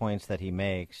salient points that he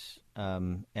makes,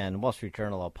 and Wall Street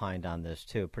Journal opined on this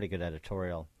too, pretty good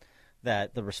editorial,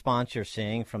 that the response you're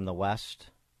seeing from the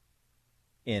West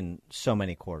in so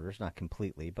many quarters, not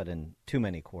completely, but in too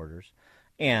many quarters,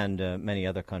 and many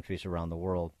other countries around the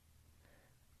world,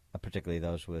 particularly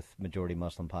those with majority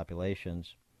Muslim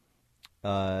populations,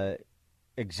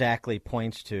 exactly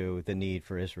points to the need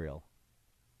for Israel.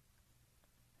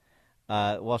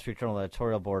 Wall Street Journal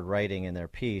editorial board writing in their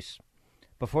piece,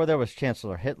 before there was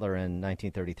Chancellor Hitler in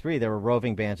 1933, there were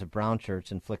roving bands of brown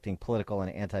shirts inflicting political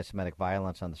and anti-Semitic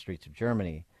violence on the streets of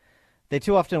Germany. They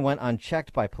too often went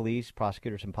unchecked by police,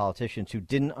 prosecutors, and politicians who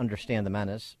didn't understand the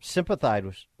menace,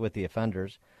 sympathized with the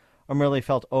offenders, or merely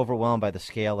felt overwhelmed by the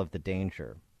scale of the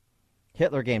danger.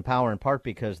 Hitler gained power in part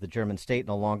because the German state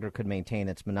no longer could maintain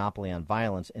its monopoly on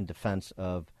violence in defense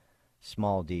of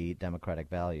small d democratic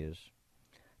values.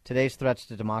 Today's threats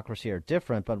to democracy are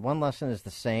different, but one lesson is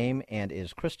the same and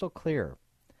is crystal clear.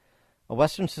 A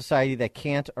Western society that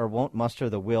can't or won't muster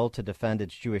the will to defend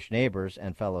its Jewish neighbors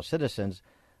and fellow citizens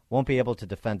won't be able to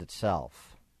defend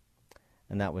itself.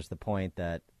 And that was the point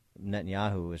that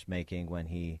Netanyahu was making when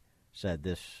he said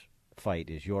this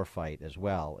fight is your fight as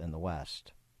well in the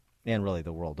West, and really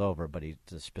the world over, but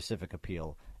the specific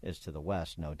appeal is to the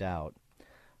West, no doubt.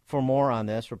 For more on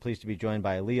this, we're pleased to be joined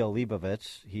by Leo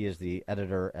Leibovitz. He is the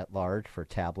editor-at-large for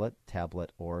Tablet,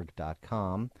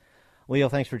 tabletorg.com. Leo,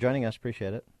 thanks for joining us.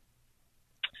 Appreciate it.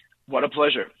 What a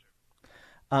pleasure.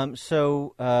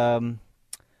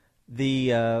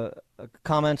 The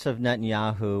comments of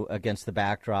Netanyahu against the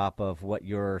backdrop of what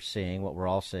you're seeing, what we're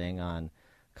all seeing on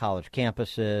college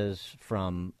campuses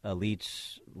from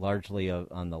elites largely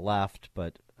on the left,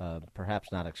 but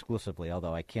perhaps not exclusively,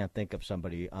 although I can't think of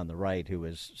somebody on the right who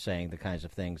is saying the kinds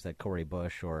of things that Cori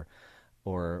Bush or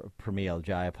Pramil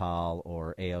Jayapal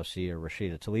or AOC or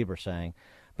Rashida Tlaib are saying.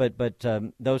 But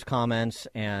those comments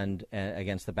and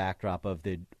against the backdrop of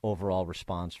the overall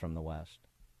response from the West.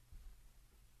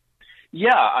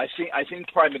 Yeah, I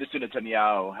think Prime Minister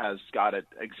Netanyahu has got it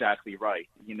exactly right.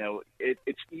 You know,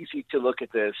 it's easy to look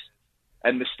at this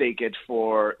and mistake it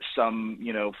for some,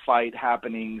 fight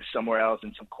happening somewhere else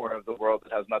in some corner of the world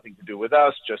that has nothing to do with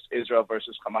us, just Israel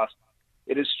versus Hamas.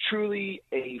 It is truly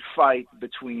a fight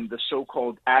between the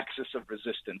so-called axis of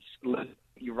resistance,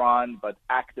 Iran, but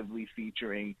actively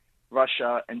featuring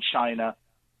Russia and China,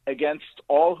 against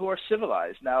all who are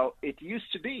civilized. Now, it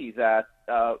used to be that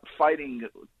fighting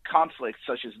conflicts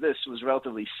such as this was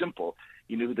relatively simple.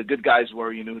 You knew who the good guys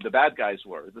were, you knew who the bad guys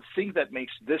were. The thing that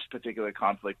makes this particular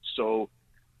conflict so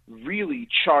really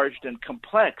charged and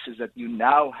complex is that you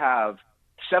now have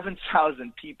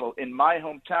 7,000 people in my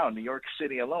hometown, New York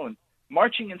City alone,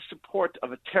 marching in support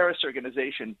of a terrorist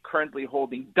organization currently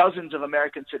holding dozens of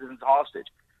American citizens hostage.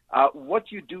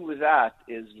 What you do with that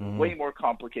is way more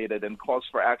complicated and calls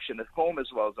for action at home as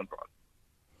well as abroad.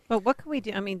 But what can we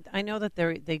do? I mean, I know that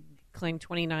they claim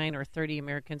 29 or 30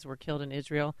 Americans were killed in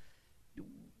Israel.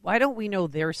 Why don't we know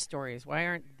their stories? Why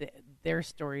aren't their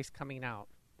stories coming out?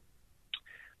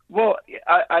 Well,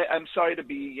 I'm sorry to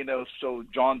be, so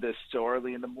jaundiced so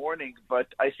early in the morning, but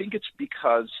I think it's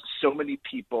because so many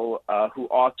people who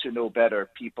ought to know better,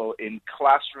 people in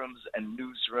classrooms and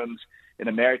newsrooms in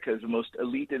America's most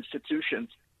elite institutions,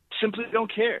 simply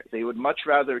don't care. They would much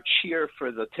rather cheer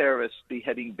for the terrorists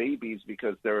beheading babies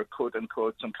because they're, quote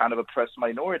unquote, some kind of oppressed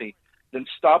minority than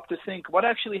stop to think what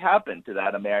actually happened to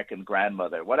that American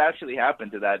grandmother, what actually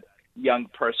happened to that young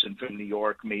person from New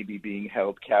York maybe being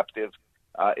held captive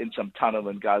in some tunnel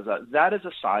in Gaza. That is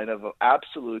a sign of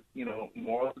absolute,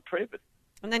 moral depravity.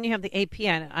 And then you have the AP.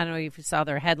 I don't know if you saw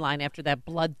their headline after that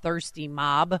bloodthirsty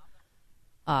mob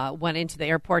went into the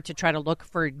airport to try to look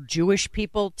for Jewish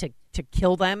people to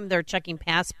kill them. They're checking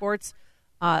passports.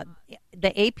 The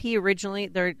AP originally,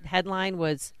 their headline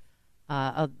was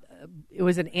it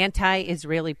was an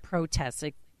anti-Israeli protest.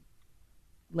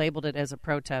 labeled it as a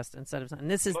protest instead of, and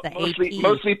this is the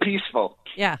mostly peaceful.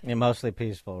 Yeah. Mostly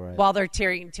peaceful, right? While they're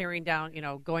tearing down,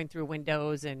 going through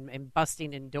windows and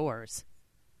busting in doors.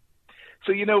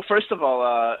 So, first of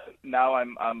all, now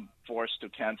I'm forced to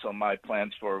cancel my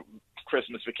plans for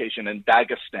Christmas vacation in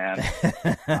Dagestan.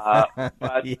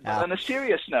 But on a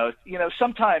serious note,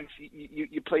 sometimes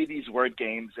you play these word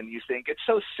games and you think it's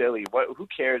so silly. Who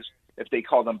cares if they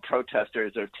call them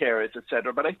protesters or terrorists, et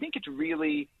cetera? But I think it's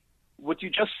really, what you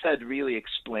just said really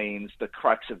explains the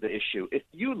crux of the issue. If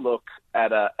you look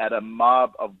at a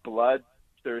mob of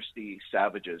bloodthirsty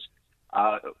savages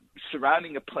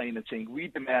surrounding a plane and saying, we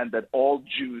demand that all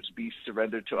Jews be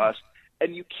surrendered to us,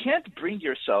 and you can't bring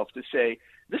yourself to say,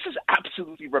 this is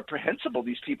absolutely reprehensible,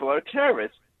 these people are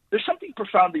terrorists. There's something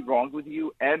profoundly wrong with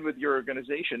you and with your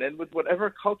organization and with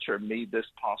whatever culture made this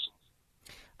possible.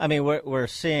 I mean, we're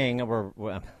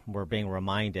being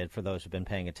reminded, for those who've been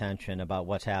paying attention, about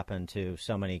what's happened to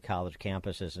so many college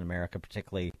campuses in America,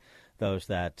 particularly those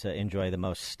that enjoy the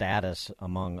most status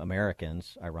among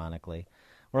Americans, ironically.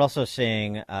 We're also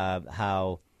seeing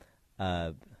how,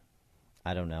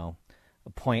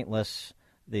 pointless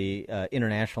the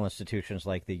international institutions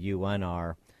like the UN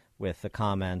are, with the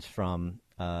comments from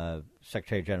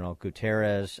Secretary General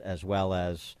Guterres, as well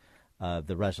as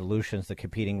the resolutions, the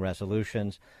competing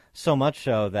resolutions, so much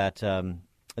so that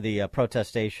the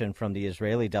protestation from the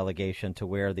Israeli delegation to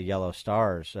wear the yellow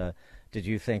stars, did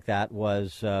you think that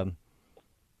was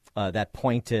that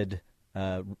pointed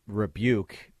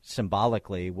rebuke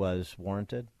symbolically was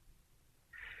warranted?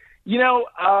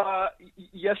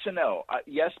 Yes and no.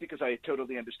 Yes, because I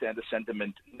totally understand the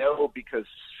sentiment. No, because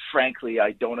frankly,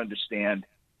 I don't understand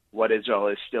what Israel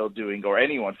is still doing, or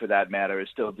anyone for that matter is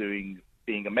still doing,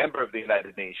 being a member of the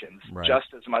United Nations, right.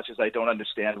 Just as much as I don't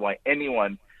understand why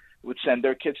anyone would send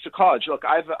their kids to college. Look,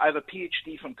 I have a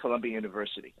PhD from Columbia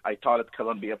University. I taught at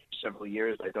Columbia for several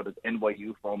years. I taught at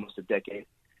NYU for almost a decade.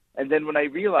 And then when I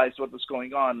realized what was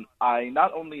going on, I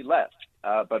not only left,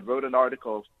 but wrote an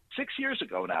article 6 years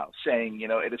ago now saying,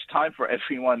 it is time for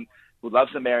everyone who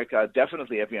loves America,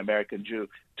 definitely every American Jew,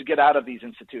 to get out of these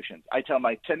institutions. I tell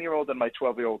my 10-year-old and my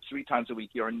 12-year-old 3 times a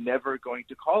week, you're never going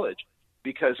to college,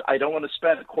 because I don't want to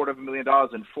spend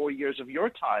 $250,000 and 4 years of your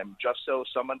time just so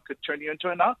someone could turn you into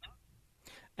a Nazi.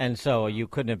 And so you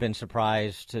couldn't have been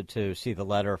surprised to see the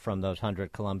letter from those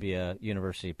 100 Columbia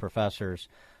University professors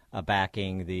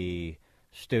backing the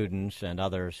students and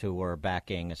others who were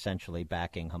essentially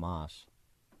backing Hamas.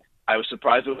 I was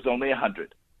surprised it was only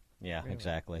 100. Yeah,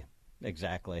 exactly.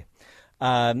 The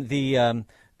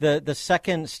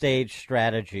second stage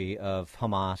strategy of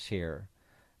Hamas here,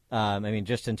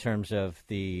 just in terms of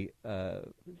the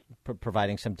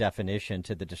providing some definition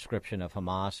to the description of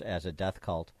Hamas as a death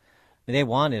cult, they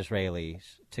want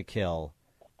Israelis to kill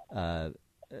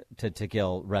to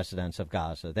kill residents of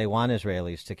Gaza. They want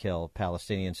Israelis to kill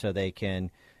Palestinians so they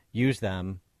can use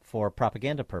them for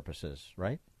propaganda purposes,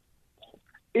 right?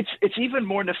 It's even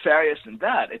more nefarious than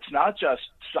that. It's not just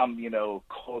some,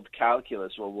 cold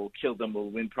calculus, well, we'll kill them, we'll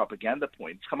win propaganda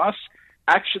points. Hamas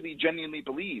actually genuinely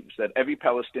believes that every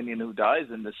Palestinian who dies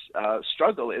in this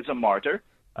struggle is a martyr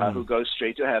who goes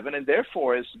straight to heaven, and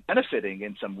therefore is benefiting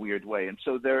in some weird way. And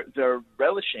so they're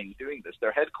relishing doing this.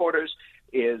 Their headquarters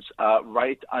is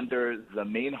right under the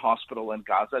main hospital in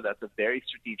Gaza. That's a very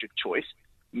strategic choice,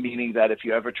 meaning that if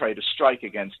you ever try to strike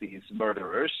against these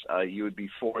murderers, you would be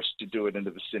forced to do it in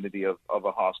the vicinity of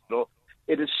a hospital.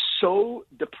 It is so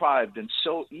deprived and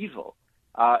so evil,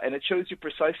 and it shows you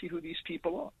precisely who these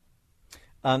people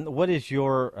are. What is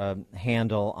your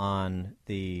handle on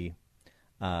the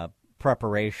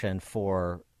preparation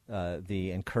for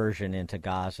the incursion into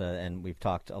Gaza? And we've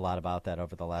talked a lot about that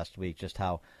over the last week, just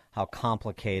how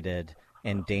complicated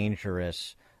and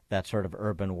dangerous that sort of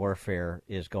urban warfare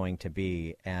is going to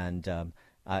be. And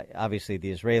obviously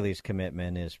the Israelis'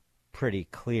 commitment is pretty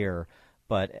clear,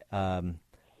 but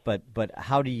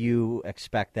how do you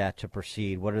expect that to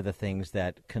proceed? What are the things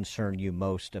that concern you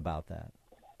most about that?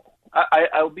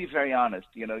 I'll be very honest.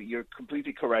 You're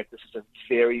completely correct. This is a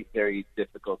very, very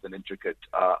difficult and intricate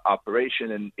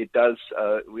operation, and it does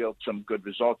wield some good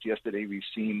results. Yesterday, we've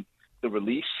seen the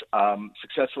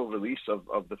successful release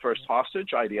of the first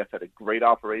hostage. IDF had a great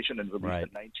operation and released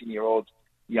a 19-year-old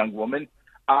young woman.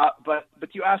 But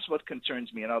you asked what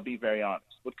concerns me, and I'll be very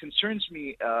honest. What concerns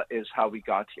me is how we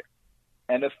got here.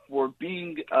 And if we're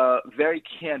being very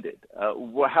candid,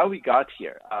 how we got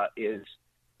here is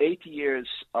 8 years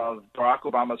of Barack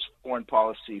Obama's foreign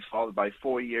policy, followed by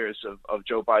 4 years of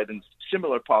Joe Biden's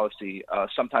similar policy,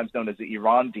 sometimes known as the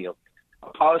Iran deal,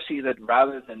 a policy that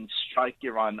rather than strike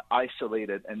Iran, isolate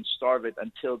it and starve it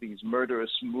until these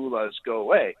murderous mullahs go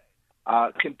away,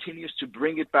 continues to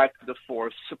bring it back to the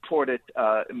fore, support it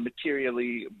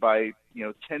materially by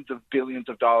tens of billions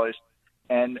of dollars,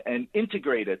 and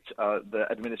integrate it, the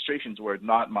administration's word,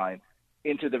 not mine,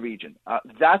 into the region.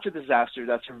 That's a disaster.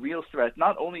 That's a real threat,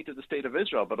 not only to the state of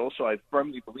Israel, but also, I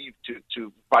firmly believe,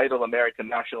 to vital American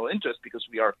national interest, because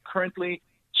we are currently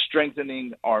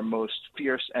strengthening our most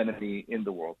fierce enemy in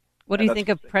the world. What do you think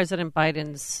of President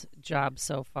Biden's job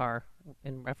so far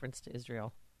in reference to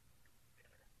Israel?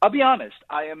 I'll be honest.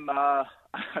 I'm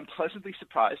pleasantly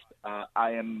surprised.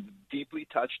 I am deeply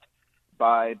touched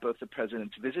by both the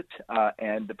president's visit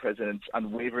and the president's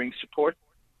unwavering support.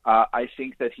 I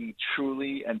think that he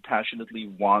truly and passionately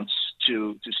wants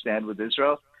to stand with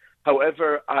Israel.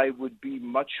 However, I would be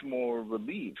much more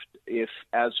relieved if,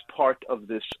 as part of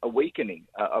this awakening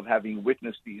of having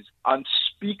witnessed these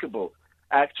unspeakable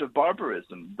acts of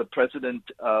barbarism, the president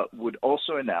would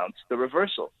also announce the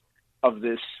reversal of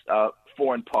this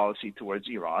foreign policy towards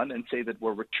Iran and say that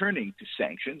we're returning to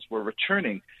sanctions, we're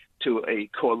returning to a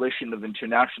coalition of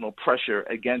international pressure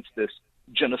against this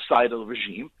genocidal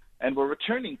regime, and we're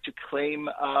returning to claim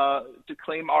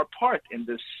our part in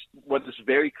this, what is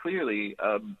very clearly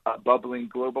a bubbling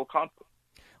global conflict.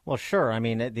 Well, sure. I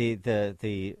mean,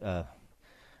 the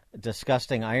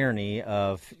disgusting irony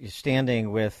of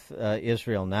standing with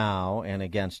Israel now and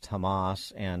against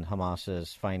Hamas and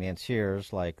Hamas's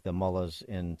financiers like the mullahs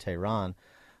in Tehran,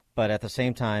 but at the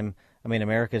same time, I mean,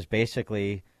 America is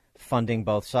basically funding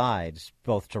both sides,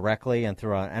 both directly and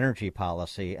through our energy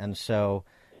policy, and so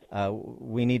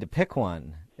we need to pick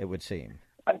one, it would seem.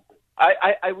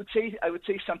 I would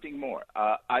say something more.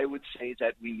 I would say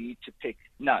that we need to pick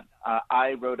none.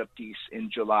 I wrote a piece in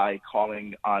July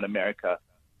calling on America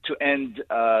to end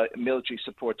military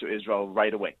support to Israel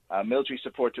right away. Military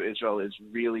support to Israel is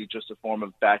really just a form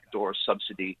of backdoor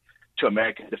subsidy to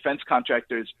American defense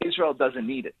contractors. Israel doesn't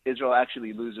need it. Israel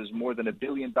actually loses more than $1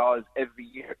 billion every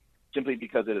year simply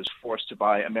because it is forced to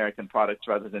buy American products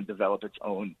rather than develop its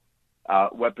own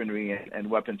weaponry and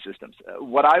weapon systems.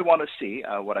 What I want to see,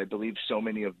 what I believe so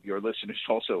many of your listeners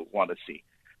also want to see,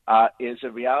 is a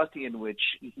reality in which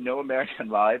no American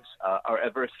lives are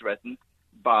ever threatened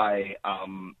by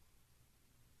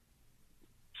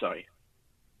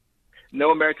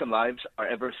no American lives are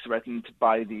ever threatened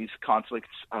by these conflicts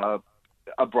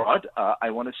abroad.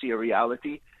 I want to see a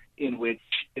reality in which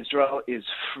Israel is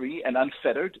free and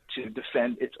unfettered to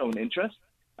defend its own interests.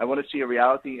 I want to see a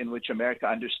reality in which America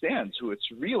understands who its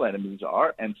real enemies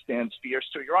are and stands fierce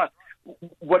to Iran.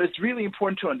 What is really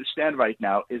important to understand right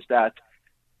now is that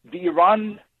the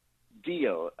Iran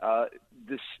deal,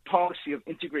 this policy of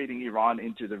integrating Iran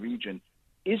into the region,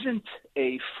 isn't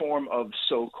a form of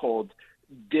so-called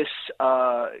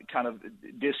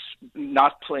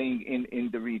not playing in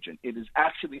the region. It is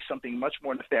actually something much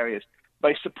more nefarious.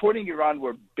 By supporting Iran,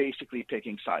 we're basically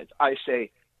picking sides. I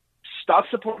say, stop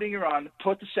supporting Iran,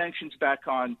 put the sanctions back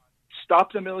on,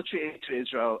 stop the military aid to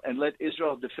Israel, and let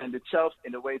Israel defend itself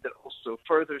in a way that also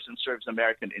furthers and serves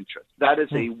American interests. That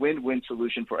is a win-win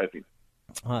solution for everyone.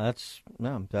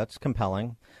 That's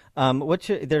compelling.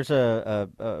 There's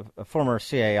a former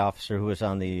CIA officer who was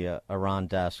on the Iran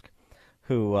desk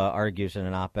who argues in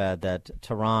an op-ed that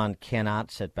Tehran cannot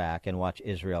sit back and watch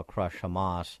Israel crush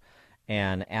Hamas,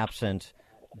 and absent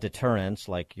deterrence,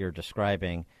 like you're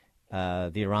describing,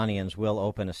 the Iranians will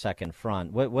open a second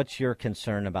front. What's your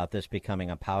concern about this becoming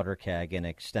a powder keg and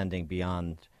extending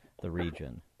beyond the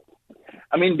region?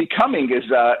 I mean, becoming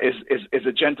is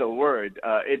a gentle word.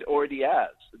 It already has.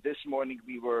 This morning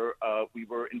we were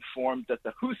informed that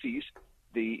the Houthis,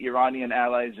 the Iranian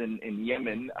allies in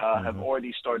Yemen, have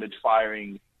already started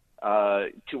firing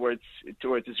towards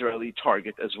Israeli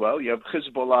target as well. You have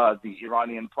Hezbollah, the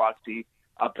Iranian proxy,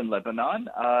 up in Lebanon.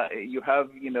 You have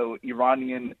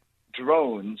Iranian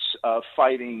drones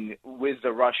fighting with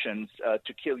the Russians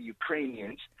to kill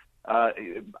Ukrainians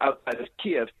outside of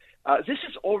Kiev. This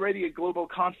is already a global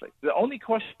conflict. The only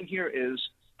question here is,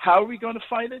 how are we going to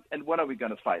fight it, and when are we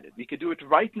going to fight it? We could do it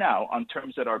right now on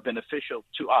terms that are beneficial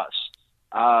to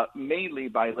us, mainly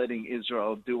by letting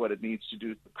Israel do what it needs to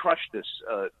do to crush this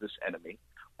enemy,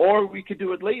 or we could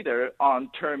do it later on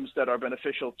terms that are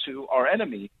beneficial to our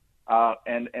enemy,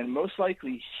 and most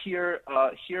likely here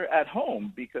at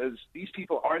home, because these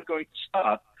people aren't going to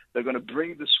stop. They're going to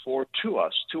bring this forward to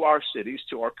us, to our cities,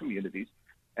 to our communities.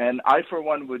 And I, for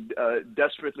one, would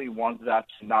desperately want that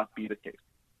to not be the case.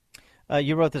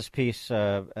 You wrote this piece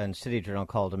in City Journal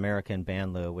called American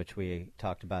Banlieue, which we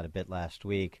talked about a bit last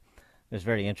week. It was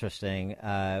very interesting.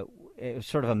 It was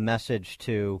sort of a message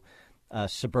to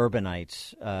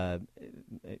suburbanites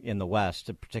in the West,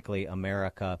 particularly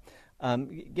America.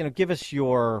 Give us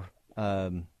your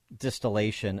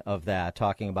distillation of that,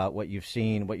 talking about what you've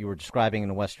seen, what you were describing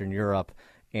in Western Europe,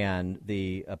 and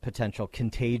the potential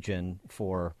contagion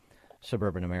for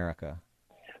suburban America?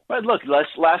 But look,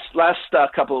 last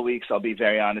couple of weeks, I'll be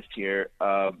very honest here,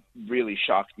 really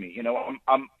shocked me. You know,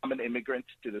 I'm an immigrant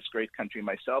to this great country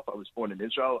myself. I was born in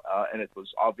Israel, and it was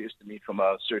obvious to me from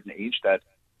a certain age that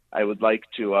I would like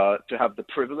to have the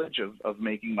privilege of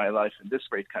making my life in this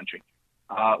great country,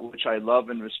 which I love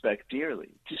and respect dearly.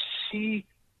 To see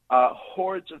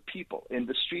hordes of people in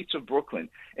the streets of Brooklyn,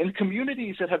 in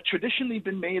communities that have traditionally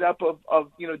been made up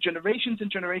of generations and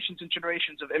generations and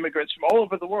generations of immigrants from all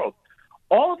over the world,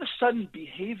 all of a sudden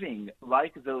behaving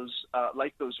like those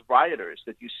rioters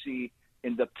that you see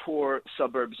in the poor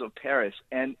suburbs of Paris,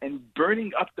 and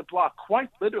burning up the block, quite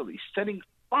literally setting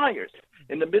fires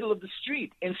in the middle of the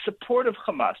street in support of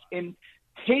Hamas, in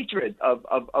hatred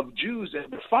of Jews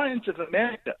and defiance of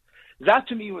America. That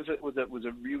to me was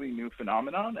a really new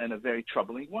phenomenon and a very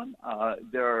troubling one.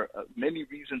 There are many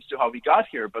reasons to how we got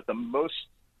here, but the most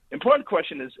important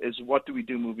question is what do we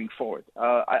do moving forward?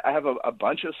 I have a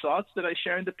bunch of thoughts that I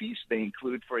share in the piece. They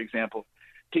include, for example,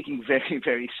 taking very,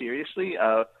 very seriously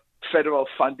federal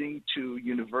funding to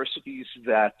universities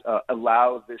that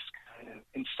allow this kind of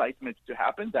incitement to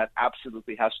happen. That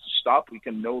absolutely has to stop. We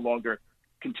can no longer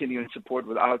continue and support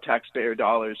with our taxpayer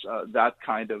dollars that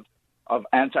kind of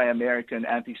anti-American,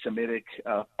 anti-Semitic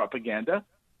propaganda.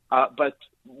 But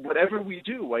whatever we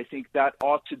do, I think that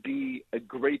ought to be a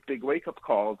great big wake-up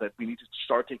call that we need to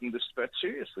start taking this threat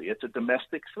seriously. It's a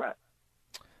domestic threat.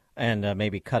 And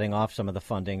maybe cutting off some of the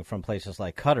funding from places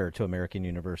like Qatar to American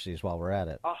universities while we're at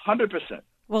it. 100%.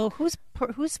 Well, who's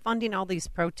funding all these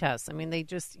protests? I mean, they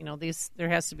just, there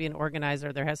has to be an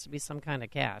organizer. There has to be some kind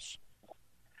of cash.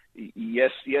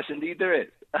 Yes, indeed there is.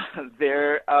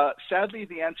 Sadly,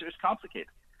 the answer is complicated.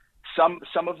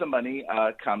 Some of the money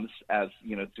comes as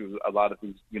through a lot of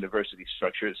these university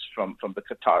structures from the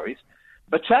Qataris,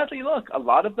 but sadly, look, a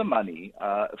lot of the money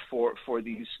for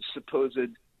these supposed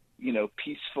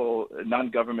peaceful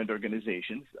non-government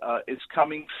organizations is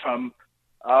coming from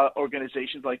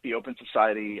organizations like the Open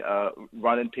Society,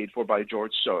 run and paid for by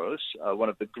George Soros, one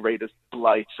of the greatest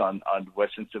blights on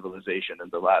Western civilization in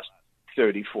the last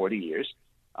 30, 40 years.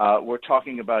 We're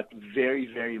talking about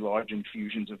very, very large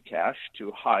infusions of cash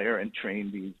to hire and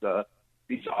train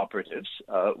these operatives.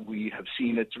 We have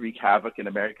seen it wreak havoc in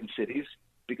American cities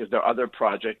because their other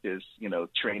project is,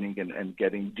 training and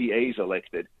getting DAs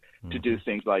elected to do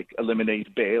things like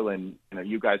eliminate bail. And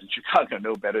you guys in Chicago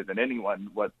know better than anyone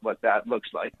what that looks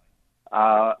like.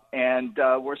 And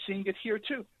we're seeing it here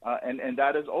too. And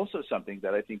that is also something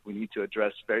that I think we need to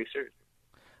address very seriously.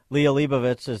 Liel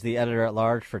Leibovitz is the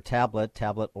editor-at-large for Tablet,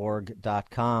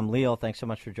 tabletorg.com. Liel, thanks so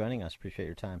much for joining us. Appreciate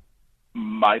your time.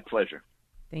 My pleasure.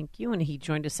 Thank you. And he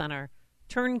joined us on our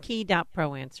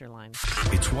turnkey.pro answer line.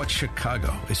 It's what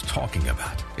Chicago is talking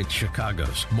about. It's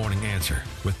Chicago's Morning Answer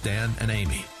with Dan and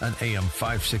Amy on AM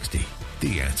 560.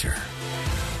 The Answer.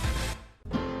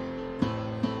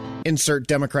 Insert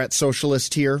Democrat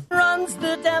socialist here. Runs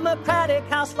the Democratic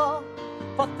House floor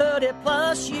for 30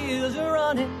 plus years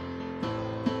running.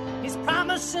 He's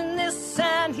promising this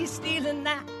and he's stealing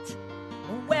that.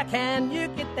 Where can you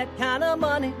get that kind of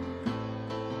money?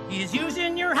 He's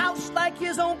using your house like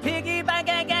his own piggy bank.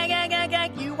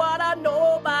 You ought to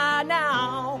know by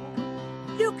now.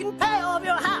 You can pay off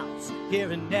your house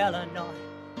here in Illinois,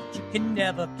 but you can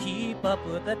never keep up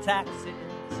with the taxes.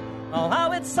 Oh,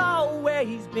 how it's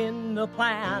always been the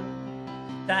plan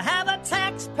to have a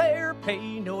taxpayer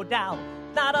pay, no doubt.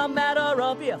 Not a matter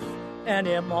of if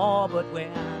anymore, but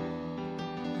when.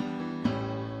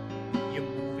 You're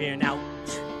moving out.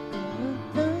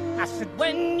 I said,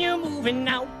 when you're moving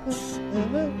out.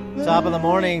 Top of the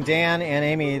morning, Dan and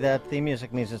Amy. That theme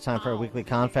music means it's time for a weekly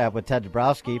confab with Ted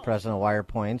Dabrowski, president of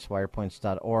WirePoints,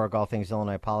 wirepoints.org, all things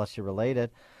Illinois policy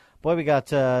related. Boy, we got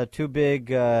two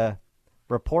big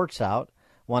reports out,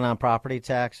 one on property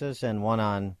taxes and one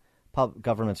on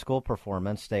government school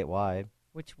performance statewide.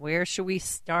 Where should we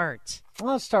start?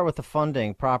 Well, let's start with the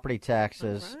funding, property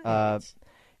taxes. Right.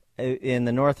 In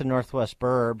the north and northwest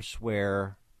burbs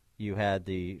where you had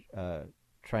the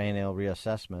triennial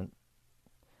reassessment,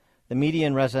 the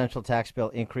median residential tax bill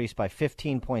increased by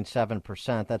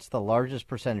 15.7%. That's the largest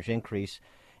percentage increase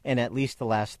in at least the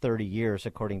last 30 years,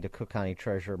 according to Cook County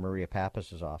Treasurer Maria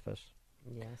Pappas' office.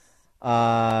 Yes.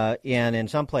 And in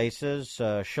some places,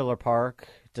 Schiller Park,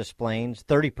 Des Plaines,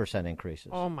 30%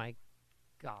 increases. Oh, my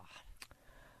God.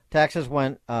 Taxes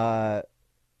went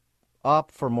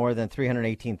up for more than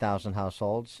 318,000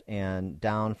 households and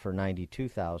down for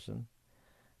 92,000.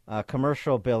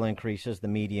 Commercial bill increases, the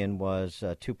median was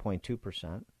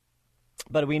 2.2%.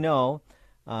 But we know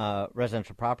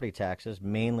residential property taxes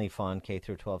mainly fund K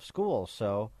through 12 schools.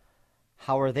 So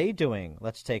how are they doing?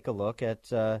 Let's take a look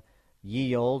at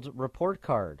ye old report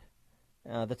card.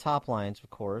 The top lines, of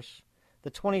course. The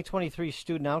 2023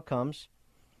 student outcomes.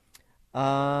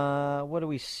 What do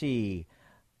we see?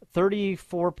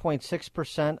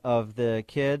 34.6% of the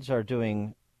kids are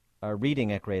doing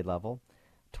reading at grade level.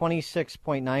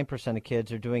 26.9% of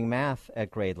kids are doing math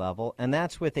at grade level, and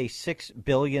that's with a $6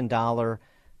 billion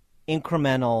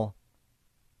incremental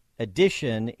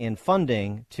addition in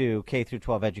funding to K through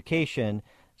 12 education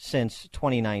since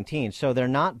 2019. So they're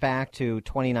not back to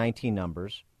 2019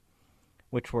 numbers,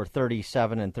 which were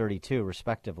 37 and 32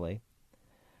 respectively.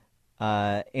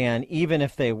 And even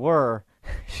if they were,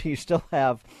 you still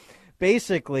have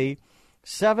basically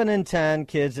 7 in 10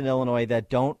 kids in Illinois that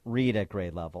don't read at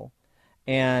grade level,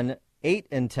 and 8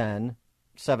 in 10,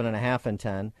 7.5 in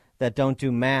 10, that don't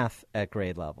do math at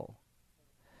grade level.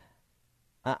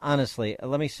 Honestly,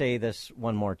 let me say this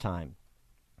one more time.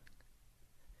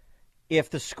 If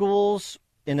the schools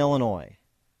in Illinois,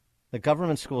 the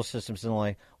government school systems in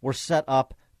Illinois, were set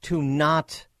up to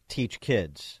not teach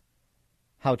kids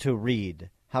how to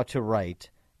read, how to write,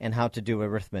 and how to do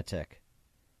arithmetic,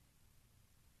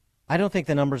 I don't think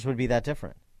the numbers would be that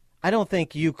different. I don't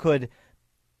think you could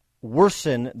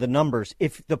worsen the numbers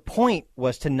if the point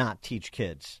was to not teach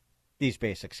kids these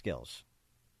basic skills.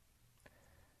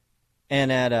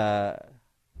 And at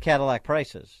Cadillac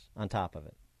prices on top of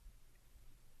it.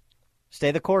 Stay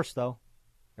the course, though.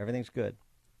 Everything's good.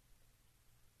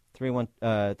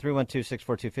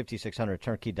 312-642-5600,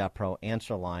 turnkey.pro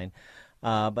answer line.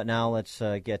 But now let's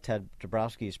get Ted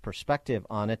Dabrowski's perspective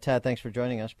on it. Ted, thanks for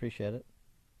joining us. Appreciate it.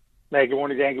 Hey, good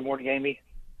morning, Dan. Good morning, Amy.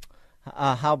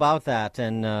 How about that?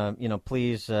 And,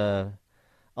 please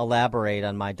elaborate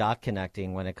on my dot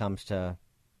connecting when it comes to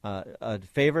a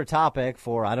favorite topic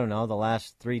for, I don't know, the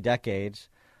last 3 decades,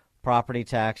 property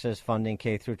taxes, funding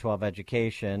K through 12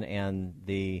 education, and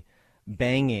the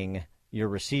banging you're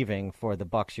receiving for the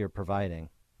bucks you're providing.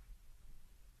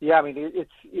 Yeah, I mean,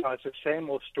 it's a same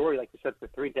old story, like you said, for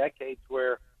 3 decades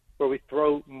where we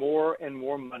throw more and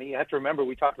more money. You have to remember,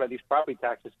 we talked about these property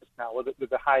taxes just now. We're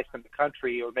the highest in the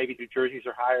country, or maybe New Jersey's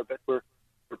are higher, but we're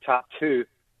top 2.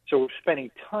 So we're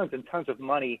spending tons and tons of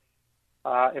money.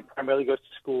 It primarily goes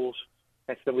to schools.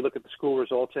 And so we look at the school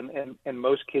results, and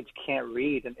most kids can't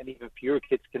read, and even fewer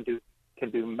kids can do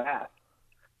math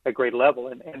at grade level.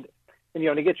 And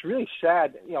it gets really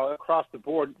sad, across the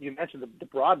board. You mentioned the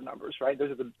broad numbers, right?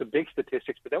 Those are the big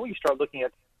statistics. But then when you start looking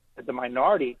at the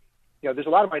minority, there's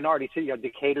a lot of minority cities.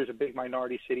 Decatur's a big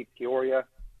minority city, Peoria,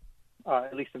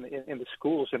 at least in the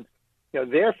schools. And,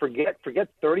 there, forget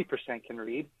 30% can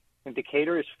read. In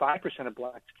Decatur, it's 5% of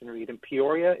blacks can read. In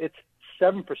Peoria, it's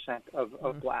 7%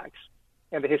 of blacks.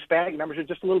 And the Hispanic numbers are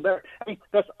just a little better. I mean,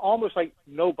 that's almost like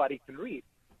nobody can read,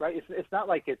 right? It's not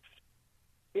like it's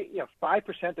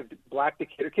 5% of black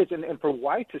Decatur kids, and for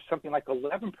whites it's something like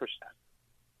 11%.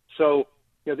 So,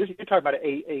 you're talking about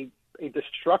a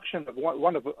destruction of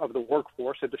one of the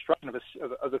workforce, a destruction of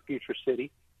the future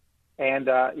city, and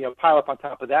pile up on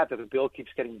top of that the bill keeps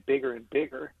getting bigger and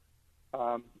bigger.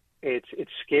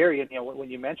 It's scary, and when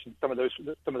you mentioned some of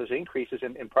those increases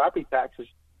in property taxes,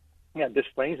 Des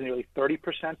Plaines nearly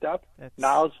 30% up,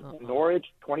 Niles, Norwich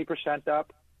 20%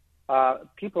 up.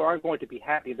 People aren't going to be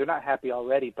happy. They're not happy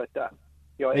already, but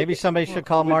maybe somebody should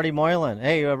call Marty Moylan.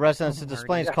 Hey, residents of Des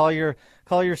Plaines, call your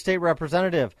state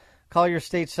representative, call your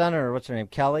state senator. What's her name?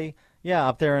 Kelly? Yeah,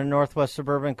 up there in northwest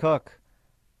suburban Cook.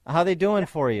 How they doing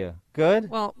for you? Good?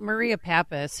 Well, Maria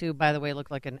Pappas, who, by the way,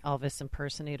 looked like an Elvis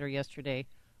impersonator yesterday,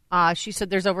 she said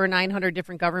there's over 900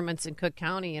 different governments in Cook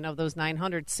County, and of those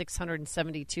 900,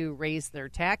 672 raised their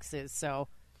taxes. So,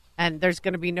 and there's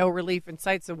going to be no relief in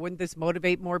sight. So wouldn't this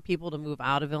motivate more people to move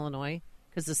out of Illinois?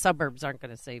 Because the suburbs aren't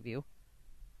going to save you.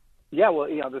 Yeah, well,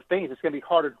 the thing is, it's going to be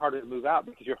harder and harder to move out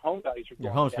because your home values are going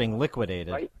Your home's down, being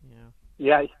liquidated. Right?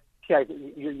 Yeah,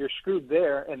 you're screwed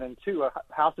there. And then 2,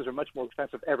 houses are much more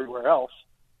expensive everywhere else.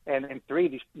 And 3,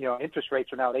 these interest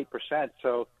rates are now at 8%.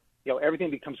 So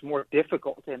everything becomes more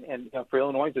difficult. And for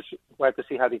Illinois, we'll have to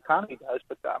see how the economy does.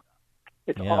 But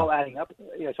it's all adding up.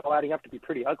 It's all adding up to be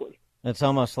pretty ugly. It's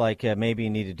almost like maybe you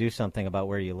need to do something about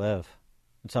where you live.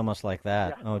 It's almost like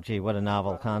that. Yeah. Oh, gee, what a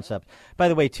novel concept. By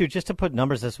the way, too, just to put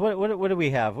numbers, what do we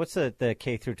have? What's the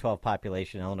K through 12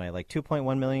 population in Illinois? Like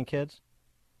 2.1 million kids?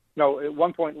 No,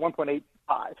 1.85.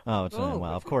 Oh, it's well,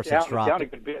 of course it's dropped. Down a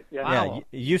good bit. Yeah, wow.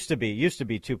 It used to be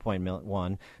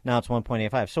 2.1. Now it's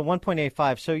 1.85. So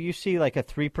 1.85. So you see like a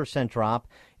 3% drop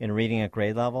in reading at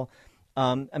grade level.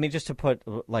 I mean, just to put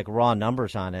like raw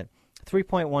numbers on it,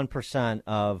 3.1%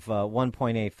 of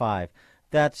 1.85.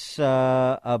 That's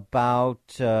about,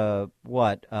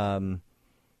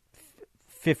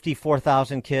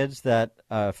 54,000 kids that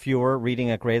fewer reading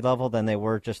at grade level than they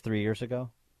were just 3 years ago?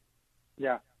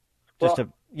 Yeah. Just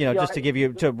to give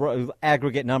you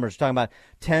aggregate numbers, talking about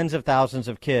tens of thousands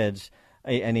of kids,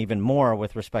 and even more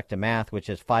with respect to math, which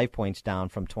is 5 points down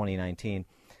from 2019.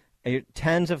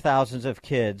 Tens of thousands of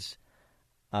kids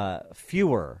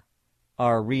fewer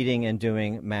are reading and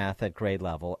doing math at grade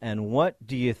level. And what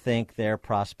do you think their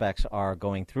prospects are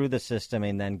going through the system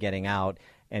and then getting out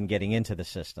and getting into the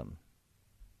system?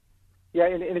 Yeah,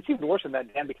 and it's even worse than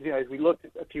that, Dan, because as we looked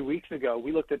a few weeks ago,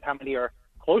 we looked at how many are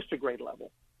close to grade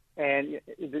level, and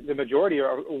the majority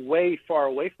are way far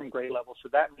away from grade level. So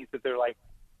that means that they're like,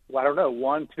 well, I don't know,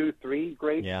 1, 2, 3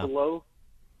 grades below.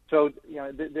 So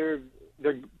they're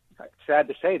sad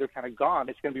to say they're kind of gone.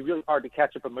 It's going to be really hard to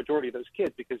catch up a majority of those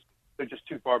kids because they're just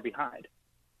too far behind.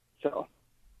 So,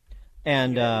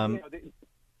 and go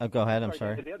ahead. I'm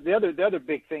sorry. The other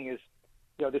big thing is,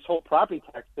 this whole property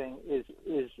tax thing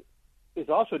is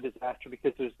also a disaster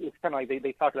because it's kind of like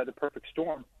they talk about the perfect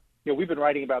storm. We've been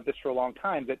writing about this for a long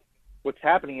time, that what's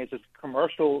happening is as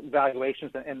commercial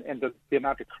valuations and the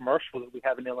amount of commercial that we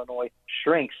have in Illinois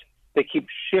shrinks, they keep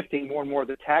shifting more and more of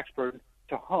the tax burden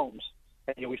to homes.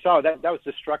 And we saw that was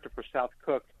destructive for South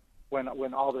Cook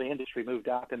when all the industry moved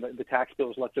out and the tax bill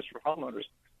was left just for homeowners.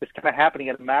 It's kind of happening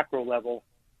at a macro level,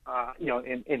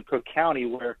 in Cook County,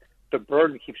 where the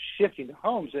burden keeps shifting to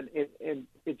homes, and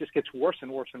it just gets worse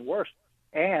and worse and worse.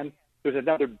 And there's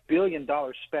another $1 billion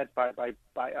spent by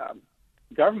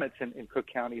governments in Cook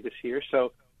County this year.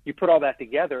 So you put all that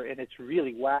together, and it's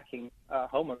really whacking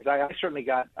homeowners. I certainly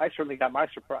got my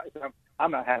surprise.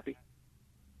 I'm not happy.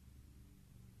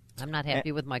 I'm not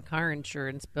happy with my car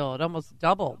insurance bill. It almost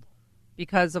doubled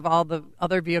because of all the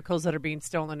other vehicles that are being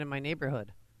stolen in my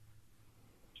neighborhood.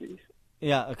 Jeez.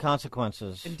 Yeah,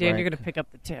 consequences. And Dan, right? you're going to pick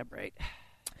up the tab, right?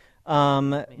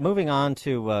 Moving on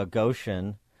to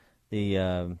Goshen,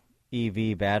 the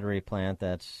EV battery plant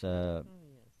that's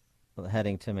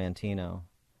heading to Manteno.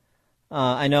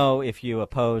 I know if you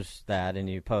oppose that and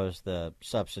you oppose the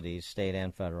subsidies, state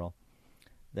and federal,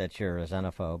 that you're a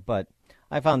xenophobe. But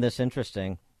I found this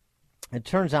interesting. It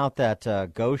turns out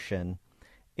that Goshen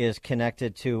is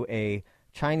connected to a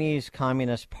Chinese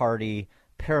Communist Party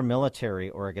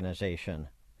paramilitary organization.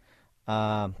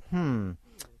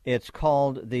 It's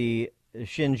called the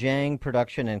Xinjiang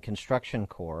Production and Construction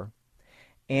Corps.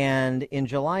 And in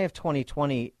July of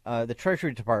 2020, the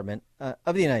Treasury Department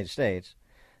of the United States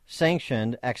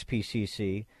sanctioned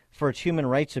XPCC for its human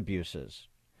rights abuses.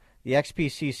 The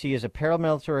XPCC is a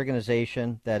paramilitary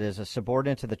organization that is a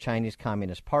subordinate to the Chinese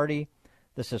Communist Party.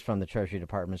 This is from the Treasury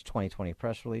Department's 2020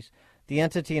 press release. The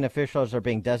entity and officials are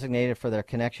being designated for their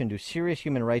connection to serious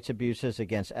human rights abuses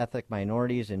against ethnic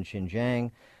minorities in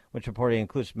Xinjiang, which reportedly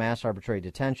includes mass arbitrary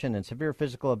detention and severe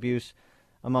physical abuse,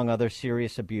 among other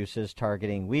serious abuses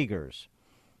targeting Uyghurs,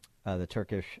 the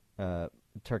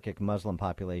Turkic Muslim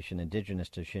population indigenous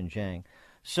to Xinjiang.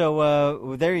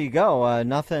 So there you go.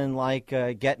 Nothing like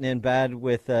getting in bed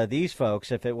with these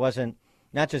folks. If it wasn't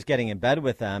not just getting in bed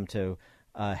with them to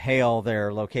hail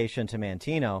their location to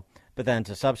Manteno, but then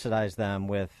to subsidize them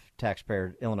with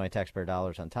Illinois taxpayer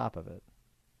dollars on top of it.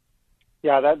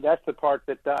 Yeah, that's the part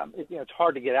that it's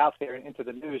hard to get out there and into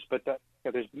the news, but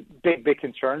there's big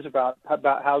concerns about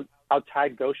how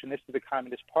tied Goshen is to the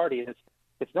Communist Party, and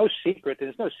it's no secret. And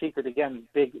it's no secret again,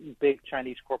 big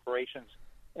Chinese corporations,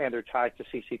 and they're tied to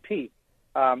CCP.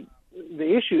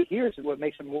 The issue here is what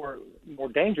makes it more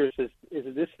dangerous is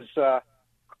this is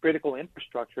critical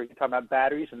infrastructure. You're talking about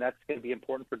batteries, and that's going to be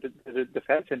important for the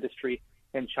defense industry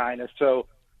in China. So,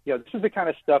 this is the kind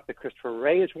of stuff that Christopher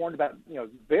Wray has warned about,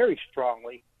 very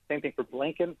strongly. Same thing for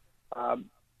Blinken.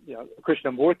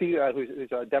 Krishnamurti,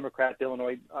 who's a Democrat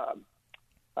Illinois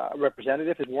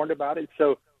representative, has warned about it.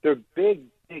 So there are big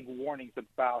warnings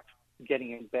about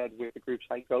getting in bed with groups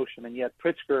like Goshen, and yet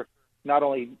Pritzker not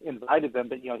only invited them,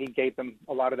 but he gave them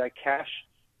a lot of that cash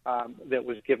that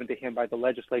was given to him by the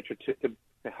legislature to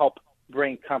help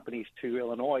bring companies to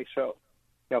Illinois. So,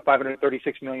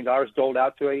 $536 million doled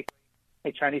out to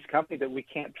a Chinese company that we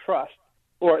can't trust.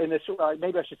 Or in this,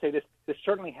 maybe I should say this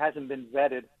certainly hasn't been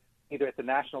vetted either at the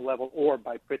national level or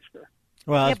by Pritzker.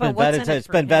 Well, it's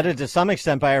been vetted to some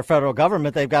extent by our federal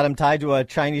government. They've got him tied to a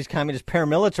Chinese Communist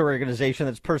paramilitary organization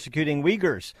that's persecuting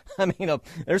Uyghurs. I mean,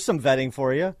 there's some vetting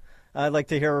for you. I'd like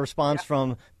to hear a response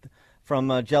from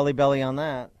Jelly Belly on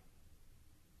that.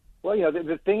 Well,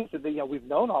 the things that we've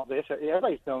known all this.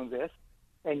 Everybody's known this,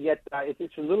 and yet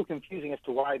it's a little confusing as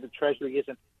to why the Treasury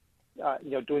isn't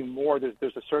doing more.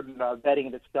 There's a certain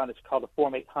vetting that's done. It's called the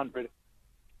Form 800.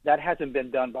 That hasn't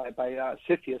been done by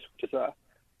CFIUS, which is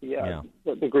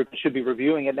the group that should be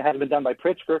reviewing it. It hasn't been done by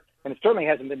Pritzker, and it certainly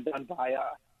hasn't been done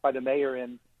by the mayor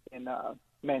in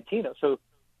Manteno. So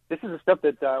this is the stuff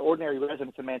that ordinary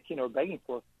residents in Manteno are begging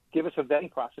for. Give us a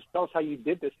vetting process. Tell us how you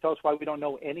did this. Tell us why we don't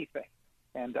know anything.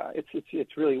 And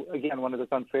it's really, again, one of those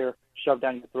unfair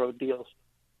shove-down-your-throat deals.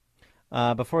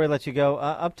 Before we let you go,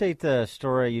 update the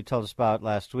story you told us about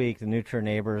last week, the Neutral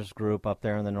Neighbors group up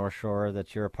there in the North Shore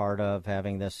that you're a part of,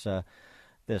 having this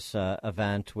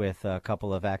event with a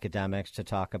couple of academics to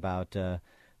talk about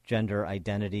gender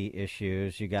identity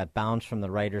issues. You got bounced from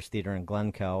the Writers Theater in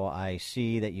Glencoe. I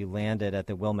see that you landed at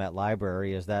the Wilmette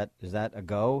Library. Is that a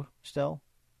go still?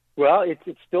 Well, it's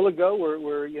still a go.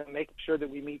 We're making sure that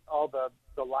we meet all the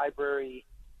library,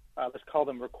 let's call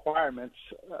them requirements.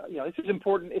 This is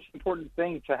important. It's an important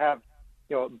thing to have,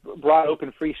 broad,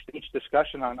 open, free speech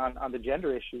discussion on the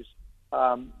gender issues.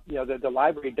 The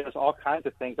library does all kinds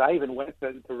of things. I even went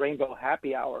to Rainbow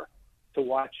Happy Hour to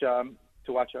watch a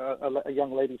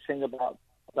young lady sing about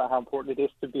how important it is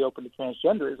to be open to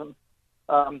transgenderism.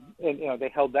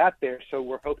 They held that there. So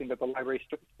we're hoping that the library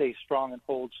stays strong and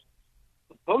holds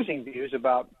opposing views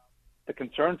about the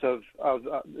concerns of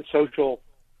social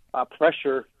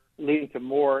pressure leading to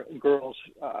more girls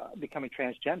becoming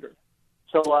transgender.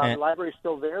 So the library is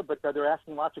still there, but they're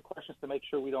asking lots of questions to make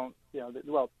sure we don't,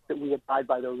 that we abide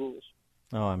by their rules.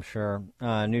 Oh, I'm sure.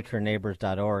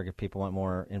 NeutralNeighbors.org if people want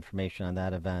more information on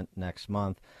that event next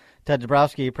month. Ted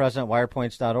Dabrowski, President,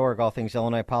 WirePoints.org, all things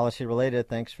Illinois policy related.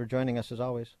 Thanks for joining us as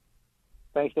always.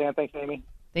 Thanks, Dan. Thanks, Amy.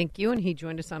 Thank you, and he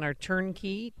joined us on our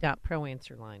turnkey.pro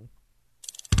answer line.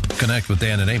 Connect with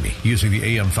Dan and Amy using the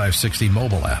AM 560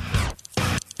 mobile app.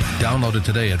 Download it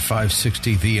today at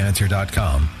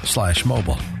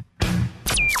 560theanswer.com/mobile.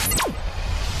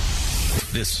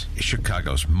 This is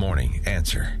Chicago's Morning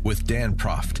Answer with Dan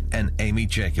Proft and Amy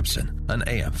Jacobson on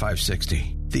AM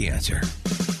 560. The Answer.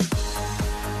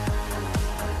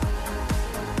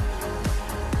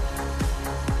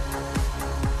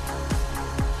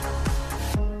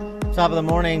 Top of the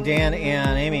morning, Dan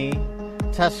and Amy.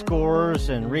 Test scores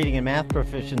and reading and math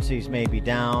proficiencies may be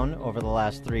down over the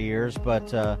last 3 years,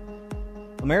 but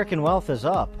American wealth is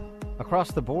up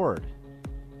across the board.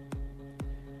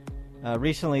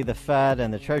 Recently, the Fed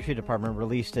and the Treasury Department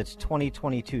released its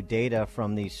 2022 data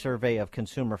from the Survey of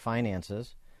Consumer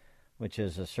Finances, which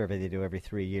is a survey they do every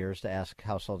 3 years to ask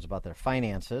households about their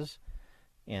finances,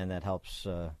 and that helps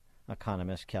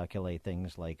economists calculate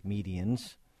things like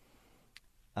medians.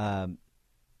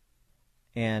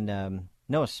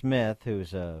 Noah Smith,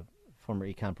 who's a former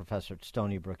econ professor at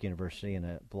Stony Brook University and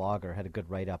a blogger, had a good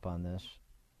write-up on this.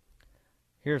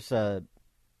 Here's some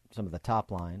of the top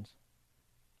lines.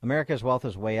 America's wealth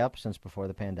is way up since before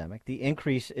the pandemic. The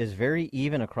increase is very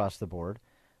even across the board,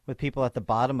 with people at the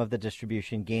bottom of the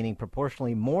distribution gaining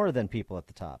proportionally more than people at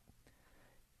the top.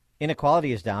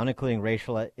 Inequality is down, including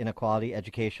racial inequality,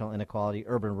 educational inequality,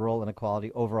 urban-rural inequality,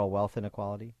 overall wealth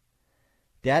inequality.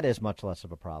 Debt is much less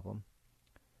of a problem.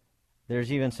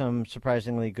 There's even some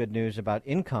surprisingly good news about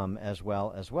income as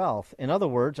well as wealth. In other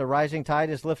words, a rising tide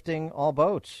is lifting all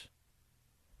boats.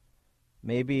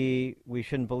 Maybe we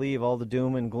shouldn't believe all the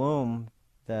doom and gloom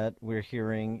that we're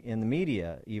hearing in the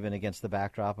media, even against the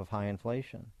backdrop of high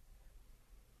inflation.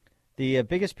 The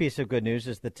biggest piece of good news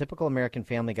is the typical American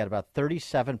family got about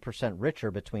 37%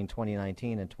 richer between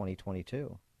 2019 and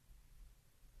 2022.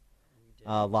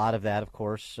 A lot of that, of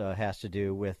course, has to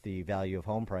do with the value of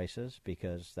home prices,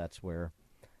 because that's where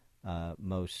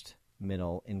most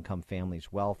middle-income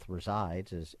families' wealth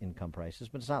resides, is income prices.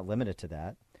 But it's not limited to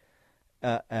that.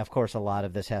 Of course, a lot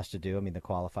of this has to do, the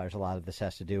qualifiers, a lot of this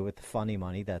has to do with the funny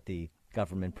money that the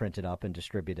government printed up and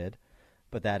distributed.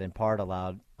 But that, in part,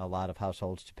 allowed a lot of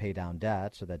households to pay down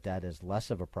debt, so that debt is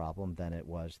less of a problem than it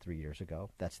was 3 years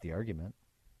ago. That's the argument.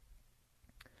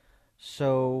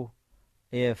 So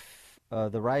if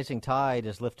the rising tide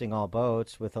is lifting all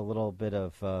boats with a little bit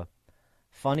of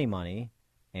funny money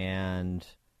and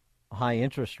high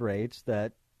interest rates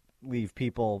that leave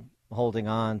people holding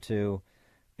on to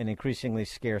an increasingly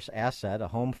scarce asset, a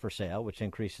home for sale, which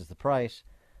increases the price,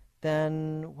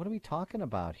 then what are we talking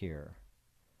about here?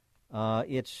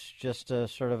 It's just a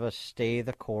sort of a stay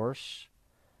the course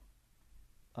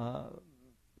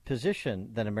position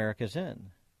that America's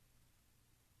in.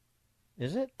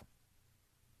 Is it?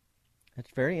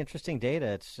 It's very interesting data.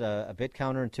 It's a bit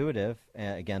counterintuitive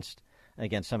against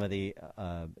some of the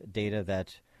data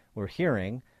that we're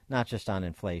hearing, not just on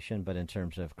inflation, but in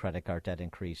terms of credit card debt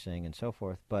increasing and so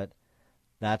forth. But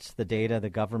that's the data the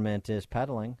government is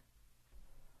peddling.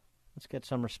 Let's get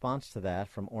some response to that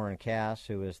from Oren Cass,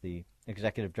 who is the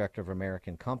executive director of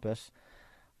American Compass.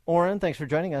 Oren, thanks for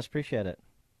joining us. Appreciate it.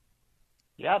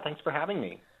 Yeah, thanks for having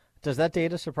me. Does that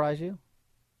data surprise you?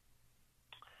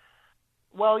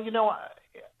 Well,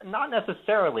 not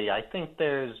necessarily. I think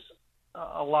there's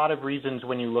a lot of reasons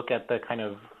when you look at the kind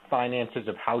of finances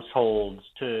of households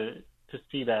to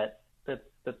see that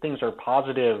things are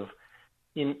positive.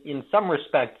 In some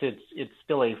respects, it's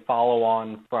still a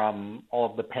follow-on from all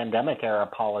of the pandemic era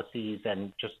policies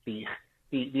and just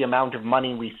the amount of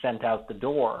money we sent out the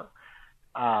door.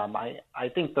 I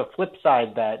think the flip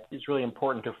side that is really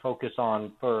important to focus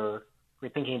on for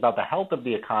thinking about the health of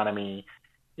the economy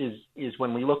is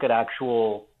when we look at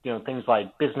actual things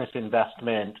like business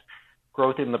investment,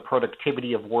 growth in the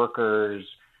productivity of workers,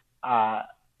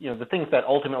 the things that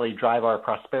ultimately drive our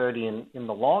prosperity in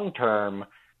the long term.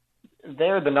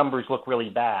 There, the numbers look really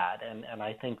bad, and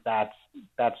I think that's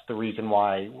the reason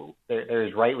why there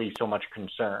is rightly so much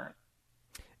concern.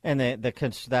 And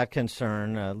that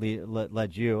concern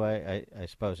led you, I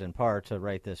suppose, in part, to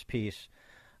write this piece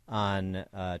on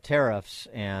tariffs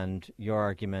and your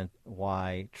argument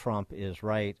why Trump is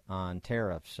right on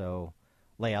tariffs. So,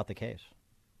 lay out the case.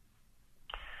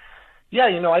 Yeah,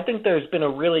 I think there's been a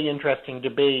really interesting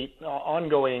debate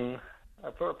ongoing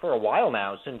for a while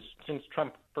now since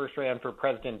Trump first ran for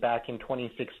president back in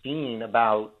 2016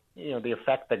 about the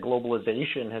effect that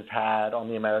globalization has had on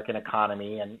the American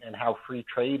economy and how free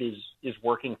trade is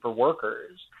working for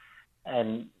workers.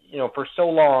 And for so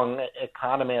long,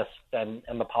 economists and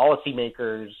the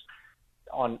policymakers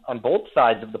on both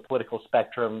sides of the political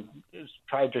spectrum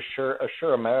tried to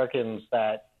assure Americans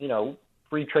that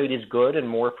free trade is good and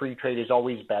more free trade is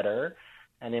always better,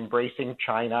 and embracing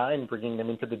China and bringing them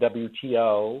into the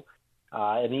WTO,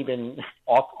 and even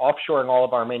offshoring all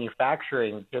of our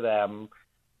manufacturing to them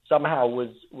somehow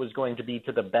was going to be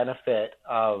to the benefit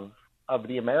of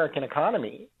the American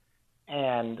economy.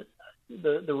 And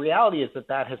the reality is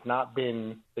that has not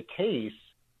been the case.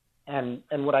 And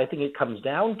what I think it comes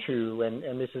down to,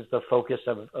 and this is the focus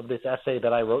of this essay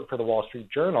that I wrote for the Wall Street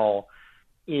Journal,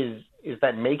 is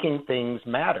that making things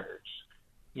matters.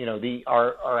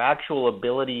 Our actual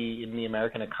ability in the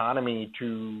American economy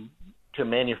to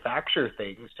manufacture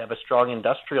things, to have a strong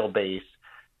industrial base,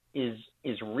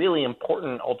 is really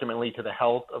important ultimately to the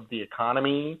health of the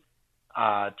economy,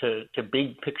 to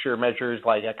big picture measures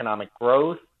like economic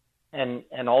growth,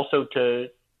 and also to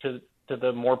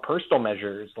the more personal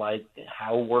measures like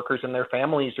how workers and their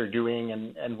families are doing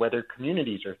and whether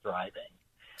communities are thriving.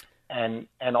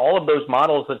 And all of those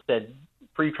models that said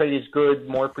free trade is good,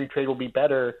 more free trade will be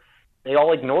better, they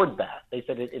all ignored that. They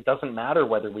said it doesn't matter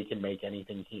whether we can make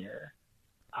anything here.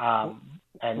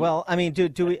 Well, I mean,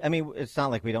 do we? I mean, it's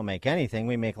not like we don't make anything.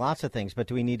 We make lots of things, but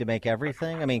do we need to make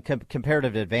everything? I mean,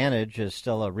 comparative advantage is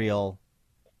still a real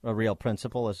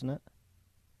principle, isn't it?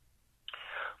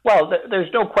 Well,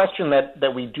 there's no question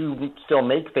that we do still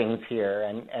make things here,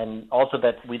 and also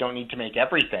that we don't need to make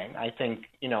everything. I think,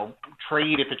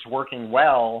 trade, if it's working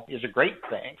well, is a great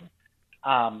thing.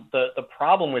 The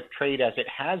problem with trade as it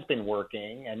has been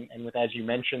working, and with, as you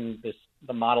mentioned,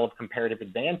 the model of comparative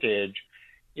advantage,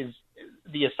 is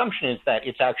the assumption is that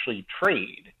it's actually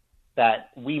trade,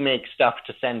 that we make stuff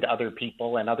to send to other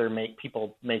people and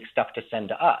people make stuff to send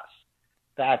to us.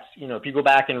 That's, if you go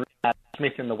back and read Adam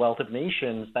Smith in The Wealth of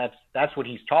Nations, that's what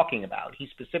he's talking about. He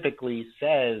specifically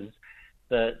says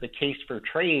the case for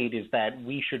trade is that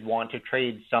we should want to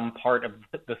trade some part of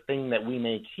the thing that we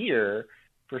make here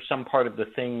for some part of the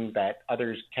thing that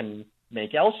others can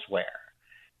make elsewhere.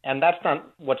 And that's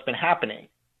not what's been happening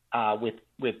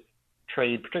with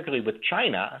trade, particularly with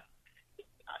China.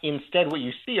 Instead, what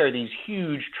you see are these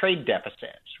huge trade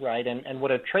deficits, right? And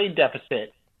what a trade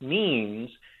deficit means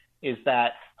is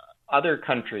that other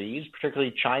countries,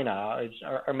 particularly China,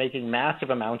 are making massive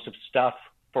amounts of stuff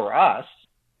for us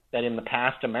that in the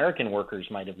past American workers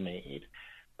might have made.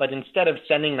 But instead of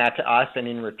sending that to us and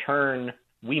in return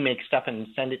we make stuff and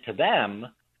send it to them,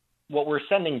 what we're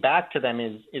sending back to them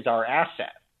is our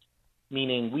assets,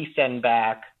 meaning we send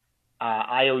back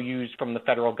IOUs from the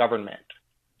federal government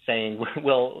saying,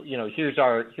 well, here's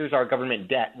our government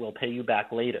debt, we'll pay you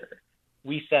back later.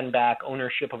 We send back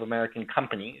ownership of American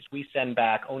companies. We send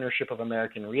back ownership of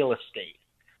American real estate.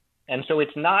 And so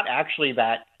it's not actually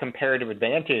that comparative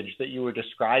advantage that you were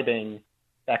describing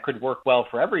that could work well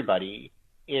for everybody.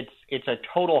 It's a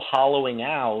total hollowing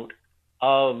out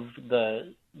of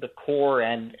the core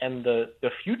and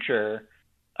the future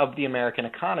of the American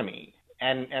economy.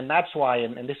 And that's why,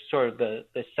 and this is sort of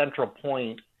the central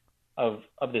point of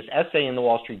this essay in the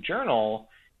Wall Street Journal,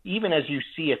 even as you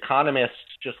see economists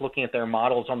just looking at their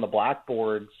models on the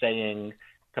blackboard saying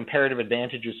comparative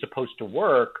advantage is supposed to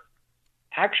work,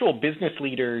 actual business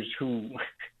leaders who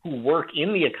work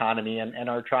in the economy and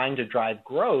are trying to drive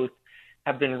growth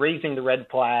have been raising the red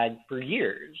flag for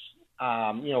years.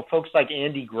 Folks like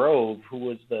Andy Grove, who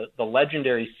was the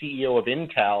legendary CEO of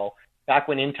Intel, back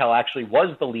when Intel actually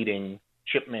was the leading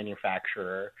chip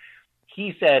manufacturer,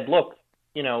 he said, look,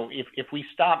 if we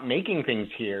stop making things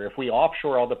here, if we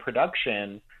offshore all the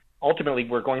production, ultimately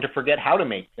we're going to forget how to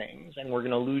make things, and we're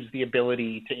going to lose the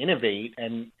ability to innovate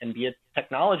and be a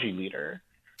technology leader.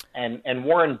 And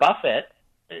Warren Buffett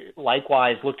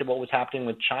likewise looked at what was happening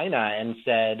with China and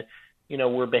said,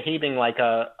 we're behaving like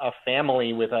a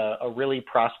family with a really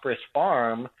prosperous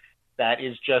farm that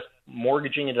is just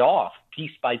mortgaging it off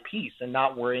piece by piece and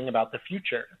not worrying about the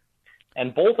future.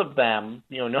 And both of them,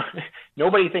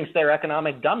 nobody thinks they're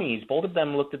economic dummies. Both of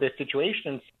them looked at this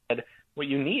situation and said, what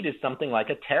you need is something like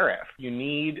a tariff. You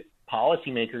need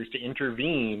policymakers to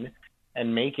intervene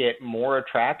and make it more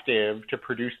attractive to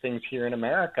produce things here in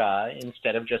America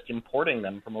instead of just importing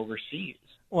them from overseas.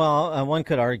 Well, one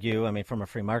could argue, from a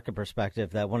free market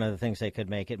perspective, that one of the things they could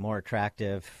make it more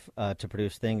attractive to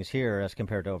produce things here as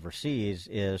compared to overseas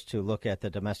is to look at the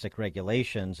domestic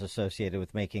regulations associated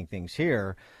with making things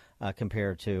here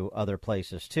compared to other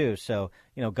places, too. So,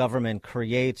 government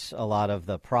creates a lot of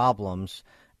the problems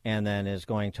and then is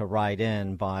going to ride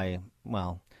in by,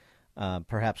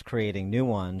 perhaps creating new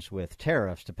ones with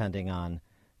tariffs, depending on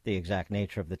the exact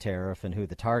nature of the tariff and who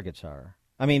the targets are.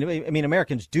 I mean,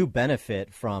 Americans do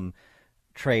benefit from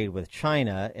trade with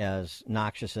China, as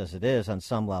noxious as it is on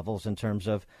some levels, in terms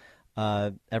of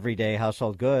everyday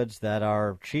household goods that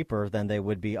are cheaper than they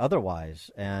would be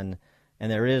otherwise. And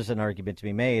there is an argument to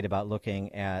be made about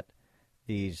looking at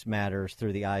these matters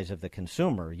through the eyes of the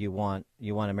consumer. You want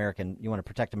to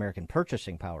protect American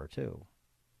purchasing power too.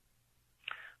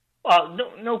 Well,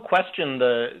 no question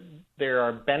there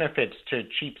are benefits to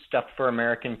cheap stuff for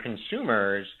American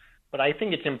consumers, but I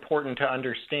think it's important to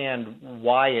understand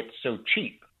why it's so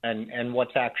cheap and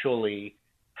what's actually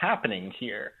happening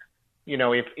here.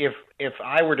 If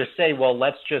I were to say, well,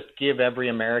 let's just give every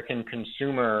American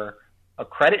consumer a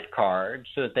credit card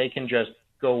so that they can just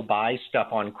go buy stuff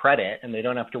on credit and they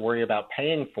don't have to worry about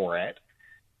paying for it,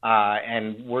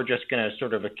 and we're just going to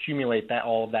sort of accumulate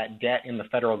all of that debt in the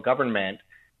federal government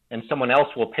and someone else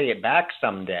will pay it back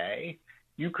someday,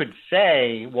 you could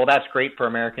say, well, that's great for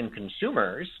American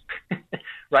consumers,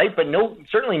 right? But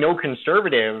certainly no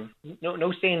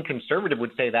sane conservative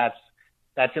would say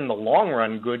that's in the long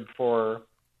run good for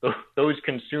those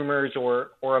consumers or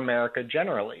America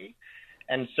generally.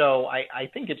 And so I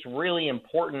think it's really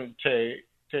important to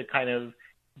kind of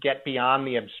get beyond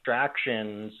the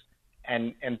abstractions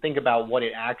and think about what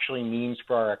it actually means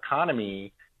for our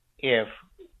economy if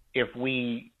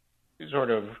we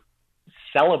sort of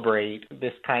celebrate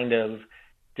this kind of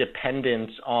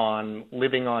dependence on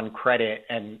living on credit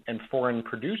and foreign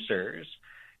producers.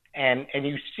 And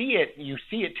you see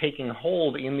it taking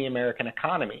hold in the American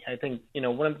economy. I think,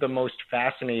 one of the most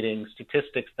fascinating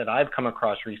statistics that I've come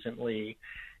across recently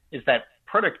is that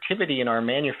productivity in our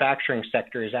manufacturing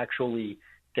sector is actually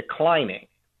declining.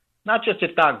 Not just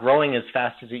it's not growing as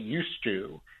fast as it used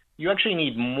to. You actually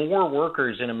need more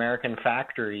workers in American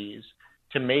factories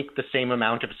to make the same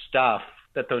amount of stuff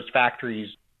that those factories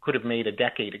could have made a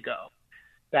decade ago.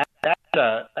 That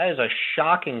is a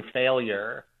shocking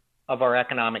failure of our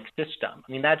economic system.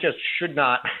 I mean, that should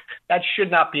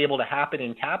not be able to happen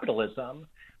in capitalism.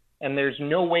 And there's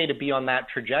no way to be on that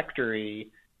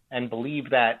trajectory and believe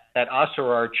that us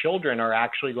or our children are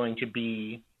actually going to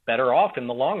be better off in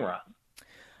the long run.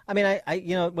 I mean,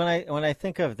 when I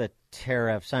think of the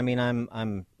tariffs, I mean,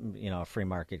 I'm a free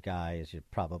market guy, as you're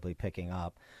probably picking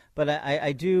up, but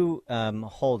I do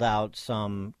hold out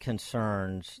some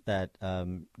concerns that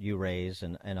you raise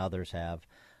and others have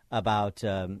about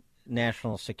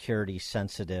national security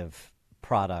sensitive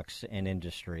products and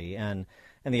industry, and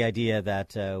the idea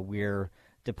that we're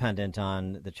dependent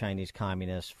on the Chinese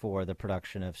communists for the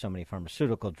production of so many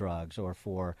pharmaceutical drugs or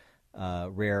for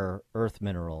rare earth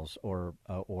minerals or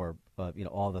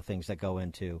all the things that go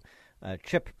into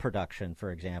chip production,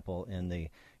 for example,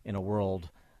 in a world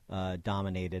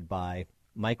dominated by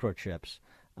microchips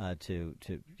to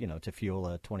fuel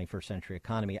a 21st century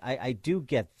economy. I do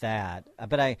get that,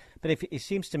 but it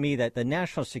seems to me that the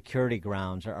national security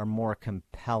grounds are more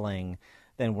compelling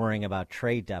than worrying about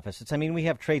trade deficits. I mean, we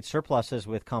have trade surpluses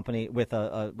with countries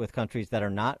that are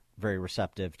not very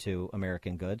receptive to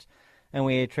American goods, and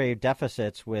we have trade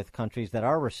deficits with countries that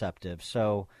are receptive.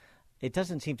 So it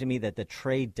doesn't seem to me that the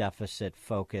trade deficit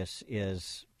focus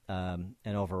is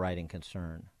an overriding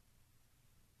concern?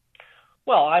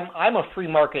 Well, I'm a free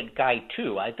market guy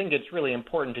too. I think it's really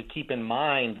important to keep in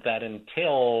mind that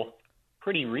until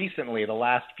pretty recently, the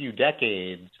last few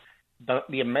decades,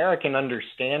 the American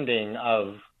understanding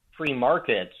of free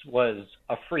markets was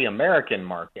a free American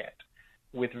market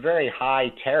with very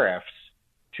high tariffs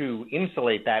to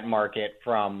insulate that market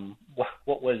from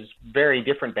what was very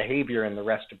different behavior in the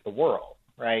rest of the world,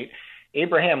 right?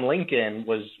 Abraham Lincoln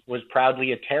was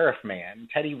proudly a tariff man.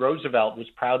 Teddy Roosevelt was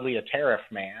proudly a tariff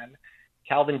man.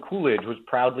 Calvin Coolidge was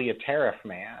proudly a tariff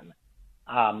man.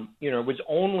 It was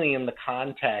only in the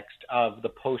context of the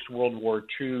post-World War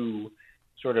II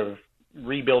sort of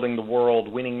rebuilding the world,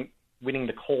 winning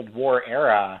the Cold War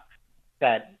era,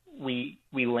 that we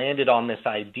landed on this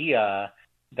idea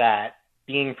that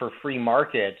being for free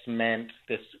markets meant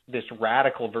this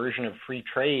radical version of free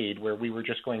trade where we were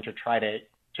just going to try to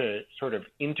sort of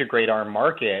integrate our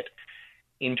market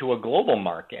into a global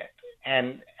market.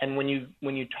 And when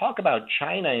you talk about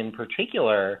China in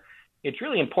particular, it's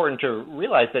really important to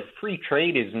realize that free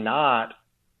trade is not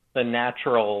the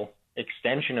natural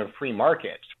extension of free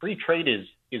markets. Free trade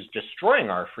is destroying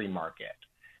our free market,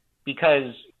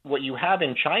 because what you have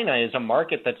in China is a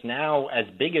market that's now as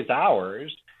big as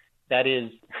ours that is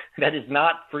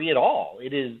not free at all.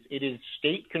 It is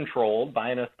state controlled by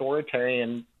an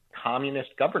authoritarian communist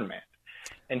government.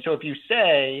 And so if you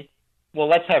say, well,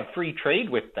 let's have free trade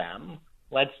with them,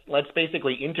 let's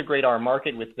basically integrate our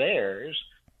market with theirs,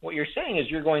 what you're saying is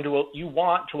you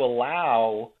want to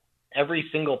allow every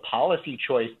single policy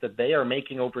choice that they are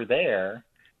making over there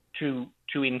to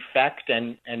infect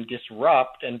and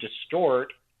disrupt and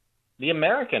distort the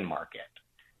American market.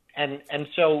 And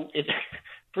so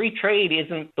free trade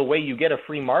isn't the way you get a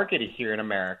free market here in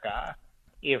America.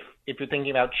 If you're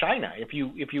thinking about China, if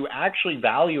you actually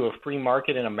value a free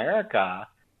market in America,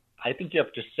 I think you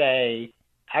have to say,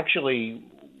 actually,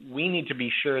 we need to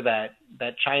be sure that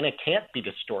China can't be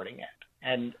distorting it.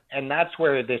 And that's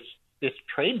where this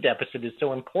trade deficit is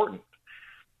so important.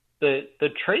 The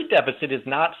trade deficit is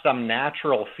not some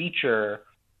natural feature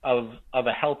of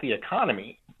a healthy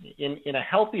economy. In a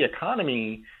healthy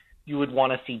economy, you would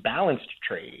want to see balanced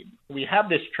trade. We have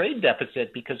this trade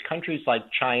deficit because countries like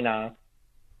China,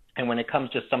 and when it comes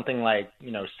to something like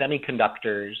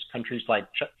semiconductors, countries like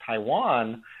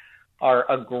Taiwan are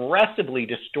aggressively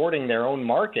distorting their own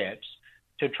markets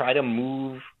to try to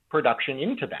move production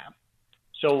into them.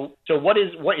 So what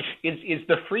is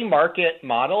the free market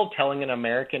model telling an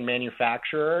American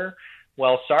manufacturer,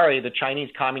 well, sorry, the Chinese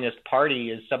Communist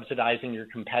Party is subsidizing your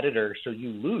competitor, so you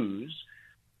lose?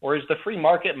 Or is the free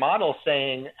market model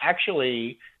saying,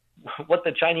 actually, what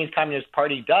the Chinese Communist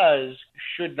Party does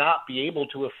should not be able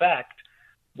to affect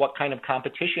what kind of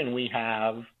competition we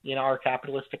have in our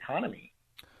capitalist economy?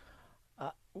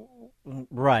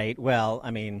 Right. Well,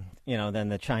 I mean, then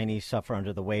the Chinese suffer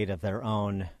under the weight of their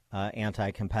own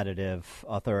anti-competitive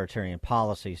authoritarian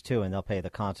policies, too, and they'll pay the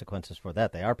consequences for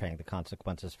that. They are paying the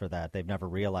consequences for that. They've never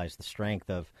realized the strength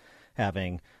of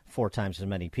having 4 times as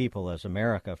many people as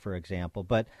America, for example.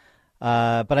 But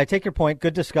I take your point.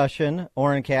 Good discussion.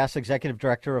 Oren Cass, Executive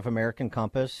Director of American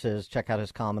Compass, says check out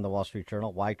his column in the Wall Street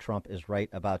Journal, Why Trump is Right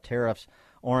About Tariffs.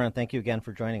 Oren, thank you again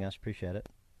for joining us. Appreciate it.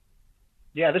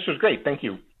 Yeah, this was great. Thank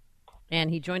you. And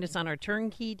he joined us on our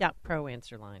turnkey.pro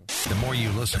answer line. The more you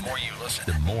listen,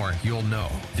 the more you'll know.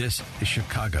 This is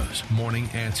Chicago's Morning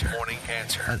Answer. Morning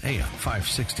Answer on AM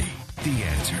 560. The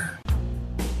Answer.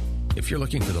 If you're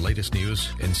looking for the latest news,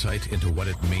 insight into what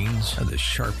it means, and the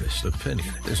sharpest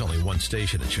opinion, there's only one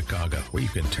station in Chicago where you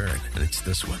can turn, and it's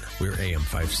this one. We're AM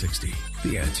 560.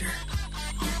 The Answer.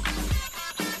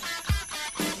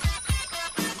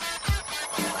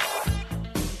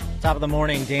 Top of the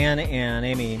morning, Dan and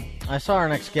Amy. I saw our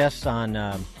next guest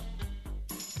on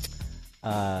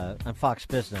Fox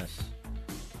Business,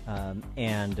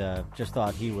 and just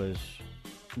thought he was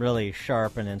really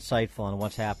sharp and insightful on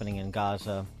what's happening in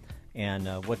Gaza and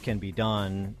what can be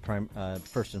done,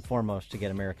 first and foremost, to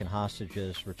get American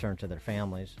hostages returned to their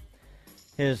families.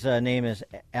 His name is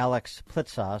Alex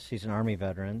Plitzas. He's an Army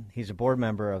veteran. He's a board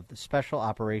member of the Special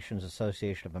Operations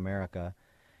Association of America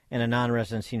and a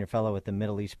non-resident senior fellow with the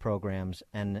Middle East Program's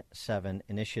N7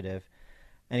 Initiative.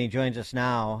 And he joins us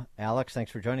now. Alex, thanks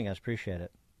for joining us. Appreciate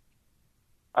it.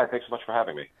 Hi, thanks so much for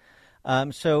having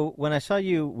me. So when I saw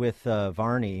you with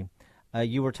Varney,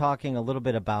 you were talking a little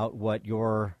bit about what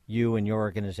you and your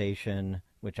organization,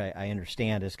 which I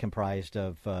understand is comprised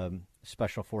of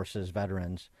Special Forces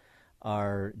veterans,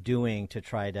 are doing to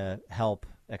try to help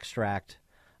extract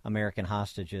American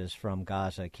hostages from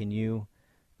Gaza. Can you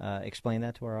explain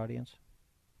that to our audience?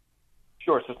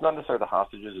 Sure. So it's not necessarily the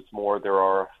hostages. It's more there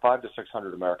are 500 to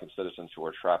 600 American citizens who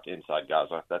are trapped inside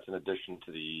Gaza. That's in addition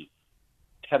to the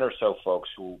 10 or so folks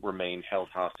who remain held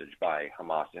hostage by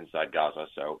Hamas inside Gaza.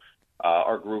 So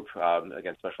our group,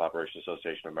 again, Special Operations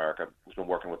Association of America, has been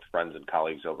working with friends and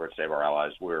colleagues over at Save Our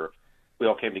Allies. We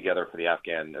all came together for the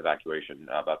Afghan evacuation.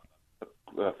 About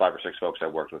 5 or 6 folks I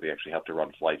worked with, we actually helped to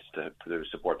run flights to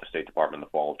support the State Department in the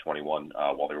fall of 21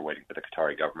 while they were waiting for the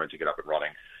Qatari government to get up and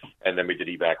running. And then we did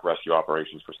evac rescue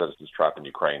operations for citizens trapped in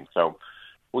Ukraine. So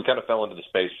we kind of fell into the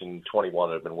space in 21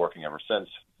 and have been working ever since.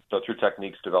 So through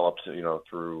techniques developed,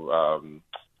 through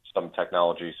some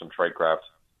technology, some tradecraft,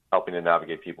 helping to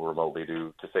navigate people remotely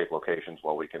to safe locations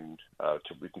while we can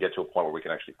get to a point where we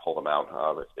can actually pull them out.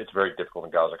 It's very difficult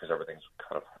in Gaza because everything's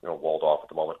kind of walled off at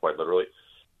the moment, quite literally.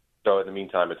 So in the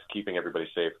meantime, it's keeping everybody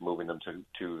safe, moving them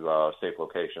to safe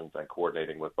locations, and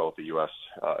coordinating with both the U.S.,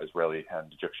 Israeli,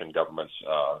 and Egyptian governments,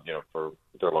 for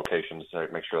their locations to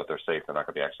make sure that they're safe, they're not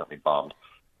going to be accidentally bombed,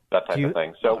 that type of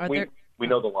thing. So we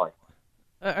know the line.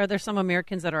 Are there some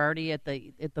Americans that are already at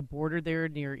the border there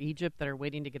near Egypt that are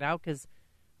waiting to get out? Because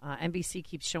NBC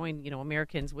keeps showing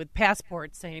Americans with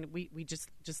passports saying we just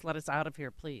let us out of here,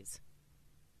 please.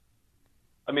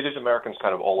 I mean, there's Americans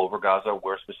kind of all over Gaza.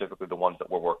 We're specifically the ones that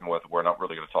we're working with. We're not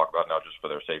really going to talk about now just for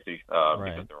their safety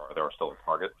because there are still a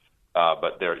target.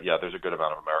 But there's a good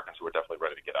amount of Americans who are definitely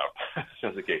ready to get out as soon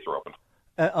as the gates are open.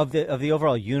 Of the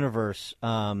overall universe,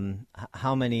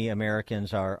 how many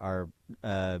Americans are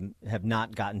have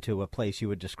not gotten to a place you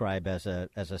would describe as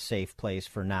a safe place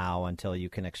for now until you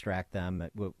can extract them?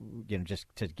 Just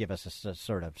to give us a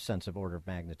sort of sense of order of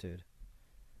magnitude.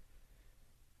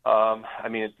 I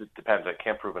mean, it depends. I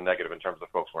can't prove a negative in terms of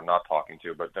the folks we're not talking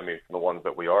to, but I mean, the ones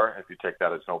that we are, if you take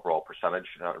that as an overall percentage,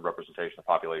 representation of the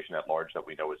population at large that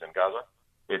we know is in Gaza,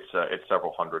 it's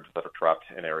several hundred that are trapped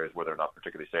in areas where they're not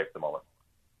particularly safe at the moment.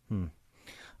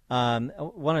 I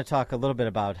want to talk a little bit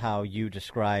about how you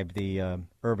describe the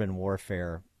urban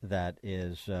warfare that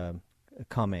is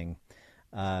coming.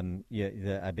 I've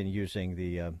been using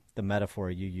the metaphor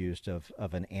you used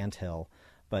of an anthill,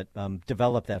 but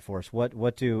develop that for us.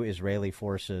 What do Israeli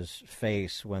forces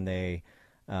face when they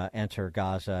enter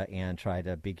Gaza and try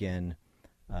to begin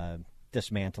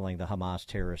dismantling the Hamas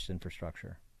terrorist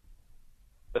infrastructure?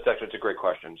 It's a great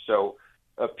question. So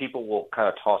people will kind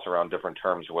of toss around different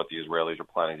terms of what the Israelis are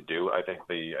planning to do. I think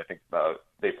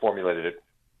they formulated it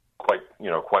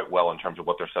quite well in terms of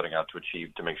what they're setting out to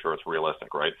achieve to make sure it's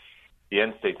realistic, right? The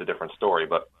end state's a different story,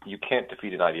 but you can't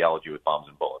defeat an ideology with bombs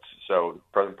and bullets. So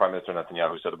Prime Minister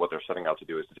Netanyahu said that what they're setting out to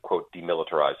do is to, quote,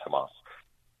 demilitarize Hamas.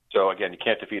 So, again, you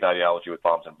can't defeat ideology with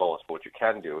bombs and bullets, but what you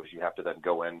can do is you have to then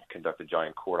go in, conduct a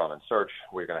giant cordon and search,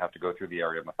 where you're going to have to go through the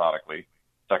area methodically,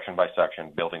 section by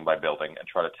section, building by building, and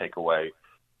try to take away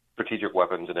strategic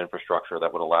weapons and infrastructure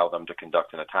that would allow them to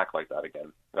conduct an attack like that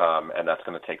again. And that's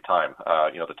going to take time.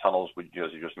 The tunnels, as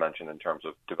you just mentioned, in terms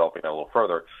of developing that a little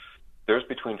further, there's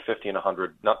between 50 and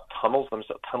 100, not tunnels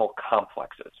themselves, tunnel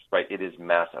complexes, right? It is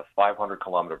massive,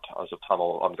 500-kilometer of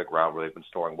tunnel under the ground where they've been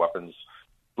storing weapons,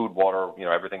 food, water,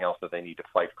 everything else that they need to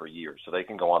fight for years. So they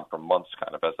can go on for months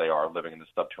kind of as they are living in the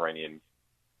subterranean,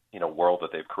 world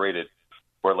that they've created,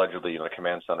 where allegedly, the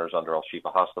command centers under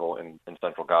Al-Shifa Hospital in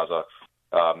central Gaza,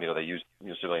 they use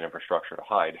civilian infrastructure to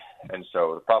hide. And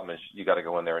so the problem is you got to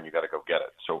go in there and you got to go get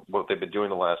it. So what they've been doing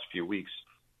the last few weeks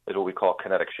is what we call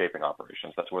kinetic shaping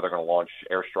operations. That's where they're going to launch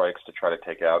airstrikes to try to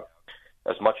take out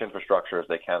as much infrastructure as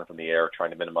they can from the air,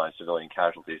 trying to minimize civilian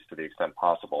casualties to the extent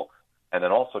possible, and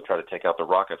then also try to take out the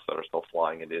rockets that are still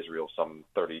flying into Israel some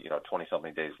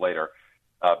 20-something days later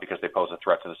because they pose a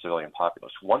threat to the civilian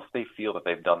populace. Once they feel that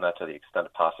they've done that to the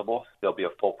extent possible, there'll be a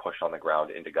full push on the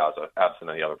ground into Gaza, absent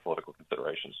any other political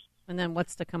considerations. And then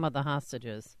what's to come of the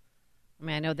hostages? I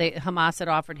mean, I know Hamas had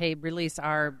offered, hey, release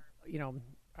our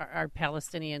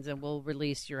Palestinians and we'll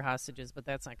release your hostages, but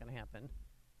that's not going to happen.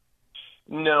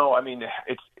 No, I mean,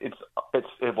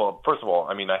 well, first of all,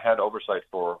 I mean, I had oversight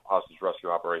for hostage rescue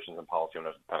operations and policy when I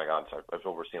was at the Pentagon, so I've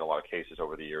overseen a lot of cases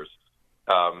over the years.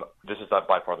 This is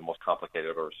by far the most complicated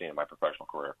I've ever seen in my professional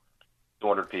career.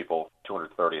 200 people,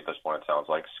 230 at this point, it sounds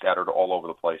like, scattered all over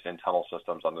the place in tunnel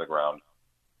systems under the ground,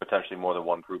 potentially more than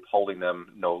one group holding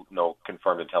them, no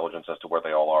confirmed intelligence as to where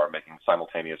they all are, making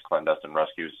simultaneous clandestine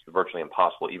rescues virtually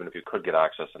impossible, even if you could get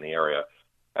access in the area.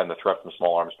 And the threat from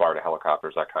small arms fire to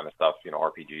helicopters, that kind of stuff,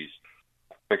 RPGs,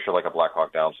 picture like a Black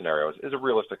Hawk Down scenario is a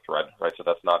realistic threat, right? So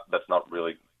that's not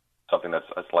really something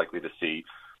that's likely to see.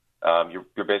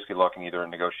 You're basically looking either in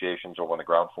negotiations or when the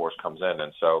ground force comes in.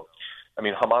 And so, I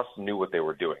mean, Hamas knew what they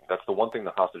were doing. That's the one thing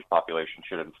the hostage population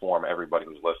should inform everybody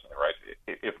who's listening, right?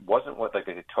 It wasn't like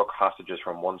they took hostages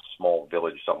from one small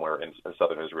village somewhere in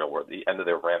southern Israel where at the end of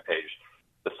their rampage,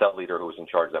 the cell leader who was in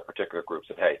charge of that particular group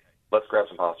said, hey, let's grab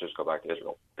some hostages, go back to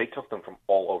Israel. They took them from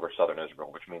all over southern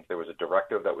Israel, which means there was a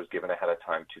directive that was given ahead of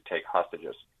time to take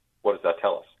hostages. What does that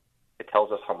tell us? It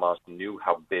tells us Hamas knew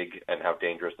how big and how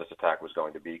dangerous this attack was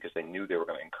going to be because they knew they were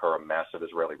going to incur a massive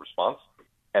Israeli response,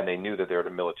 and they knew that they're at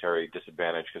a military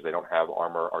disadvantage because they don't have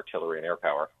armor, artillery, and air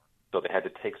power. So they had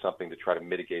to take something to try to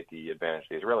mitigate the advantage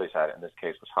the Israelis had. In this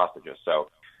case, was hostages. So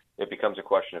it becomes a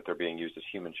question if they're being used as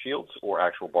human shields or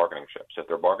actual bargaining chips. If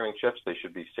they're bargaining chips, they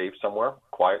should be safe somewhere,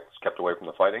 quiet, kept away from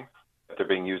the fighting. If they're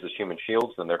being used as human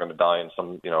shields, then they're going to die in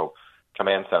some,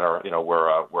 command center,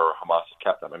 where Hamas has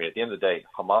kept them. I mean, at the end of the day,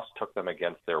 Hamas took them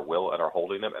against their will and are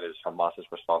holding them, and it is Hamas's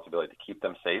responsibility to keep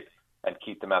them safe and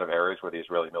keep them out of areas where the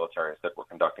Israeli military said were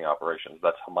conducting operations.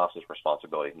 That's Hamas's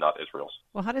responsibility, not Israel's.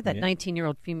 Well, how did that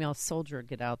 19-year-old female soldier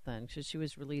get out then? Because she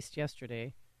was released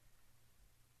yesterday.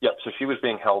 Yeah, so she was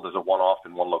being held as a one-off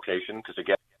in one location because,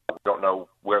 again, we don't know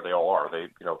where they all are. They,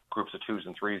 groups of 2s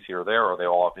and 3s here or there, or they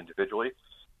all off individually.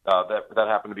 That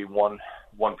happened to be one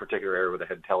particular area where they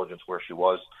had intelligence where she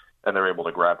was, and they're able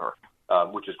to grab her,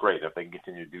 which is great. If they can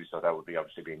continue to do so, that would be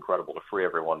obviously be incredible to free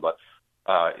everyone. But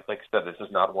like I said, this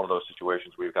is not one of those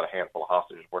situations where you've got a handful of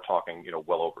hostages. We're talking,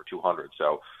 well over 200.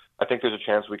 So I think there's a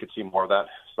chance we could see more of that.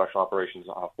 Special operations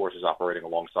forces operating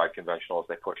alongside conventional as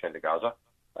they push into Gaza.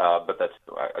 But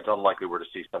it's unlikely we're to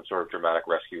see some sort of dramatic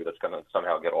rescue that's going to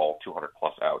somehow get all 200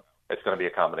 plus out. It's going to be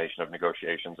a combination of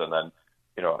negotiations and then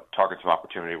targets of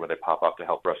opportunity where they pop up to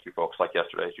help rescue folks like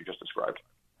yesterday, as you just described.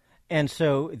 And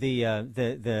so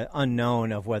the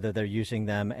unknown of whether they're using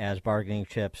them as bargaining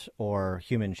chips or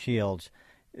human shields,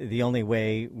 the only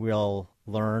way we'll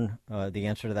learn the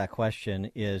answer to that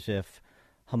question is if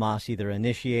Hamas either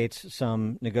initiates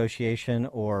some negotiation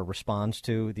or responds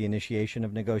to the initiation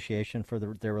of negotiation for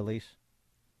their release.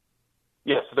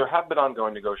 Yes, so there have been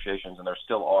ongoing negotiations, and there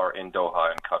still are in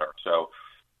Doha and Qatar. So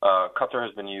Qatar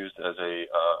has been used as a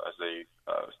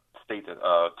state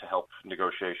to help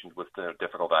negotiations with the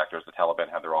difficult actors. The Taliban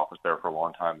had their office there for a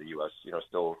long time. The U.S.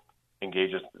 still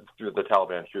engages through the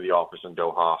Taliban through the office in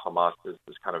Doha. Hamas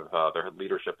is kind of their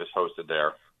leadership is hosted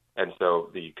there, and so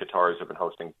the Qataris have been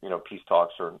hosting peace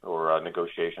talks or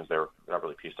negotiations. They're not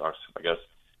really peace talks, I guess.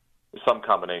 Some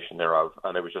combination thereof.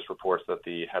 And there was just reports that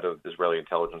the head of Israeli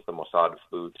intelligence, the Mossad,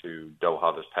 flew to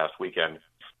Doha this past weekend.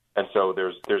 And so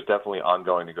there's definitely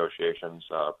ongoing negotiations.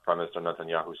 Prime Minister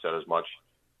Netanyahu said as much.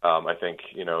 I think,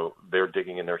 they're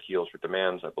digging in their heels for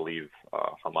demands. I believe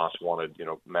Hamas wanted,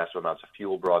 massive amounts of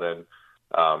fuel brought in,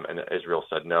 and Israel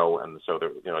said no. And so,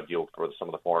 a deal for some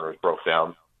of the foreigners broke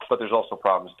down. But there's also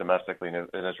problems domestically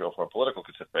in Israel from a political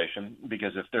consideration,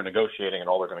 because if they're negotiating and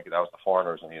all they're going to get out is the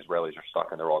foreigners and the Israelis are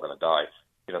stuck and they're all going to die,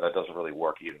 that doesn't really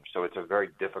work either. So it's a very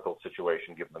difficult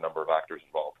situation given the number of actors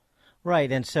involved.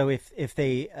 Right, and so if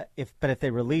they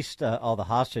released all the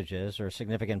hostages or a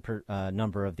significant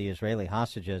number of the Israeli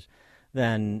hostages,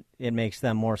 then it makes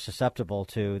them more susceptible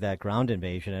to that ground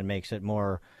invasion and makes it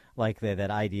more likely that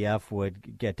IDF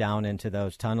would get down into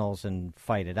those tunnels and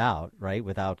fight it out, right,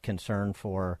 without concern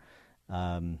for,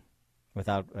 I don't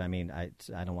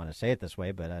want to say it this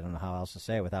way, but I don't know how else to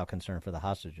say it, without concern for the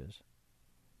hostages.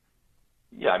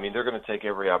 Yeah, they're going to take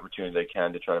every opportunity they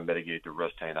can to try to mitigate the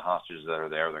risk to any of the hostages that are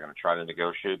there. They're going to try to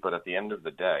negotiate, but at the end of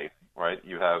the day, right,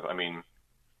 you have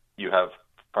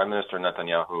Prime Minister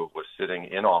Netanyahu was sitting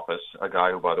in office, a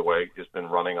guy who, by the way, has been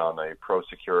running on a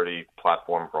pro-security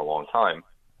platform for a long time,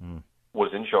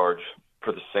 was in charge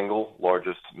for the single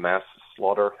largest mass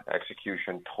slaughter,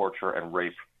 execution, torture, and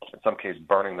rape, in some cases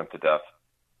burning them to death,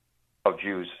 of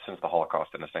Jews since the Holocaust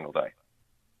in a single day.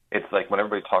 It's like when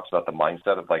everybody talks about the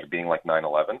mindset of being like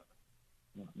 9/11,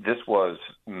 this was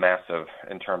massive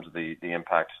in terms of the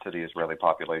impact to the Israeli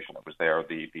population that was there.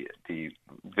 The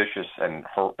vicious and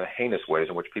heinous ways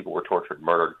in which people were tortured and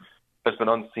murdered has been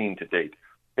unseen to date.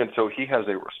 And so he has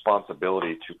a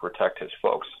responsibility to protect his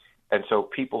folks. And so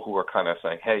people who are kind of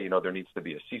saying, hey, there needs to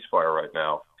be a ceasefire right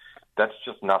now, that's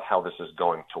just not how this is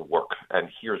going to work. And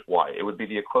here's why. It would be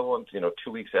the equivalent,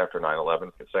 2 weeks after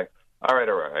 9/11, saying, all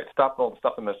right, stop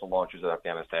the missile launches in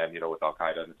Afghanistan, with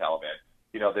Al-Qaeda and the Taliban.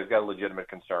 They've got a legitimate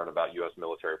concern about U.S.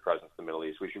 military presence in the Middle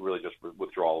East. We should really just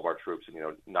withdraw all of our troops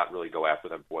and, not really go after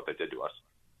them for what they did to us.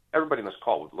 Everybody in this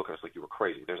call would look at us like you were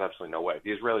crazy. There's absolutely no way.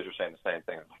 The Israelis are saying the same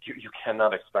thing. You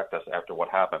cannot expect us, after what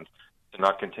happened, to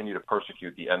not continue to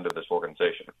persecute the end of this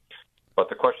organization. But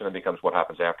the question then becomes what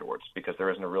happens afterwards, because there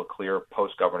isn't a real clear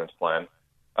post-governance plan,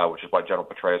 which is why General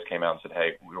Petraeus came out and said,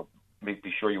 hey,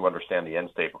 be sure you understand the end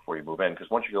state before you move in, because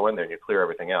once you go in there and you clear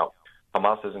everything out,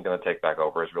 Hamas isn't going to take back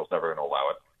over. Israel's never going to allow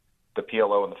it. The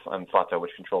PLO and Fatah,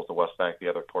 which controls the West Bank, the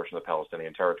other portion of the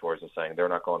Palestinian territories, is saying they're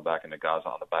not going back into Gaza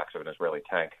on the backs of an Israeli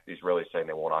tank. The Israelis saying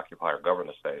they won't occupy or govern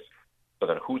the space. So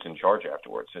then who's in charge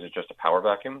afterwards? Is it just a power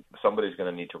vacuum? Somebody's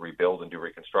going to need to rebuild and do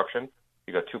reconstruction.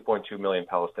 You got 2.2 million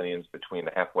Palestinians between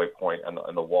the halfway point and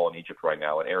the wall in Egypt right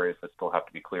now, in areas that still have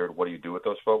to be cleared. What do you do with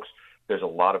those folks? There's a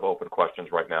lot of open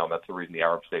questions right now, and that's the reason the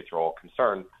Arab states are all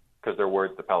concerned, because they're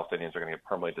worried the Palestinians are going to get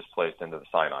permanently displaced into the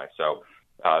Sinai. So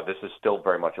this is still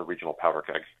very much a regional powder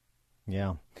keg.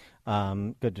 Yeah,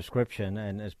 good description,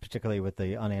 and particularly with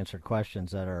the unanswered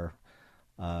questions that are,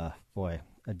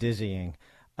 dizzying.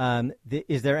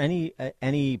 Is there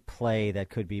any play that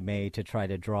could be made to try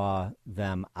to draw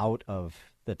them out of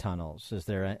the tunnels? Is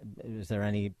there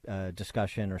any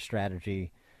discussion or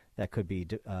strategy that could be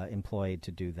employed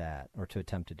to do that, or to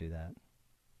attempt to do that?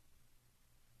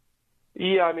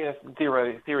 Yeah, I mean, in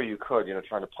theory you could,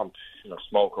 trying to pump,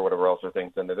 smoke or whatever else or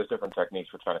things in there. There's different techniques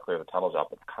for trying to clear the tunnels out,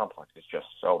 but the complex is just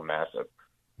so massive,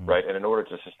 right? And in order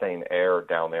to sustain air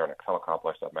down there in a tunnel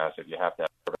complex that massive, you have to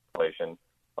have ventilation,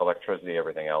 electricity,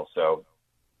 everything else. So,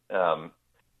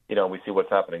 we see what's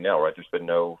happening now, right? There's been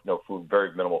no food,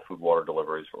 very minimal food, water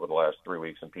deliveries for the last 3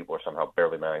 weeks, and people are somehow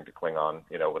barely managing to cling on,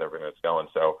 with everything that's going.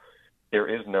 So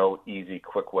there is no easy,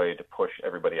 quick way to push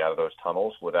everybody out of those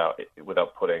tunnels without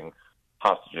putting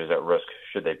hostages at risk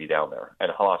should they be down there.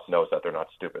 And Hamas knows that. They're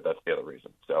not stupid. That's the other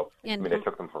reason. So, they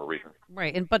took them for a reason.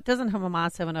 Right. But doesn't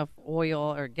Hamas have enough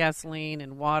oil or gasoline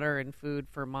and water and food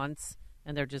for months,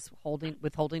 and they're just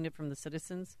withholding it from the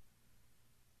citizens?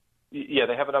 Yeah,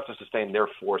 they have enough to sustain their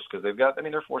force, because they've got,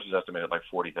 their force is estimated like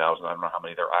 40,000. I don't know how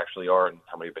many there actually are and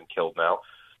how many have been killed now.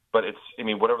 But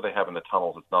whatever they have in the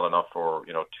tunnels, it's not enough for,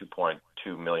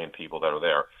 2.2 million people that are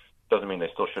there. Doesn't mean they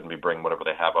still shouldn't be bringing whatever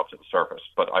they have up to the surface.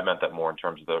 But I meant that more in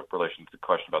terms of the relation to the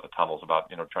question about the tunnels, about,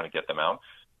 trying to get them out.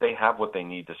 They have what they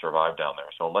need to survive down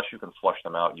there. So unless you can flush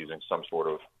them out using some sort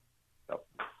of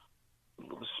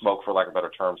smoke, for lack of a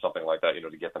better term, something like that,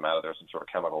 to get them out of there, some sort of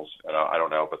chemicals, I don't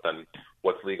know. But then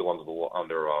what's legal under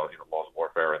laws of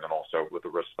warfare, and then also with the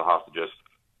risk of the hostages.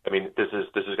 This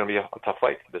is going to be a tough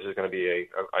fight. This is going to be a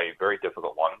very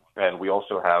difficult one. And we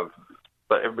also have,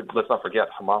 but let's not forget,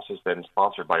 Hamas has been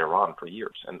sponsored by Iran for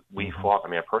years. And we fought,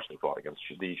 I personally fought against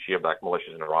the Shia-backed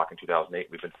militias in Iraq in 2008.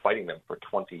 We've been fighting them for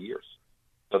 20 years.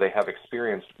 So they have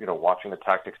experience, watching the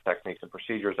tactics, techniques, and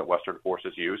procedures that Western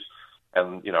forces use,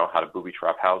 and, how to booby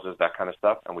trap houses, that kind of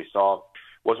stuff. And we saw, it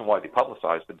wasn't widely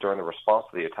publicized, but during the response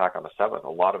to the attack on the 7th, a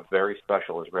lot of very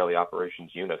special Israeli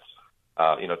operations units,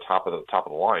 top of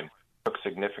the line, took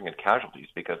significant casualties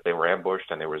because they were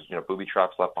ambushed and there was, booby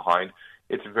traps left behind.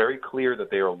 It's very clear that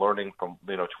they are learning from,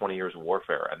 20 years of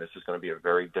warfare, and this is going to be a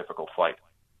very difficult fight.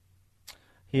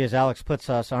 He is Alex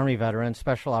Plitzos, Army veteran,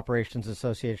 Special Operations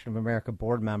Association of America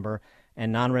board member,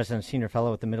 and non-resident senior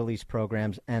fellow with the Middle East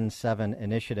Program's N7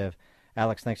 initiative.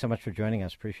 Alex, thanks so much for joining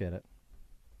us. Appreciate it.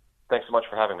 Thanks so much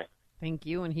for having me. Thank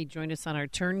you. And he joined us on our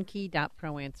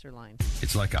turnkey.pro answer line.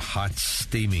 It's like a hot,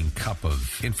 steaming cup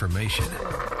of information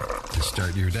to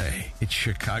start your day. It's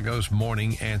Chicago's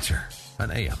Morning Answer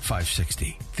on AM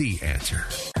 560. The Answer.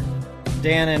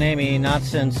 Dan and Amy, not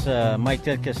since Mike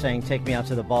Ditka saying, "Take me out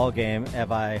to the ball game,"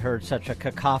 have I heard such a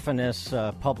cacophonous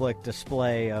public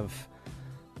display of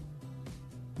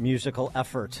musical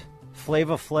effort.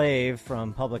 Flava Flav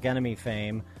from Public Enemy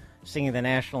fame singing the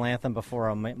national anthem before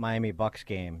a Miami Bucks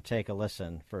game. Take a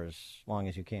listen for as long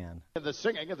as you can. The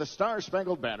singing of the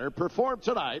Star-Spangled Banner performed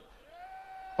tonight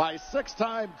by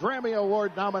six-time Grammy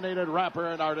Award-nominated rapper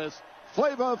and artist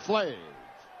Flava Flav.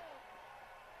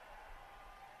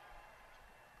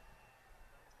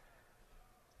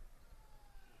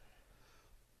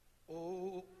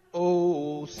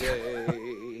 Oh,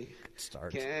 say,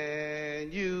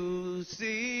 can you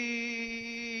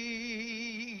see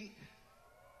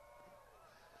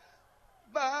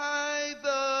by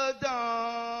the dawn's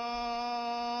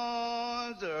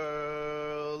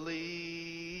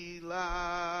early light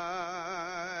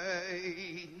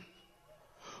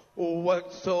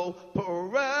what so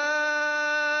proudly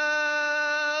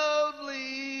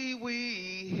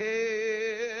we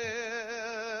hailed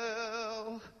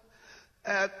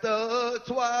at the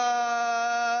twilight's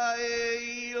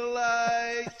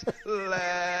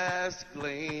last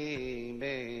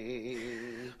gleaming,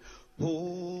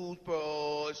 whose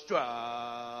broad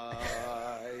stripes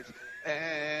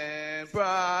and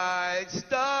bright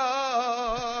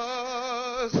stars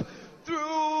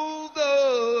through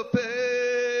the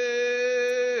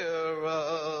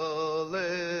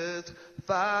perilous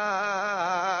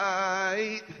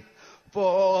fight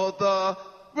for the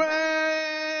brand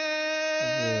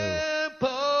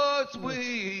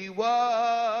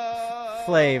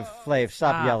Flav,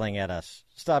 stop yelling at us.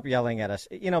 Stop yelling at us.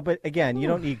 But again, you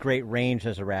don't need great range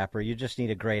as a rapper. You just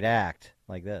need a great act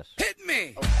like this. Hit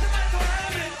me!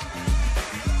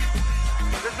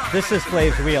 This is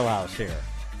Flav's wheelhouse here.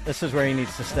 This is where he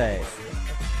needs to stay.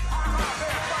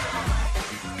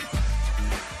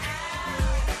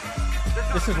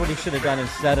 This is what he should have done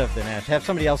instead of the Nash. Have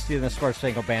somebody else do the Sports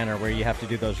Spangled Banner where you have to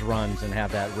do those runs and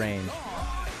have that range.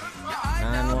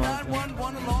 911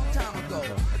 a long time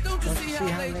ago. Don't you see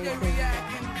how they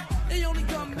reacting? They only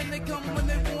come and they come when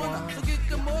they want. So get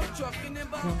the motor truck and then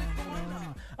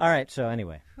All right, so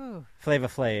anyway, Flava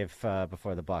Flav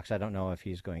before the Bucks. I don't know if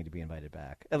he's going to be invited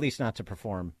back, at least not to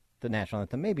perform the national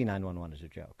anthem. Maybe 911 is a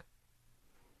joke.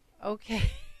 Okay.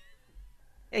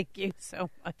 Thank you so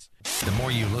much. The more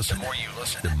you listen,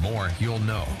 the more you'll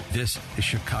know. This is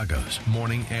Chicago's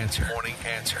Morning Answer. Morning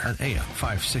Answer on AM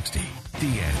 560.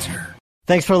 The Answer.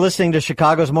 Thanks for listening to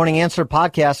Chicago's Morning Answer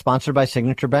podcast, sponsored by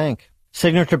Signature Bank.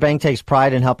 Signature Bank takes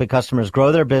pride in helping customers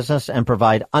grow their business and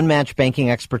provide unmatched banking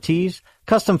expertise,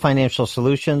 custom financial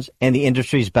solutions, and the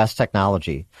industry's best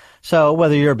technology. So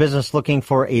whether you're a business looking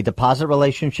for a deposit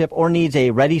relationship or needs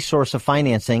a ready source of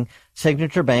financing,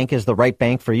 Signature Bank is the right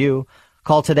bank for you.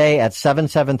 Call today at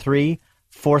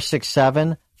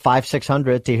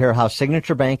 773-467-5600 to hear how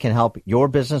Signature Bank can help your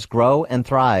business grow and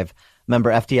thrive. Member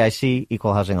FDIC,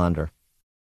 Equal Housing Lender.